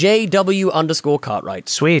at JW_Cartwright.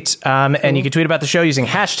 Sweet. And you can tweet about the show using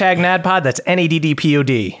 #NADPod, that's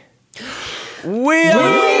NADDPOD. We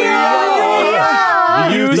are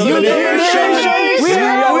Youth of the Nation.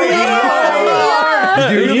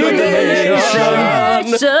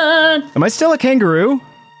 Am I still a kangaroo?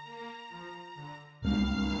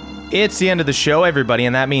 It's the end of the show, everybody,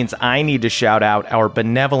 and that means I need to shout out our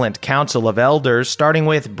benevolent council of elders, starting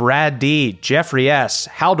with Brad D., Jeffrey S.,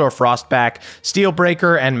 Haldor Frostback,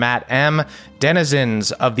 Steelbreaker, and Matt M.,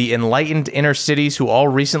 denizens of the enlightened inner cities who all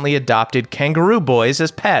recently adopted kangaroo boys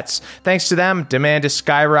as pets. Thanks to them, demand is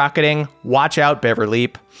skyrocketing. Watch out,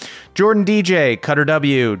 Beverleap. Jordan DJ, Cutter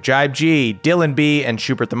W, Jibe G, Dylan B, and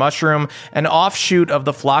Schubert the Mushroom, an offshoot of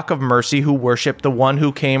the flock of mercy who worship the one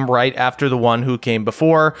who came right after the one who came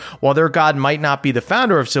before. While their god might not be the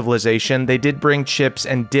founder of civilization, they did bring chips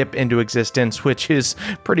and dip into existence, which is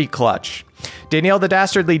pretty clutch. Danielle the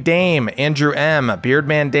Dastardly Dame, Andrew M,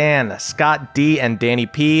 Beardman Dan, Scott D, and Danny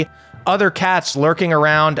P. Other cats lurking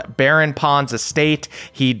around Baron Pond's estate.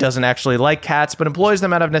 He doesn't actually like cats, but employs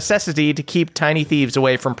them out of necessity to keep tiny thieves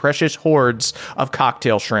away from precious hordes of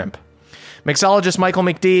cocktail shrimp. Mixologist Michael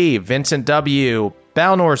McD, Vincent W.,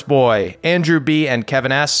 Balnor's Boy, Andrew B., and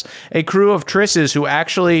Kevin S., a crew of Trisses who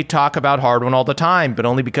actually talk about Hardwon all the time, but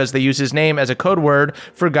only because they use his name as a code word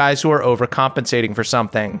for guys who are overcompensating for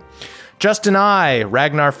something. Justin I,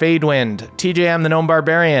 Ragnar Fadewind, TJM the Gnome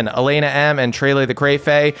Barbarian, Elena M, and Trele the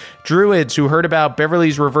Crayfay, druids who heard about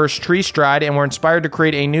Beverly's reverse tree stride and were inspired to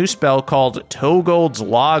create a new spell called Togold's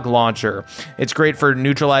Log Launcher. It's great for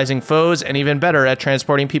neutralizing foes and even better at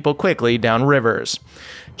transporting people quickly down rivers.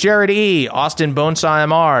 Jared E, Austin Bonesaw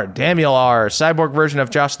MR, Daniel R, cyborg version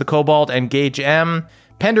of Josh the Cobalt, and Gage M.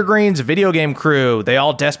 Pendergreen's video game crew. They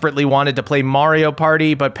all desperately wanted to play Mario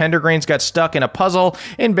Party, but Pendergreen's got stuck in a puzzle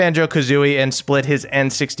in Banjo-Kazooie and split his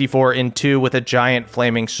N64 in two with a giant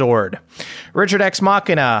flaming sword. Richard X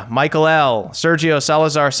Machina, Michael L, Sergio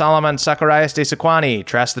Salazar Salaman Zacharias de Sequani,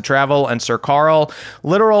 Trask the Travel, and Sir Carl.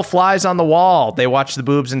 Literal flies on the wall. They watched the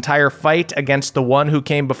boob's entire fight against the one who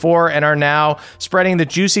came before and are now spreading the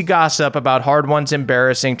juicy gossip about Hardwon's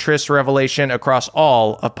embarrassing Triss revelation across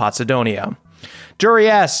all of Potcedonia. Jury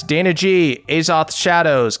S, Dana G, Azoth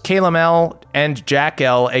Shadows, Calum L, and Jack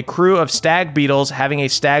L, a crew of stag beetles having a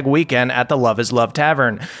stag weekend at the Love is Love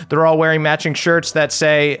Tavern. They're all wearing matching shirts that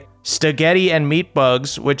say Staghetti and Meat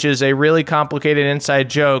Bugs, which is a really complicated inside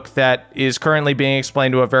joke that is currently being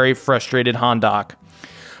explained to a very frustrated Hondoc.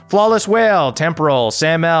 Flawless Whale, Temporal,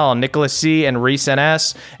 Sam L, Nicholas C, and Reese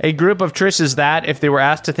NS, a group of Trisses that, if they were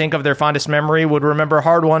asked to think of their fondest memory, would remember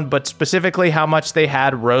Hardwon, but specifically how much they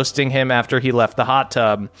had roasting him after he left the hot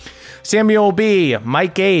tub. Samuel B,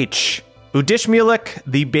 Mike H, Udishmulik,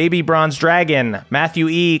 the Baby Bronze Dragon, Matthew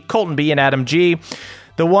E, Colton B, and Adam G.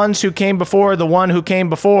 The ones who came before the one who came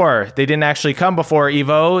before. They didn't actually come before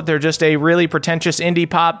Evo. They're just a really pretentious indie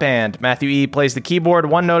pop band. Matthew E plays the keyboard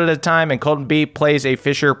one note at a time, and Colton B plays a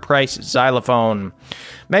Fisher-Price xylophone.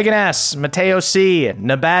 Megan S, Mateo C,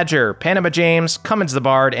 Nabadger, Panama James, Cummins the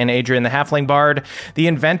Bard, and Adrian the Halfling Bard, the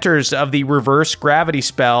inventors of the reverse gravity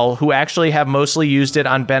spell, who actually have mostly used it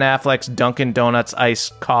on Ben Affleck's Dunkin' Donuts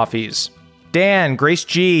iced coffees. Dan, Grace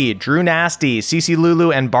G, Drew Nasty, Cece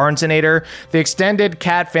Lulu, and Barnesinator, the extended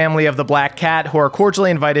cat family of the Black Cat, who are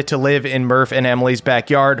cordially invited to live in Murph and Emily's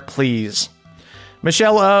backyard, please.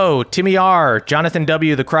 Michelle O, Timmy R, Jonathan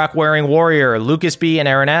W, the Croc-Wearing Warrior, Lucas B, and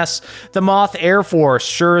Aaron S, the Moth Air Force.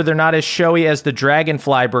 Sure, they're not as showy as the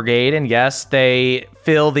Dragonfly Brigade, and yes, they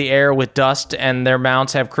fill the air with dust and their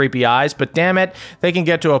mounts have creepy eyes, but damn it, they can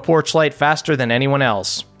get to a porch light faster than anyone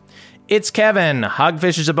else. It's Kevin,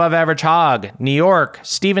 Hogfish is Above Average Hog, New York,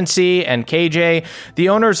 Stephen C., and KJ, the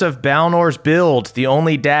owners of Balnor's Build, the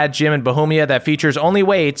only dad gym in Bahumia that features only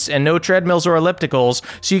weights and no treadmills or ellipticals,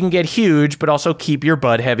 so you can get huge but also keep your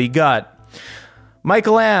butt-heavy gut.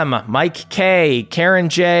 Michael M., Mike K., Karen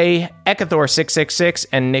J., Ekathor666,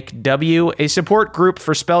 and Nick W., a support group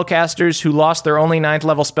for spellcasters who lost their only 9th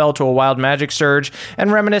level spell to a wild magic surge,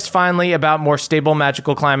 and reminisce finally about more stable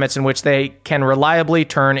magical climates in which they can reliably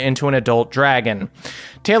turn into an adult dragon.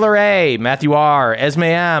 Taylor A., Matthew R., Esme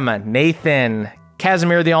M., Nathan,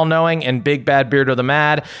 Casimir the All-Knowing, and Big Bad Beardo the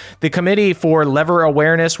Mad, the Committee for Lever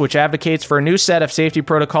Awareness, which advocates for a new set of safety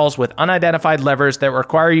protocols with unidentified levers that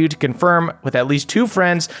require you to confirm with at least 2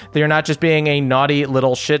 friends that you're not just being a naughty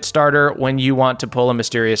little shit starter when you want to pull a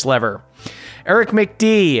mysterious lever. Eric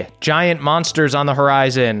McD, Giant Monsters on the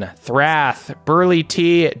Horizon, Thrath, Burley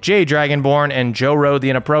T, Jay Dragonborn, and Joe Road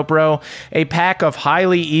the Inappropro, a pack of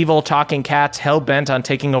highly evil talking cats hell-bent on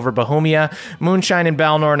taking over Bahumia. Moonshine and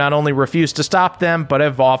Balnor not only refuse to stop them, but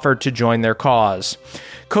have offered to join their cause.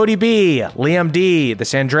 Cody B, Liam D, the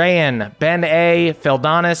Sandrayan, Ben A,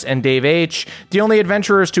 Feldonis, and Dave H. The only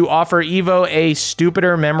adventurers to offer Evo a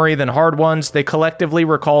stupider memory than hard ones, they collectively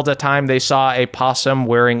recalled a time they saw a possum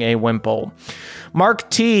wearing a wimple. Mark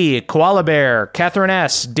T, Koala Bear, Catherine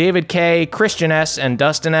S, David K, Christian S, and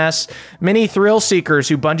Dustin S. Many thrill seekers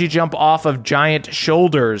who bungee jump off of giant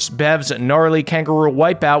shoulders. Bev's gnarly kangaroo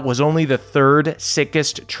wipeout was only the third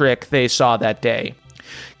sickest trick they saw that day.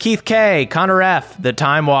 Keith K, Connor F, The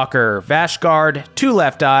Time Walker, Vashgard, Two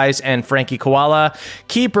Left Eyes, and Frankie Koala,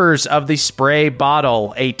 keepers of the spray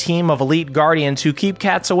bottle, a team of elite guardians who keep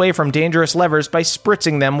cats away from dangerous levers by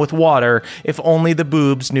spritzing them with water, if only the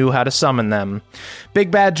boobs knew how to summon them.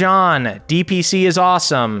 Big Bad John, DPC is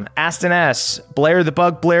awesome, Aston S, Blair the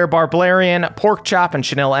Bug Blair Barbarian, Pork Chop, and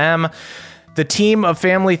Chanel M. The team of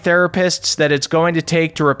family therapists that it's going to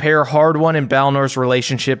take to repair Hard One and Balnor's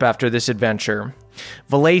relationship after this adventure.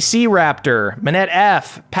 Valet C Raptor, Manette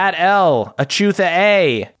F, Pat L, Achutha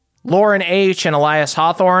A, Lauren H, and Elias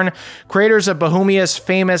Hawthorne, creators of Bahumia's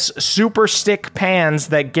famous super stick pans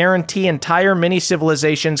that guarantee entire mini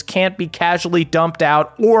civilizations can't be casually dumped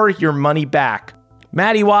out or your money back.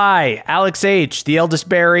 Maddie Y, Alex H, The Eldest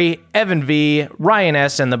Barry, Evan V, Ryan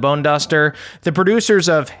S, and The Bone Duster, the producers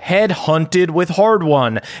of Head Hunted with Hard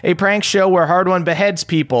One, a prank show where Hard One beheads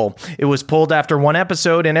people. It was pulled after one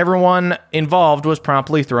episode and everyone involved was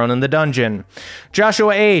promptly thrown in the dungeon.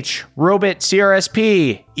 Joshua H, Robit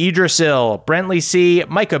CRSP, Idrisil, Brentley C,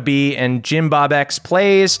 Micah B, and Jim Bob X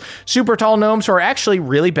plays super tall gnomes who are actually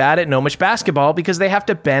really bad at gnomish basketball because they have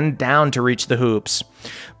to bend down to reach the hoops.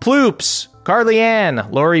 Ploops, Carly Ann,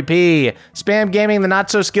 Lori P, Spam Gaming the Not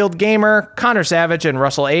So Skilled Gamer, Connor Savage, and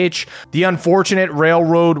Russell H, the unfortunate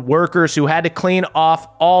railroad workers who had to clean off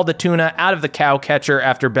all the tuna out of the cow catcher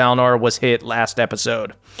after Balnor was hit last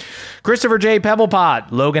episode. Christopher J. Pebblepot,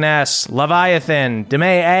 Logan S, Leviathan,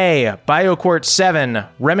 Demay A, BioQuart 7,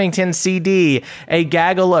 Remington CD, a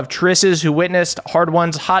gaggle of Trisses who witnessed Hard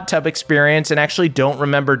One's hot tub experience and actually don't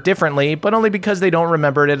remember differently, but only because they don't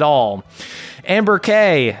remember it at all. Amber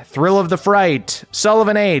K, Thrill of the Fright,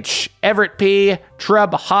 Sullivan H, Everett P,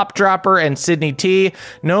 Trub Hopdropper, and Sydney T,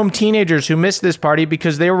 gnome teenagers who missed this party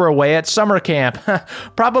because they were away at summer camp.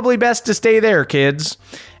 Probably best to stay there, kids.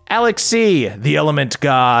 Alex C, The Element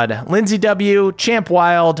God, Lindsay W, Champ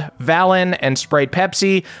Wild, Valen, and Sprite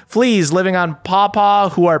Pepsi, fleas living on Pawpaw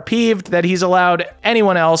who are peeved that he's allowed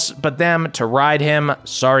anyone else but them to ride him.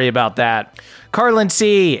 Sorry about that. Carlin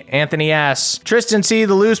C, Anthony S, Tristan C,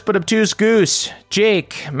 The Loose But Obtuse Goose,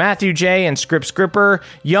 Jake, Matthew J, and Scrip Scripper,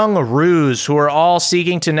 young Ruse, who are all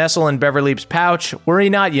seeking to nestle in Beverleap's pouch. Worry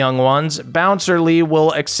not, young ones. Bouncer Lee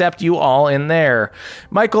will accept you all in there.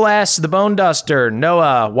 Michael S, The Bone Duster,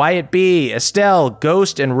 Noah, Wyatt B, Estelle,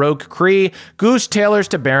 Ghost, and Rogue Cree, Goose tailors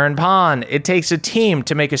to Baron Pond. It takes a team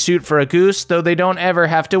to make a suit for a goose, though they don't ever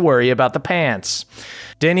have to worry about the pants.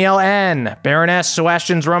 Danielle N, Baroness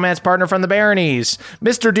Sebastian's romance partner from the Baronies,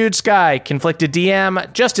 Mr. Dude Sky, Conflicted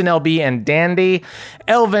DM, Justin LB, and Dandy,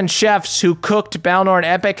 Elven chefs who cooked Balnor an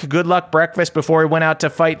epic good luck breakfast before he went out to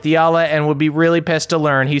fight Theala and would be really pissed to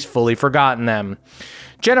learn he's fully forgotten them.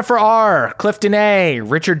 Jennifer R, Clifton A,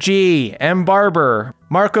 Richard G, M. Barber,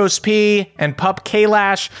 Marcos P, and Pup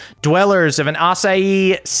Kalash, dwellers of an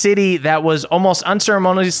acai city that was almost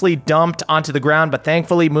unceremoniously dumped onto the ground, but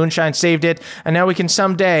thankfully Moonshine saved it, and now we can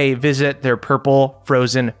someday visit their purple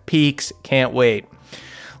frozen peaks. Can't wait.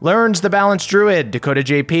 Learns the Balanced Druid, Dakota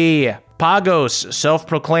JP, Pagos,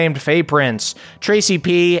 self-proclaimed Fey Prince, Tracy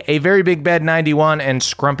P, A Very Big Bed 91, and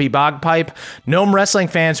Scrumpy Bogpipe, gnome wrestling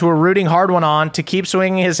fans who were rooting Hard One on to keep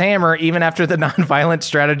swinging his hammer even after the non-violent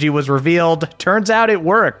strategy was revealed. Turns out it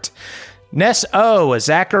worked. Ness O,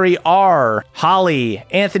 Zachary R, Holly,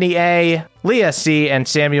 Anthony A, Leah C, and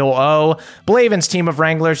Samuel O, Blaven's team of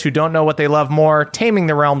wranglers who don't know what they love more, Taming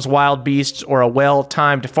the Realm's Wild Beasts or a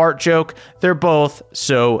well-timed fart joke. They're both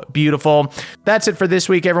so beautiful. That's it for this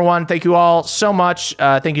week, everyone. Thank you all so much.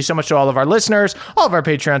 Thank you so much to all of our listeners, all of our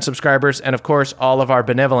Patreon subscribers, and of course, all of our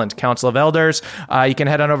benevolent Council of Elders. You can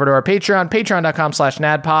head on over to our Patreon,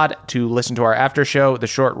 patreon.com/nadpod, to listen to our after show, The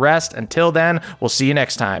Short Rest. Until then, we'll see you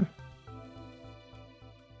next time.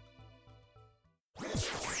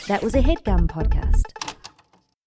 That was a HeadGum podcast.